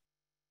in.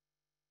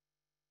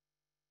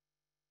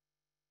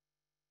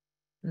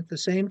 At the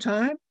same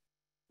time,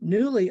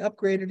 newly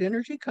upgraded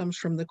energy comes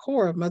from the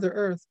core of Mother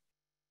Earth,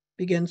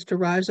 begins to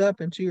rise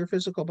up into your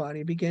physical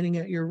body, beginning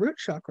at your root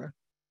chakra.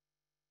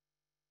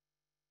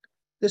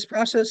 This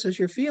process, as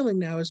you're feeling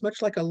now, is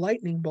much like a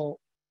lightning bolt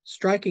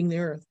striking the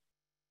earth.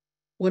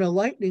 When a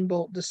lightning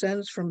bolt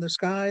descends from the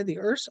sky, the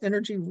earth's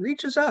energy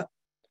reaches up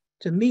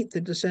to meet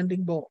the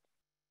descending bolt,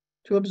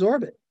 to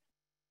absorb it.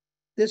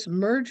 This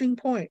merging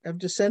point of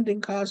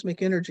descending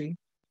cosmic energy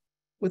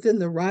within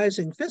the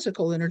rising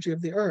physical energy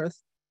of the earth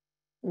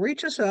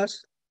reaches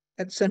us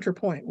at center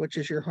point, which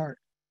is your heart.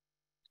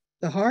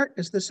 The heart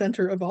is the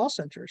center of all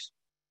centers,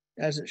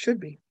 as it should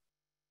be.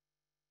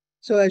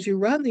 So as you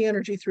run the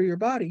energy through your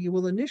body, you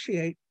will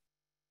initiate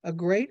a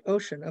great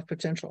ocean of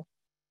potential.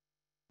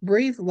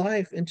 Breathe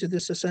life into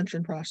this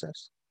ascension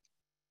process,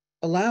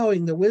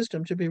 allowing the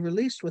wisdom to be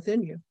released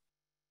within you.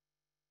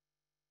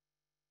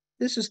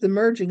 This is the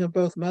merging of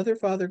both Mother,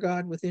 Father,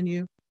 God within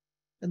you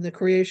and the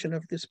creation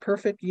of this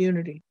perfect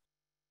unity.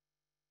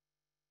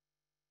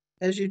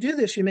 As you do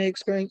this, you may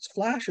experience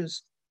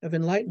flashes of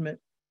enlightenment.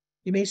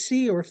 You may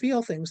see or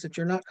feel things that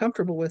you're not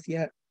comfortable with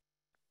yet.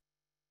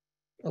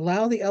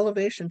 Allow the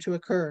elevation to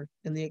occur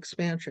in the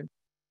expansion,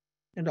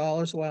 and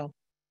all is well.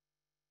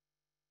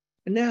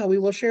 And now we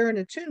will share an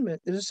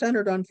attunement that is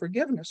centered on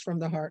forgiveness from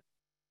the heart.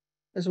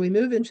 As we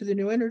move into the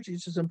new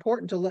energies, it's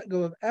important to let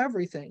go of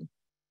everything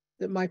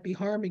that might be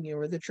harming you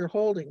or that you're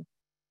holding,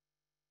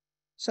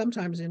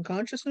 sometimes in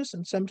consciousness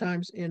and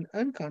sometimes in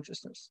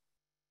unconsciousness.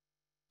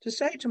 To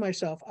say to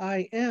myself,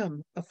 I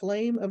am a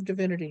flame of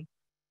divinity,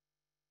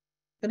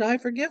 and I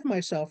forgive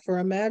myself for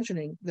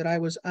imagining that I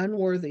was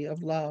unworthy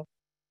of love.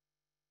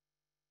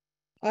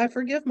 I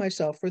forgive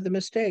myself for the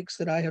mistakes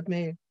that I have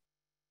made.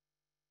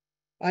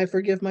 I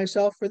forgive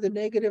myself for the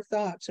negative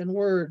thoughts and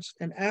words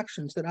and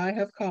actions that I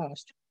have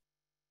caused.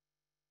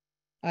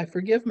 I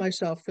forgive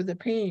myself for the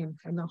pain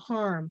and the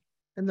harm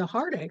and the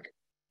heartache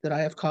that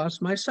I have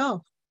caused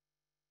myself.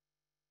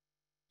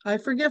 I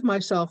forgive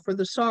myself for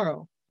the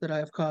sorrow that I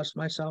have caused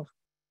myself.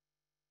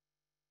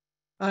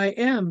 I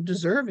am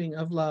deserving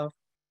of love.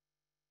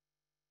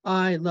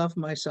 I love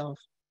myself.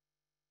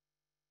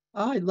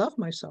 I love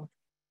myself.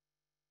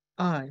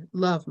 I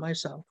love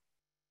myself.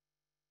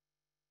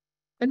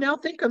 And now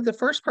think of the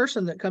first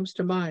person that comes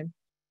to mind.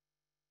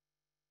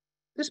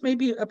 This may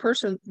be a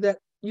person that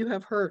you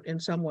have hurt in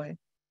some way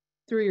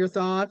through your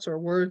thoughts or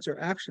words or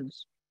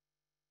actions.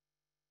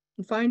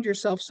 And find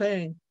yourself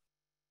saying,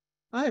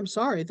 I am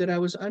sorry that I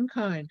was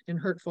unkind and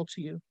hurtful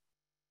to you.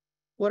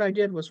 what I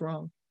did was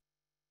wrong.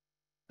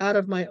 Out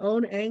of my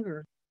own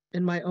anger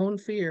and my own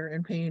fear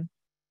and pain,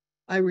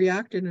 I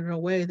reacted in a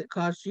way that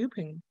caused you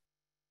pain.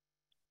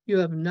 You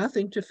have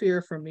nothing to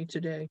fear from me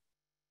today,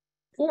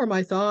 for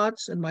my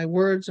thoughts and my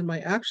words and my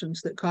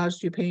actions that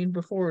caused you pain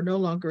before no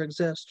longer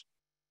exist.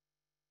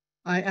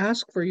 I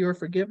ask for your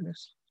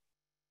forgiveness.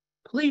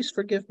 Please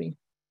forgive me.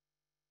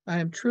 I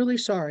am truly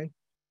sorry.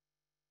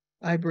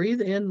 I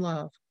breathe in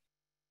love,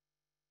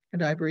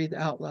 and I breathe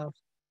out love.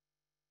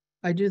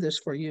 I do this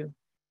for you.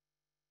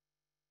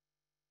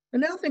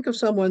 And now think of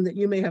someone that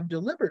you may have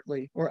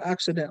deliberately or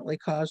accidentally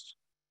caused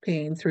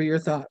pain through your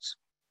thoughts,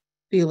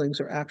 feelings,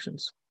 or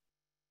actions.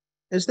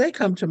 As they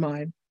come to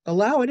mind,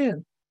 allow it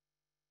in.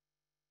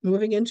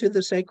 Moving into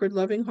the sacred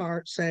loving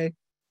heart, say,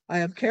 I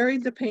have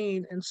carried the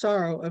pain and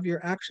sorrow of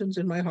your actions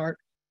in my heart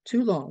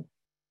too long.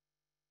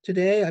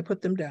 Today I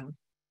put them down.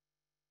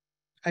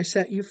 I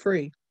set you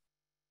free,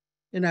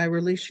 and I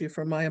release you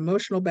from my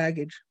emotional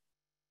baggage.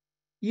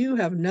 You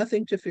have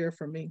nothing to fear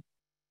from me.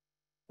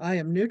 I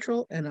am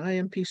neutral and I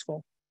am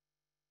peaceful.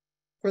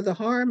 For the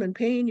harm and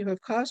pain you have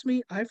caused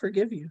me, I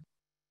forgive you.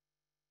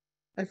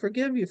 I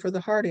forgive you for the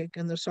heartache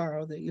and the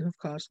sorrow that you have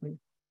caused me.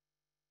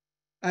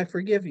 I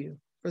forgive you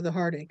for the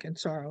heartache and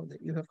sorrow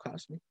that you have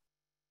caused me.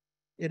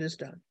 It is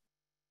done.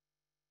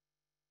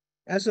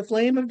 As a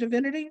flame of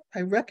divinity,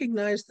 I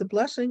recognize the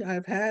blessing I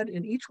have had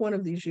in each one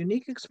of these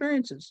unique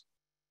experiences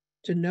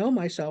to know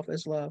myself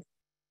as love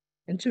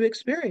and to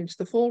experience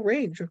the full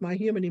range of my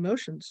human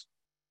emotions.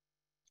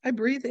 I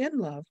breathe in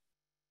love.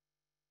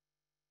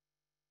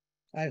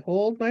 I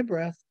hold my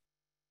breath,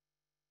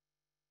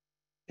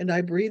 and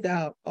I breathe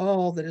out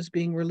all that is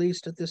being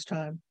released at this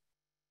time.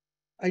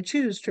 I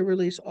choose to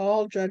release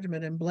all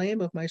judgment and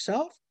blame of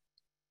myself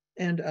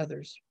and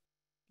others.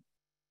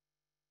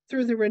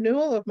 Through the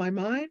renewal of my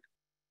mind,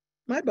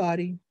 my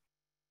body,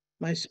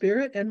 my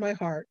spirit, and my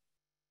heart,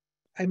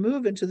 I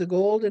move into the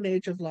golden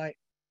age of light.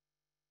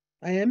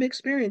 I am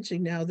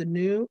experiencing now the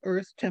new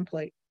Earth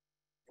template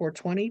for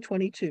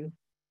 2022.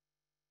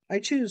 I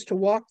choose to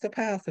walk the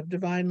path of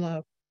divine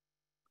love,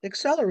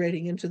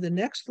 accelerating into the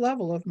next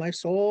level of my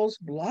soul's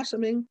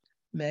blossoming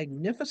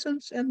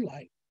magnificence and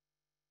light.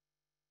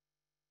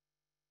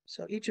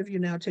 So each of you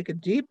now take a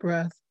deep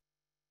breath,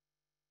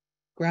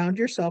 ground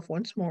yourself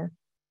once more.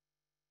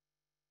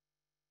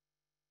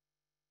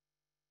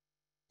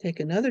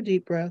 Take another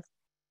deep breath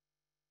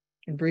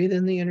and breathe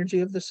in the energy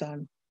of the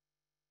sun.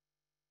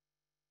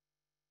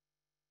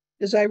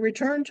 As I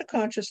return to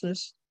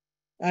consciousness,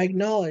 I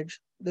acknowledge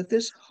that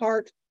this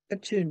heart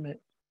attunement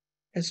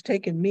has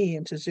taken me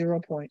into 0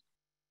 point,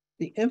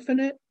 the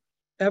infinite,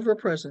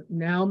 ever-present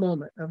now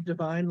moment of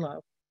divine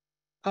love.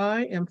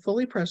 I am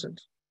fully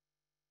present.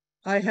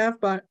 I have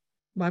by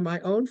my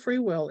own free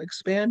will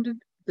expanded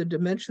the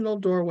dimensional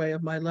doorway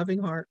of my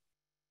loving heart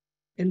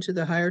into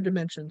the higher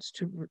dimensions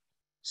to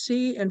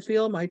see and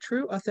feel my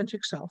true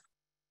authentic self.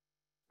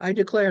 I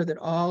declare that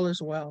all is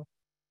well.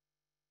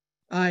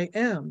 I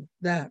am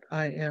that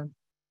I am.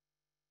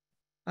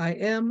 I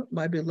am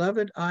my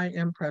beloved I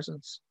am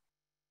presence.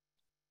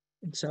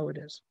 And so it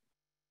is.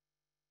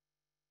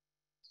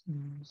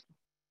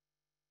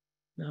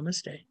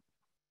 Namaste.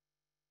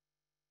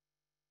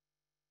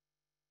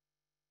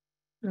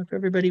 Now if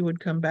everybody would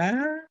come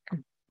back,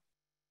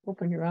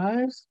 open your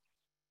eyes,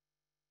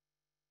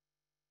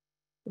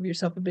 give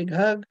yourself a big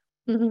hug.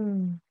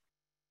 And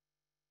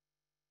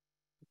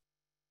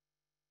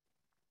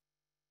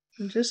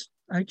just,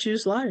 I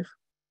choose life.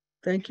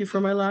 Thank you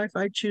for my life.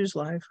 I choose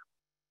life.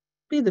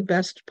 Be the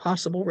best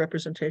possible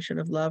representation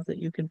of love that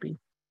you can be,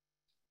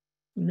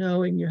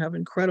 knowing you have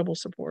incredible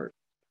support.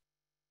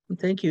 And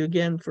thank you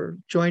again for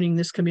joining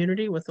this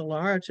community with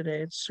Laura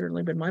today. It's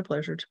certainly been my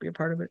pleasure to be a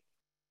part of it.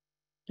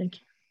 Thank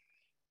you.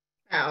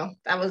 Wow,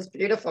 that was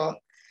beautiful.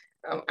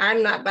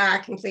 I'm not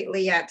back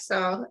completely yet.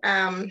 So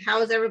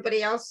how is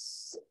everybody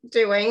else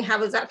doing? How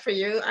was that for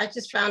you? I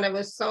just found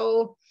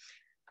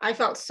I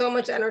felt so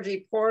much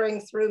energy pouring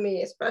through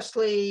me,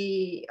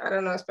 especially, I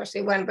don't know,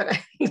 especially when, but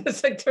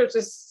it's like there's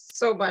just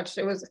so much.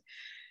 It was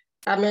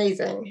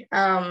amazing.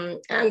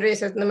 Andrea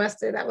says,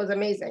 namaste, that was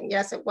amazing.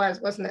 Yes, it was,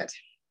 wasn't it?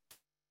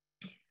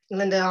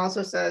 Linda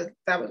also says,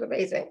 that was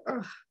amazing.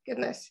 Oh,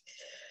 goodness.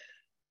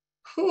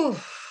 Whew.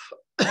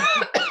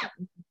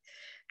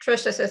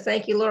 Trisha says,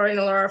 thank you, Laurie and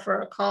Laura,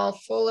 for a call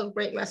full of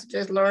great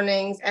messages,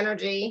 learnings,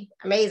 energy.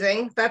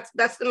 Amazing. That's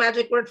the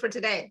magic word for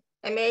today.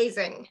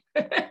 Amazing.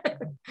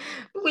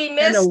 We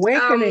missed an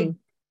awakening.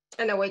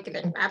 An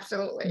awakening.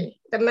 Absolutely.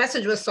 The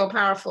message was so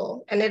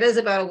powerful, and it is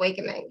about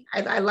awakening.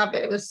 I love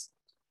it. It was,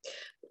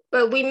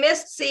 but we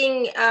missed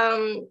seeing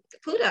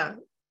Fuda,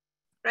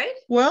 right?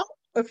 Well,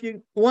 if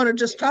you want to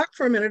just talk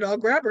for a minute, I'll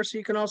grab her so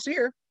you can all see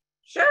her.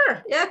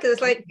 Sure. Yeah, because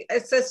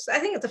it's just, I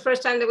think it's the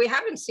first time that we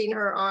haven't seen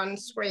her on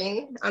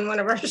screen on one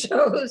of our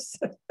shows.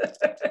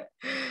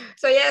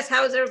 So yes,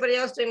 how is everybody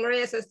else doing?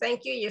 Maria says,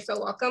 thank you. You're so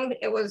welcome.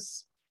 It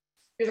was,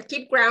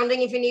 keep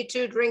grounding if you need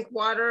to, drink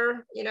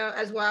water,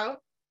 as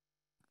well.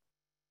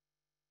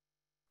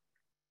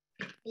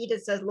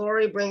 Edith says,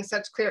 Laurie brings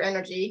such clear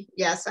energy.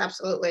 Yes,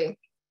 absolutely.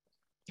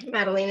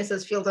 Madalena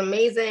says, feels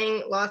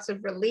amazing. Lots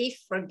of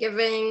relief,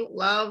 forgiving,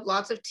 love,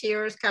 lots of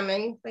tears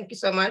coming. Thank you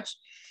so much.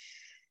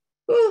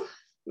 Whew.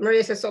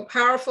 Maria says, so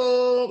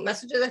powerful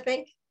messages, I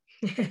think.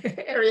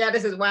 Ariana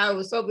says, wow, it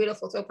was so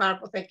beautiful, so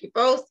powerful. Thank you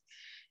both.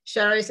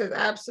 Sherry says,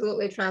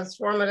 absolutely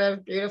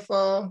transformative,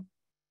 beautiful.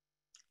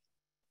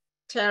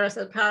 Tara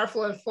says,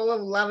 powerful and full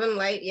of love and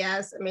light.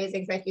 Yes,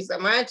 amazing. Thank you so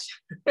much.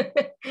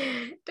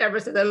 Deborah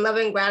says, I'm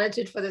loving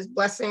gratitude for this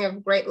blessing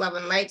of great love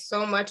and light.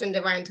 So much in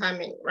divine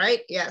timing,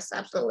 right? Yes,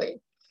 absolutely.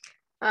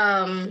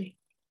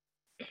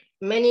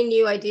 Many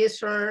new ideas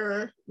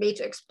for me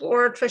to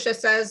explore. Trisha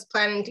says,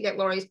 planning to get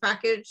Laurie's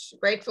package.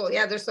 Grateful.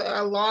 Yeah, there's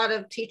a lot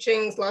of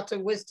teachings, lots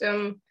of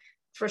wisdom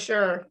for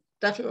sure.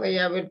 Definitely,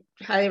 I would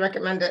highly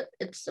recommend it.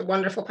 It's a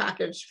wonderful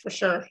package for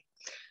sure.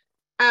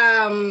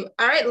 All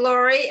right,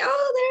 Laurie.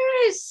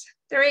 Oh,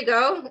 there you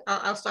go.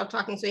 I'll stop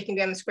talking so you can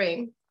be on the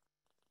screen.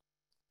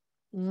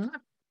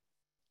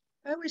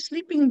 I was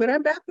sleeping, but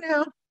I'm back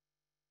now.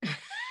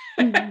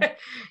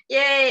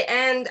 Yay.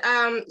 And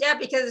yeah,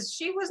 because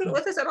she wasn't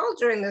with us at all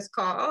during this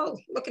call. Oh,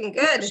 looking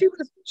good. She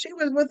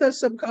was with us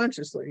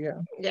subconsciously, yeah.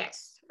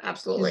 Yes,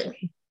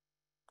 absolutely.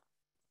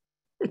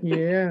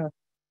 Yeah.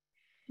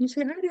 You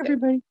say hi to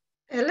everybody.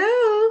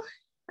 Hello.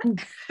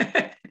 And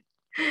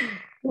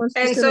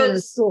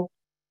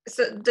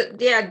so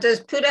yeah,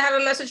 does Puda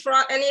have a message for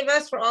any of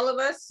us, for all of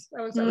us?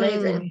 That was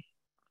amazing.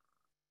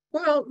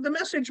 Well, the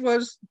message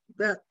was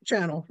that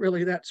channel,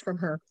 really, that's from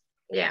her.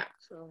 Yeah.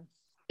 So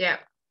yeah.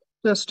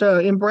 Just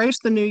embrace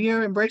the new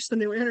year, embrace the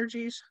new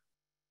energies.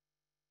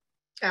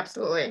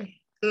 Absolutely.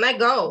 And let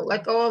go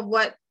of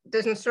what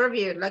doesn't serve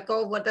you, let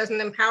go of what doesn't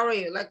empower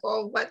you, let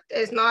go of what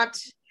is not,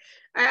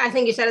 I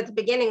think you said at the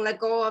beginning, let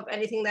go of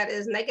anything that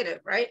is negative,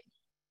 right?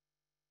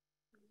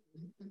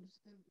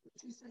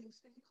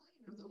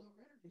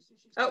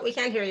 Oh, we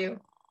can't hear you.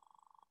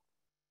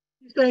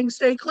 She's saying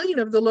stay clean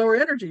of the lower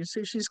energies.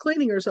 See, she's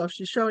cleaning herself.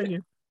 She's showing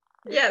you.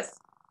 Yes.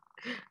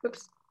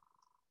 Oops.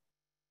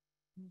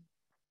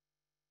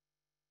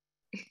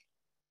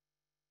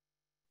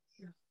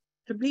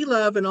 To be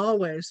love in all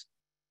ways.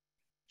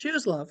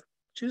 Choose love.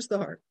 Choose the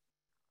heart.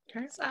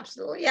 Okay. Yes,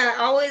 absolutely. Yeah,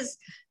 always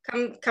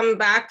come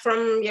back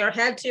from your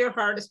head to your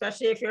heart,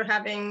 especially if you're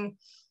having,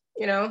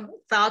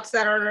 thoughts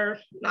that are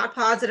not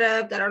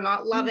positive, that are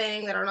not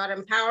loving, that are not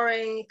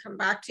empowering. Come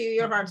back to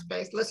your heart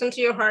space. Listen to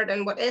your heart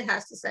and what it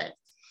has to say.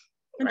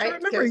 And right?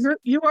 To remember,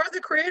 you are the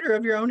creator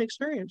of your own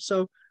experience.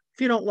 So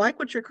if you don't like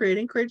what you're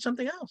creating, create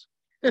something else.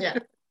 Yeah,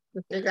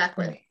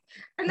 exactly.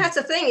 And that's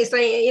the thing, is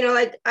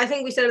like, I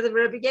think we said at the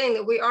very beginning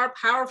that we are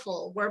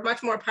powerful. We're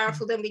much more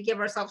powerful than we give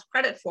ourselves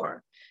credit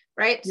for,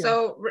 right? Yeah.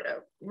 So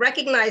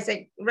recognize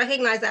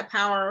that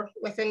power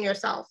within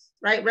yourself,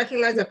 right?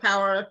 Recognize the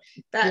power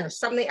that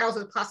something else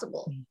is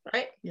possible,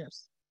 right?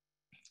 Yes.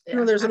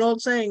 Yeah. There's an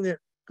old saying that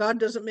God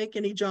doesn't make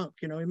any junk,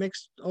 he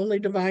makes only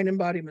divine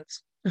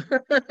embodiments.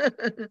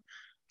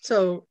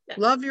 So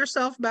love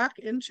yourself back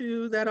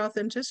into that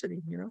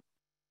authenticity,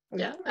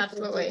 Yeah,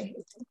 absolutely.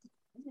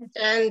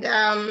 And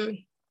there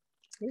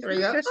we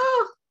go.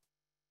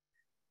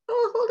 Oh,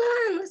 hold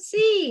on. Let's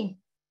see.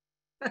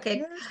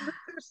 Okay.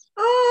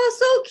 Oh,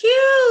 so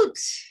cute.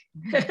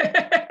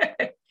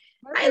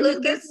 Hi,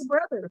 Lucas.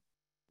 Brother.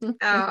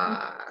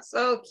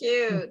 So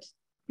cute.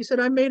 He said,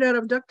 I'm made out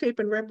of duct tape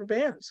and rubber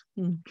bands.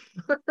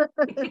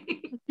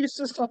 He's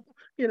just, oh.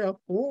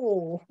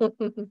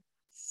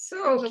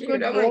 So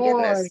cute. Oh, my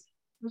goodness.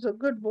 He was a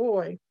good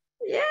boy.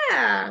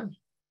 Yeah.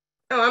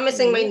 Oh, I'm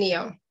missing my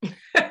Neo.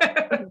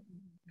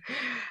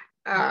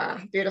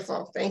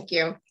 Beautiful. Thank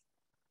you.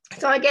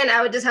 So again,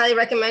 I would just highly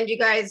recommend you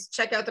guys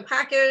check out the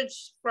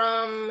package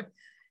from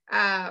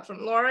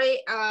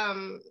Laurie,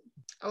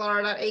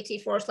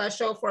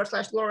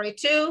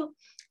 alara.at/show/Laurie2.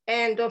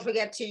 And don't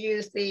forget to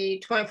use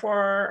the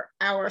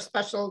 24-hour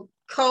special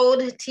code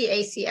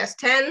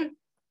TACS10.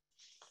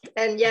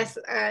 And yes,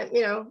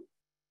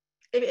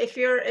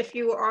 if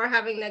you are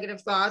having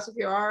negative thoughts, if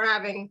you are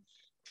having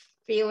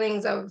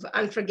feelings of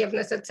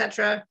unforgiveness,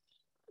 etc.,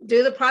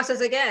 do the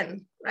process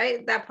again,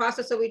 right? That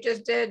process that we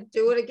just did,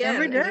 do it again.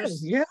 Every day,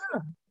 yeah.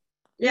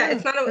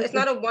 It's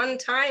not a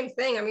one-time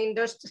thing. I mean,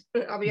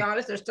 I'll be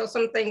honest, there's still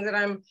some things that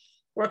I'm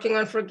working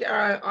on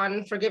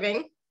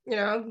forgiving,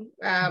 so,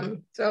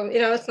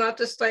 it's not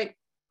just like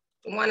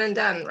one and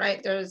done,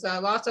 right? There's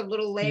lots of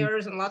little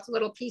layers and lots of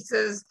little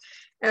pieces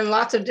and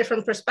lots of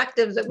different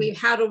perspectives that we've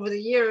had over the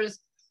years,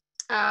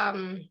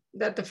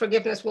 that the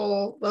forgiveness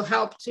will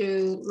help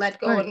to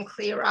let go and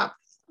clear up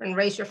and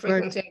raise your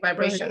frequency and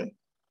vibration. Right.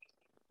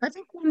 I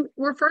think when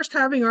we're first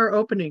having our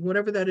opening,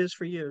 whatever that is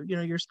for you,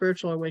 your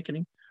spiritual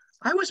awakening,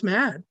 I was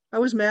mad. I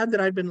was mad that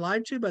I'd been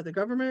lied to by the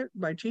government,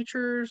 by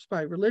teachers,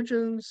 by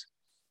religions.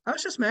 I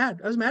was just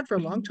mad. I was mad for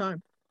a long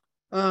time.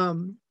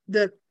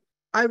 That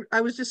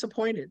I was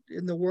disappointed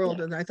in the world,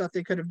 and I thought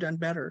they could have done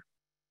better,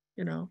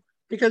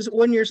 because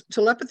when your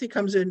telepathy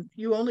comes in,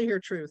 you only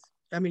hear truth.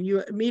 I mean,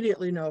 you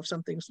immediately know if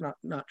something's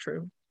not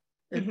true.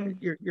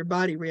 Your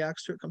body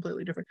reacts to it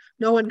completely different.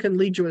 No one can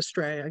lead you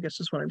astray, I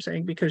guess is what I'm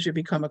saying, because you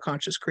become a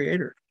conscious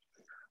creator.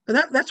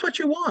 And that's what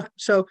you want.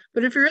 So,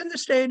 but if you're in the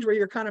stage where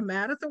you're kind of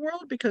mad at the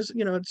world because,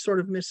 you know, it sort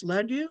of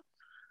misled you,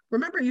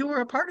 remember you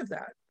were a part of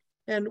that.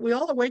 And we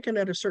all awaken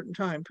at a certain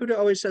time. Buddha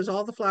always says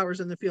all the flowers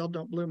in the field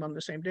don't bloom on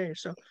the same day.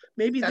 So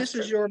maybe this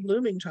is your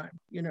blooming time,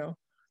 you know.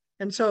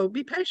 And so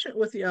be patient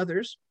with the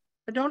others.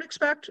 And don't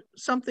expect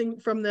something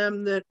from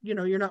them that, you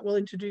know, you're not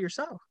willing to do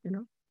yourself, you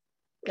know.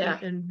 Yeah.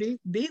 And be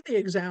the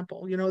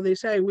example. You know, they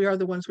say we are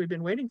the ones we've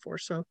been waiting for.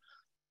 So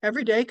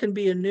every day can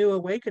be a new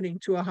awakening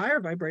to a higher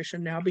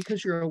vibration now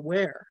because you're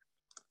aware.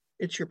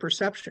 It's your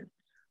perception.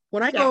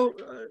 When I go,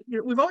 you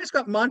know, we've always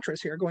got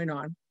mantras here going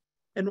on.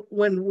 And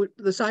when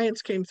the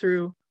science came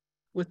through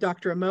with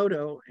Dr.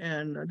 Emoto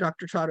and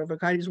Dr. Tado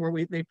Vakaides, where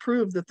they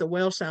proved that the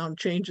whale sound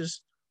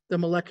changes the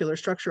molecular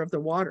structure of the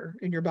water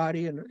in your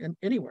body and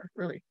anywhere,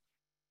 really.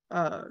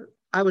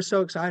 I was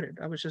so excited.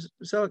 I was just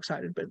so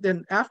excited. But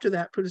then after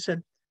that, Buddha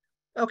said,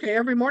 okay,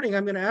 every morning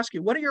I'm going to ask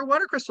you, what do your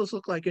water crystals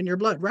look like in your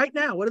blood right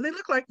now? What do they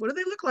look like? What do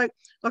they look like?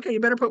 Okay,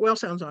 you better put whale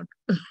sounds on.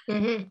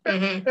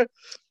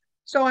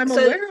 So I'm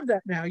aware of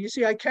that now. You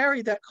see, I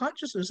carry that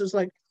consciousness as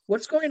like,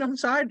 what's going on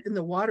inside in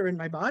the water in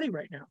my body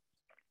right now?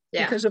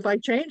 Yeah. Because if I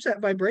change that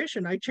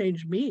vibration, I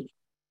change me.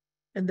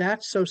 And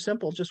that's so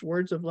simple, just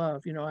words of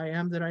love. You know, I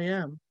am that I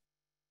am.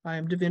 I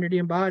am divinity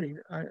embodied.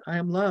 I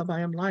am love.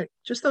 I am light.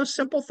 Just those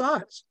simple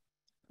thoughts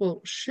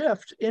will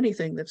shift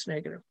anything that's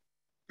negative.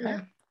 Okay?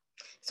 Yeah.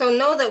 So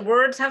know that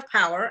words have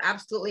power.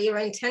 Absolutely. Your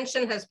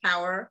intention has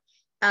power.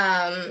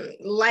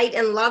 Light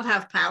and love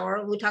have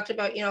power. We talked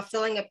about, you know,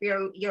 filling up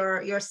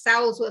your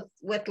cells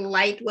with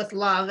light, with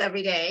love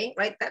every day,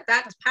 right?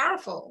 That's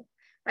powerful,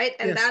 right?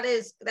 And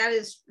yes.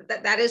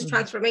 that is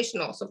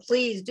transformational. So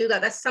please do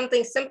that. That's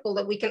something simple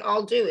that we can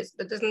all do.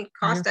 It doesn't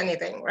cost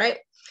anything, right?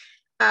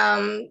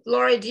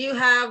 Laurie, do you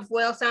have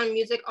whale sound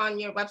music on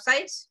your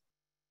website?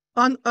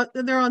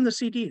 They're on the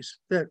CDs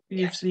that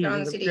you've seen. They're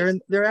on the CDs.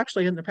 They're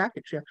actually in the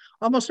package. Yeah,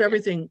 almost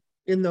everything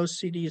in those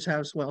CDs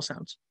has whale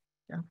sounds.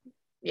 Yeah.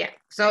 Yeah.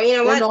 So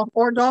you know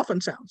or dolphin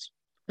sounds,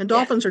 and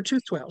dolphins are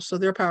toothed whales, so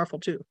they're powerful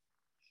too.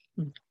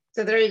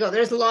 So there you go.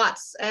 There's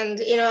lots, and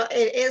you know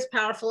it is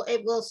powerful.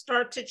 It will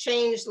start to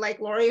change, like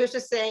Laurie was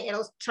just saying.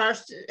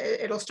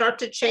 It'll start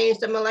to change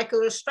the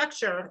molecular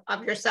structure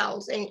of your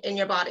cells in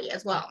your body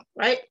as well,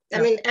 right? Yeah.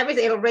 I mean,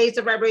 everything. It'll raise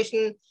the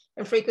vibration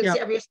and frequency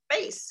of your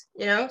space.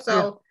 You know,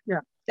 so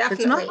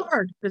definitely. It's not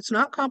hard. It's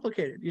not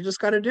complicated. You just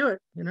got to do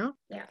it. You know.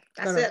 Yeah,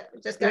 that's it.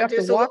 Just got to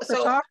do. So walk the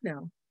talk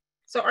now.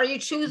 So are you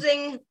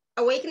choosing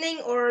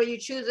awakening or are you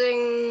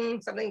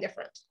choosing something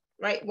different?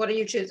 Right? What are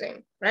you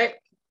choosing? Right?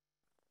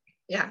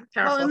 Yeah,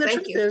 powerful. Well, and the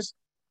Thank truth you. is,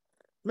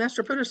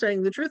 Master Buddha is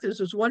saying the truth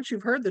is once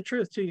you've heard the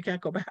truth too, you can't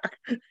go back.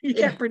 You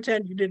can't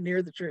pretend you didn't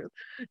hear the truth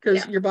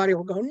because your body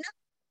will go, no.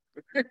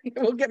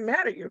 It will get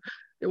mad at you.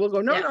 It will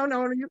go, no,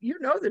 you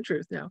know the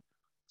truth now.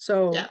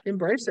 So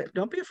embrace it.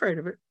 Don't be afraid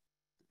of it.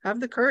 Have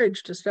the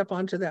courage to step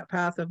onto that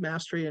path of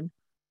mastery and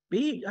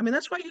be. I mean,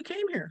 that's why you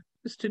came here,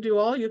 is to do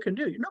all you can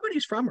do.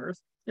 Nobody's from Earth.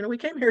 You know, we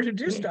came here to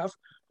do stuff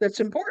that's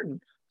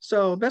important.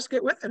 So best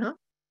get with it, huh?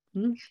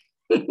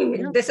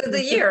 This is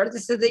the year.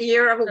 This is the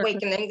year of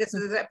awakening. This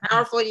is a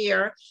powerful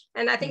year.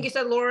 And I think you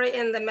said, Laurie,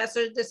 in the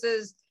message, this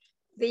is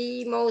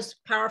the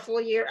most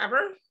powerful year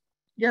ever.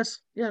 Yes.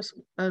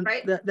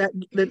 Right.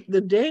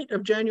 The date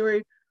of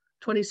January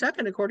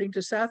 22nd, according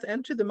to Seth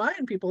and to the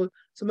Mayan people,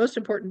 it's the most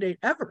important date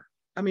ever.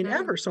 I mean,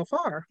 ever so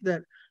far,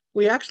 that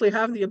we actually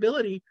have the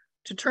ability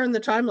to turn the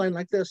timeline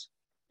like this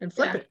and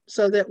flip it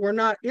so that we're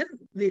not in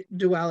the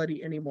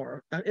duality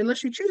anymore,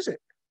 unless you choose it,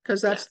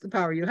 because that's the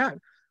power you have.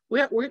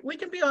 We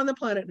can be on the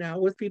planet now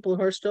with people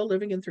who are still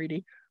living in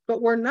 3D,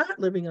 but we're not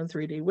living in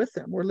 3D with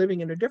them. We're living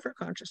in a different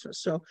consciousness.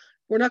 So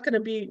we're not going to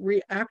be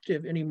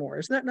reactive anymore.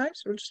 Isn't that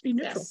nice? Or just be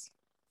neutral.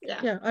 Yes.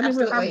 Yeah. I mean,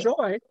 we have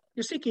joy.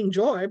 You're seeking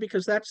joy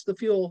because that's the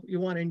fuel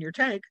you want in your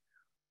tank.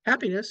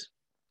 Happiness,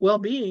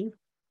 well-being.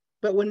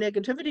 But when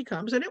negativity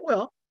comes, and it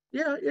will,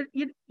 you know,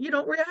 you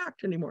don't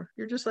react anymore.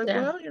 You're just like,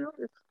 well, you know,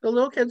 the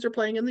little kids are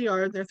playing in the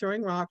yard. They're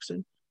throwing rocks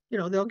and, you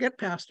know, they'll get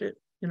past it.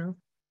 You know,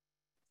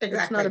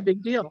 it's not a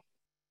big deal.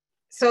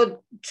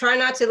 So try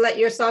not to let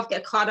yourself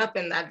get caught up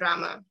in that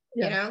drama,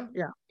 you know?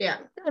 Yeah.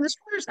 And as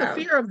far as the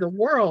fear of the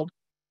world,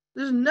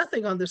 there's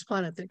nothing on this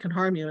planet that can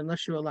harm you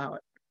unless you allow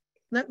it.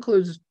 And that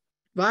includes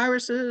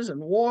viruses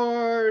and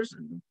wars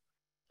and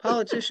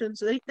politicians.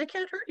 They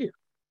can't hurt you.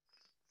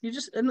 You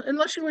just,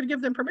 unless you would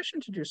give them permission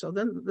to do so,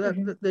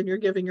 then you're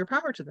giving your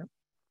power to them.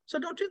 So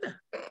don't do that.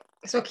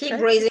 So keep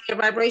raising your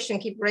vibration,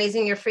 keep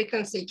raising your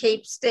frequency,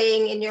 keep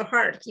staying in your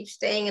heart, keep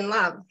staying in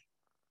love.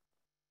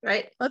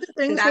 Right. Other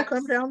things will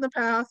come down the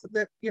path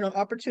that, you know,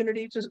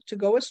 opportunity to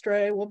go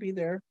astray will be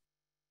there.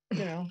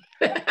 You know,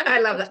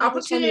 I love that.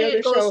 Opportunity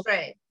to go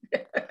astray.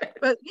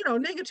 But, you know,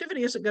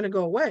 negativity isn't going to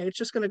go away. It's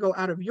just going to go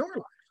out of your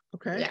life.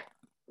 Okay.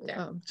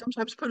 Yeah.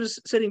 Sometimes Buddha's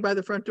sitting by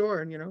the front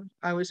door and, you know,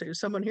 I always say,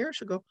 is someone here?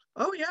 She'll go,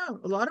 oh, yeah,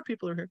 a lot of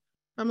people are here.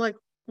 I'm like,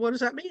 what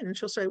does that mean? And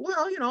she'll say,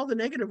 well, you know, all the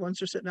negative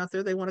ones are sitting out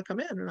there. They want to come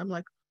in. And I'm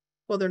like,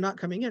 well, they're not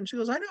coming in. She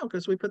goes, I know,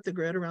 because we put the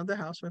grid around the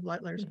house with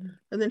light layers.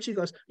 And then she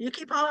goes, you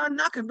keep on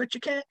knocking, but you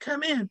can't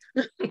come in.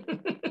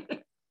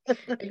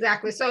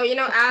 Exactly. So, you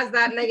know, as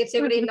that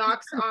negativity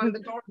knocks on the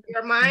door of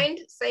your mind,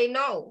 say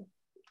no.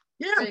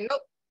 Yeah. Say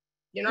nope.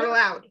 You're not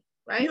allowed,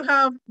 right? You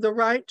have the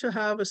right to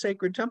have a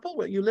sacred temple,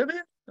 what you live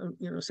in,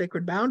 you know,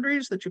 sacred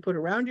boundaries that you put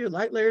around you,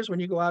 light layers when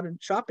you go out and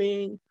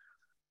shopping.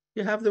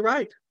 You have the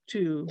right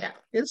to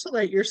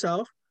insulate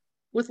yourself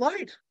with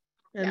light,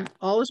 and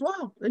all is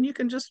well. Then you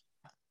can just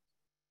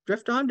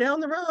drift on down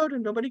the road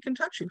and nobody can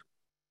touch you.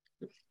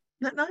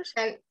 Isn't that nice?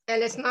 And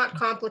it's not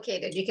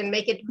complicated. You can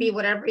make it be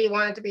whatever you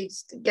want it to be.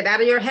 Just get out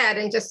of your head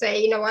and just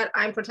say, you know what,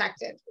 I'm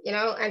protected, you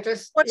know, and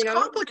just, what's you know,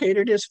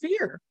 complicated is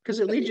fear, because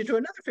it leads you to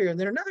another fear and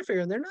then another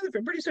fear and then another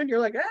fear. Pretty soon you're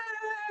like,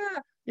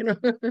 you know,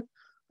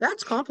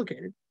 that's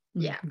complicated.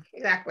 Yeah,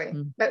 exactly.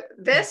 But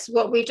this,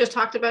 what we just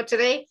talked about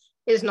today,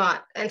 is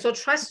not. And so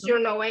trust your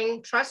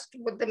knowing, trust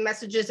with the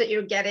messages that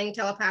you're getting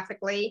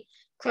telepathically,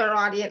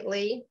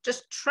 clairaudiently,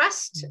 just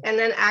trust and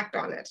then act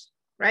on it,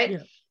 right?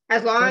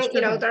 As long,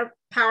 you know, they're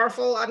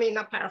powerful, I mean,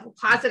 not powerful,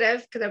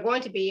 positive, because they're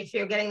going to be, if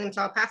you're getting them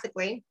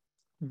telepathically,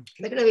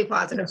 they're going to be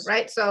positive,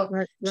 right? So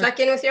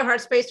check in with your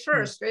heart space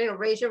first, you know,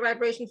 raise your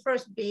vibration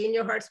first, be in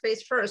your heart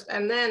space first.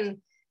 And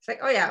then it's like,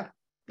 oh yeah,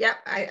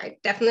 I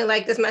definitely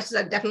like this message.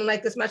 I definitely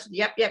like this message.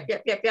 Yep.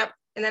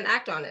 And then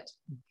act on it.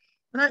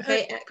 And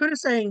I could have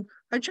saying,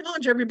 I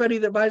challenge everybody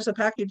that buys the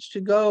package to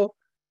go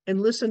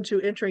and listen to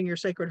Entering Your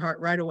Sacred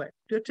Heart right away.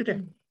 Do it today.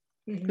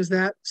 Because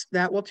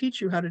that will teach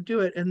you how to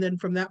do it. And then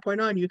from that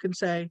point on, you can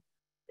say,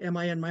 am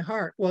I in my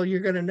heart? Well, you're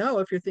going to know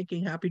if you're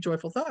thinking happy,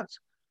 joyful thoughts.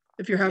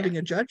 If you're having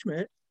a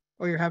judgment,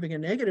 or you're having a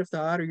negative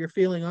thought, or you're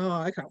feeling, oh,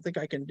 I don't think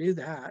I can do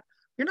that,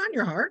 you're not in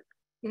your heart.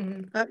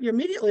 You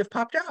immediately have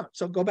popped out.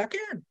 So go back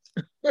in.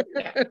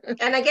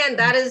 And again,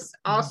 that is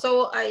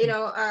also, you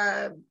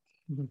know,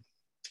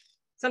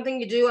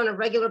 something you do on a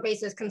regular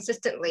basis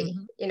consistently,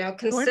 you know,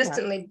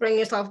 consistently bring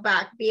yourself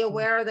back. Be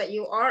aware that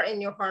you are in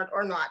your heart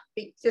or not.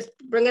 Just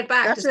bring it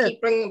back. Just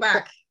keep bringing it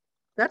back.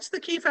 That's the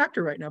key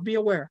factor right now. Be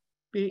aware.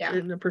 Be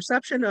in the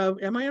perception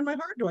of, am I in my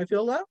heart? Do I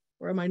feel love?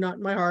 Or am I not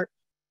in my heart?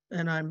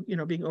 And I'm, you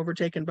know, being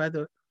overtaken by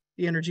the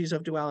energies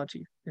of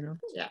duality, you know,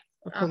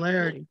 of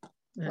polarity.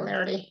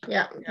 Polarity.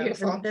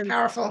 Beautiful. And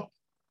powerful.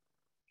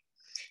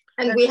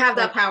 And we have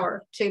that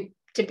power to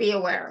be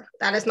aware.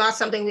 That is not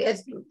something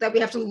that we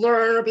have to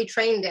learn or be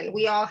trained in.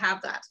 We all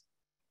have that.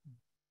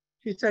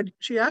 She said,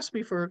 she asked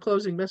me for a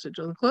closing message.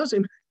 The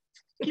closing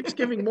keeps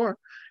giving more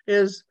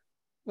is,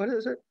 what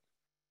is it?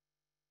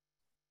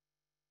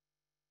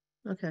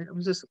 Okay, I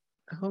was just,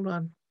 hold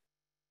on.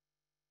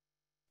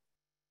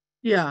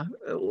 Yeah,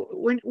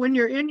 when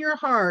you're in your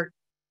heart,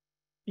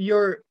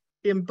 you're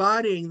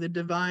embodying the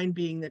divine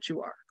being that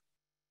you are.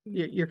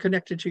 You're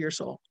connected to your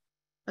soul.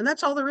 And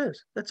that's all there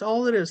is. That's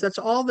all it is. That's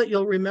all that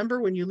you'll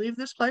remember when you leave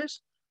this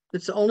place.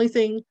 It's the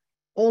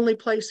only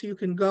place you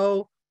can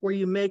go where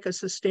you make a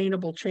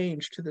sustainable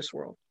change to this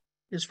world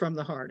is from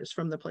the heart, is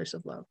from the place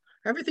of love.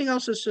 Everything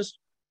else is just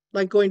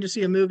like going to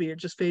see a movie. It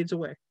just fades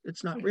away.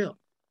 It's not real.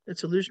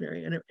 It's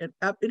illusionary. And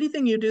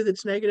anything you do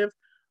that's negative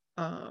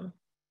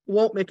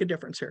won't make a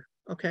difference here.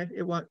 Okay.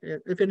 It won't,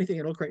 if anything,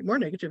 it'll create more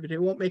negativity.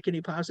 It won't make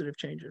any positive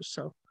changes.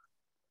 So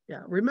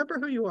yeah, remember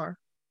who you are.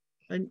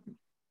 And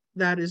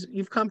that is,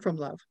 you've come from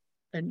love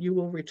and you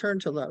will return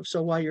to love.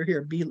 So while you're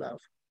here, be love.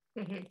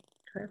 Okay.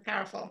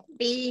 Powerful.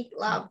 Be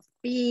love,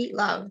 be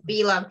love,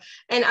 be love.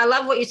 And I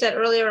love what you said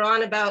earlier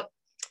on about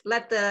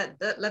let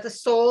the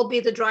soul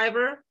be the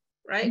driver,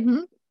 right?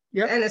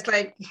 Yeah. And it's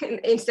like,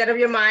 instead of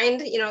your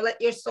mind, you know,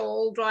 let your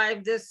soul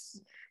drive this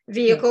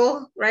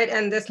vehicle, right?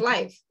 And this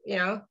life, you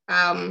know,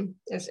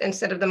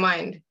 instead of the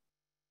mind.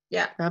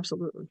 Yeah.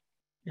 Absolutely.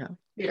 Yeah.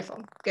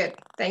 Beautiful. Good.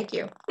 Thank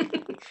you.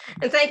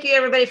 And thank you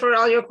everybody for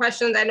all your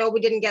questions. I know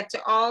we didn't get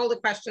to all the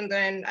questions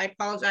and I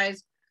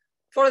apologize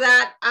for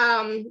that.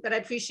 But I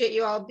appreciate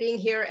you all being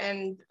here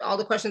and all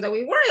the questions that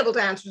we were able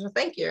to answer. So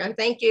thank you. And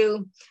thank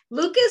you,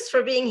 Lucas,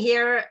 for being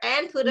here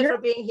and Puda for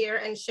being here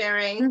and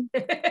sharing.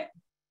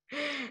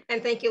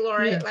 And thank you,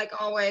 Laurie, like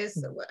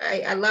always.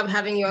 I love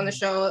having you on the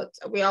show.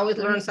 We always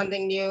learn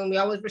something new and we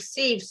always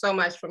receive so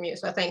much from you.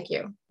 So thank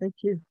you. Thank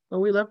you.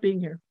 Well, we love being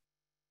here.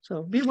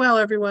 So be well,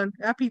 everyone.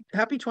 Happy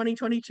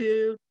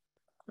 2022.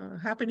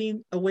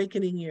 Happening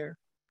awakening year.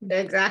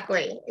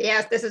 Exactly.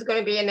 Yes, this is going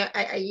to be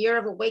a year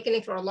of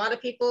awakening for a lot of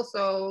people.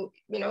 So,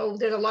 you know,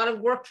 there's a lot of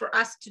work for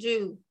us to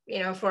do, you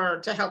know,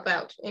 to help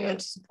out, you know,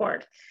 to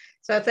support.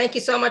 So thank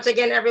you so much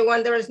again,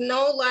 everyone. There is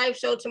no live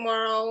show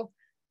tomorrow.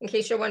 In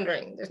case you're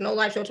wondering, there's no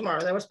live show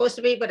tomorrow. There was supposed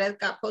to be, but it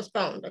got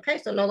postponed. Okay,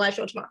 so no live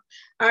show tomorrow.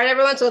 All right,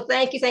 everyone. So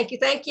thank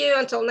you.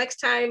 Until next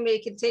time, may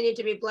you continue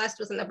to be blessed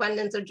with an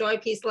abundance of joy,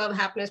 peace, love,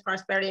 happiness,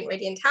 prosperity, and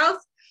radiant health.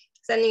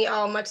 Sending you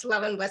all much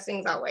love and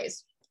blessings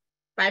always.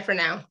 Bye for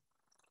now.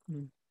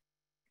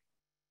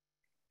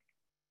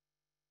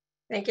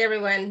 Thank you,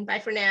 everyone. Bye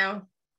for now.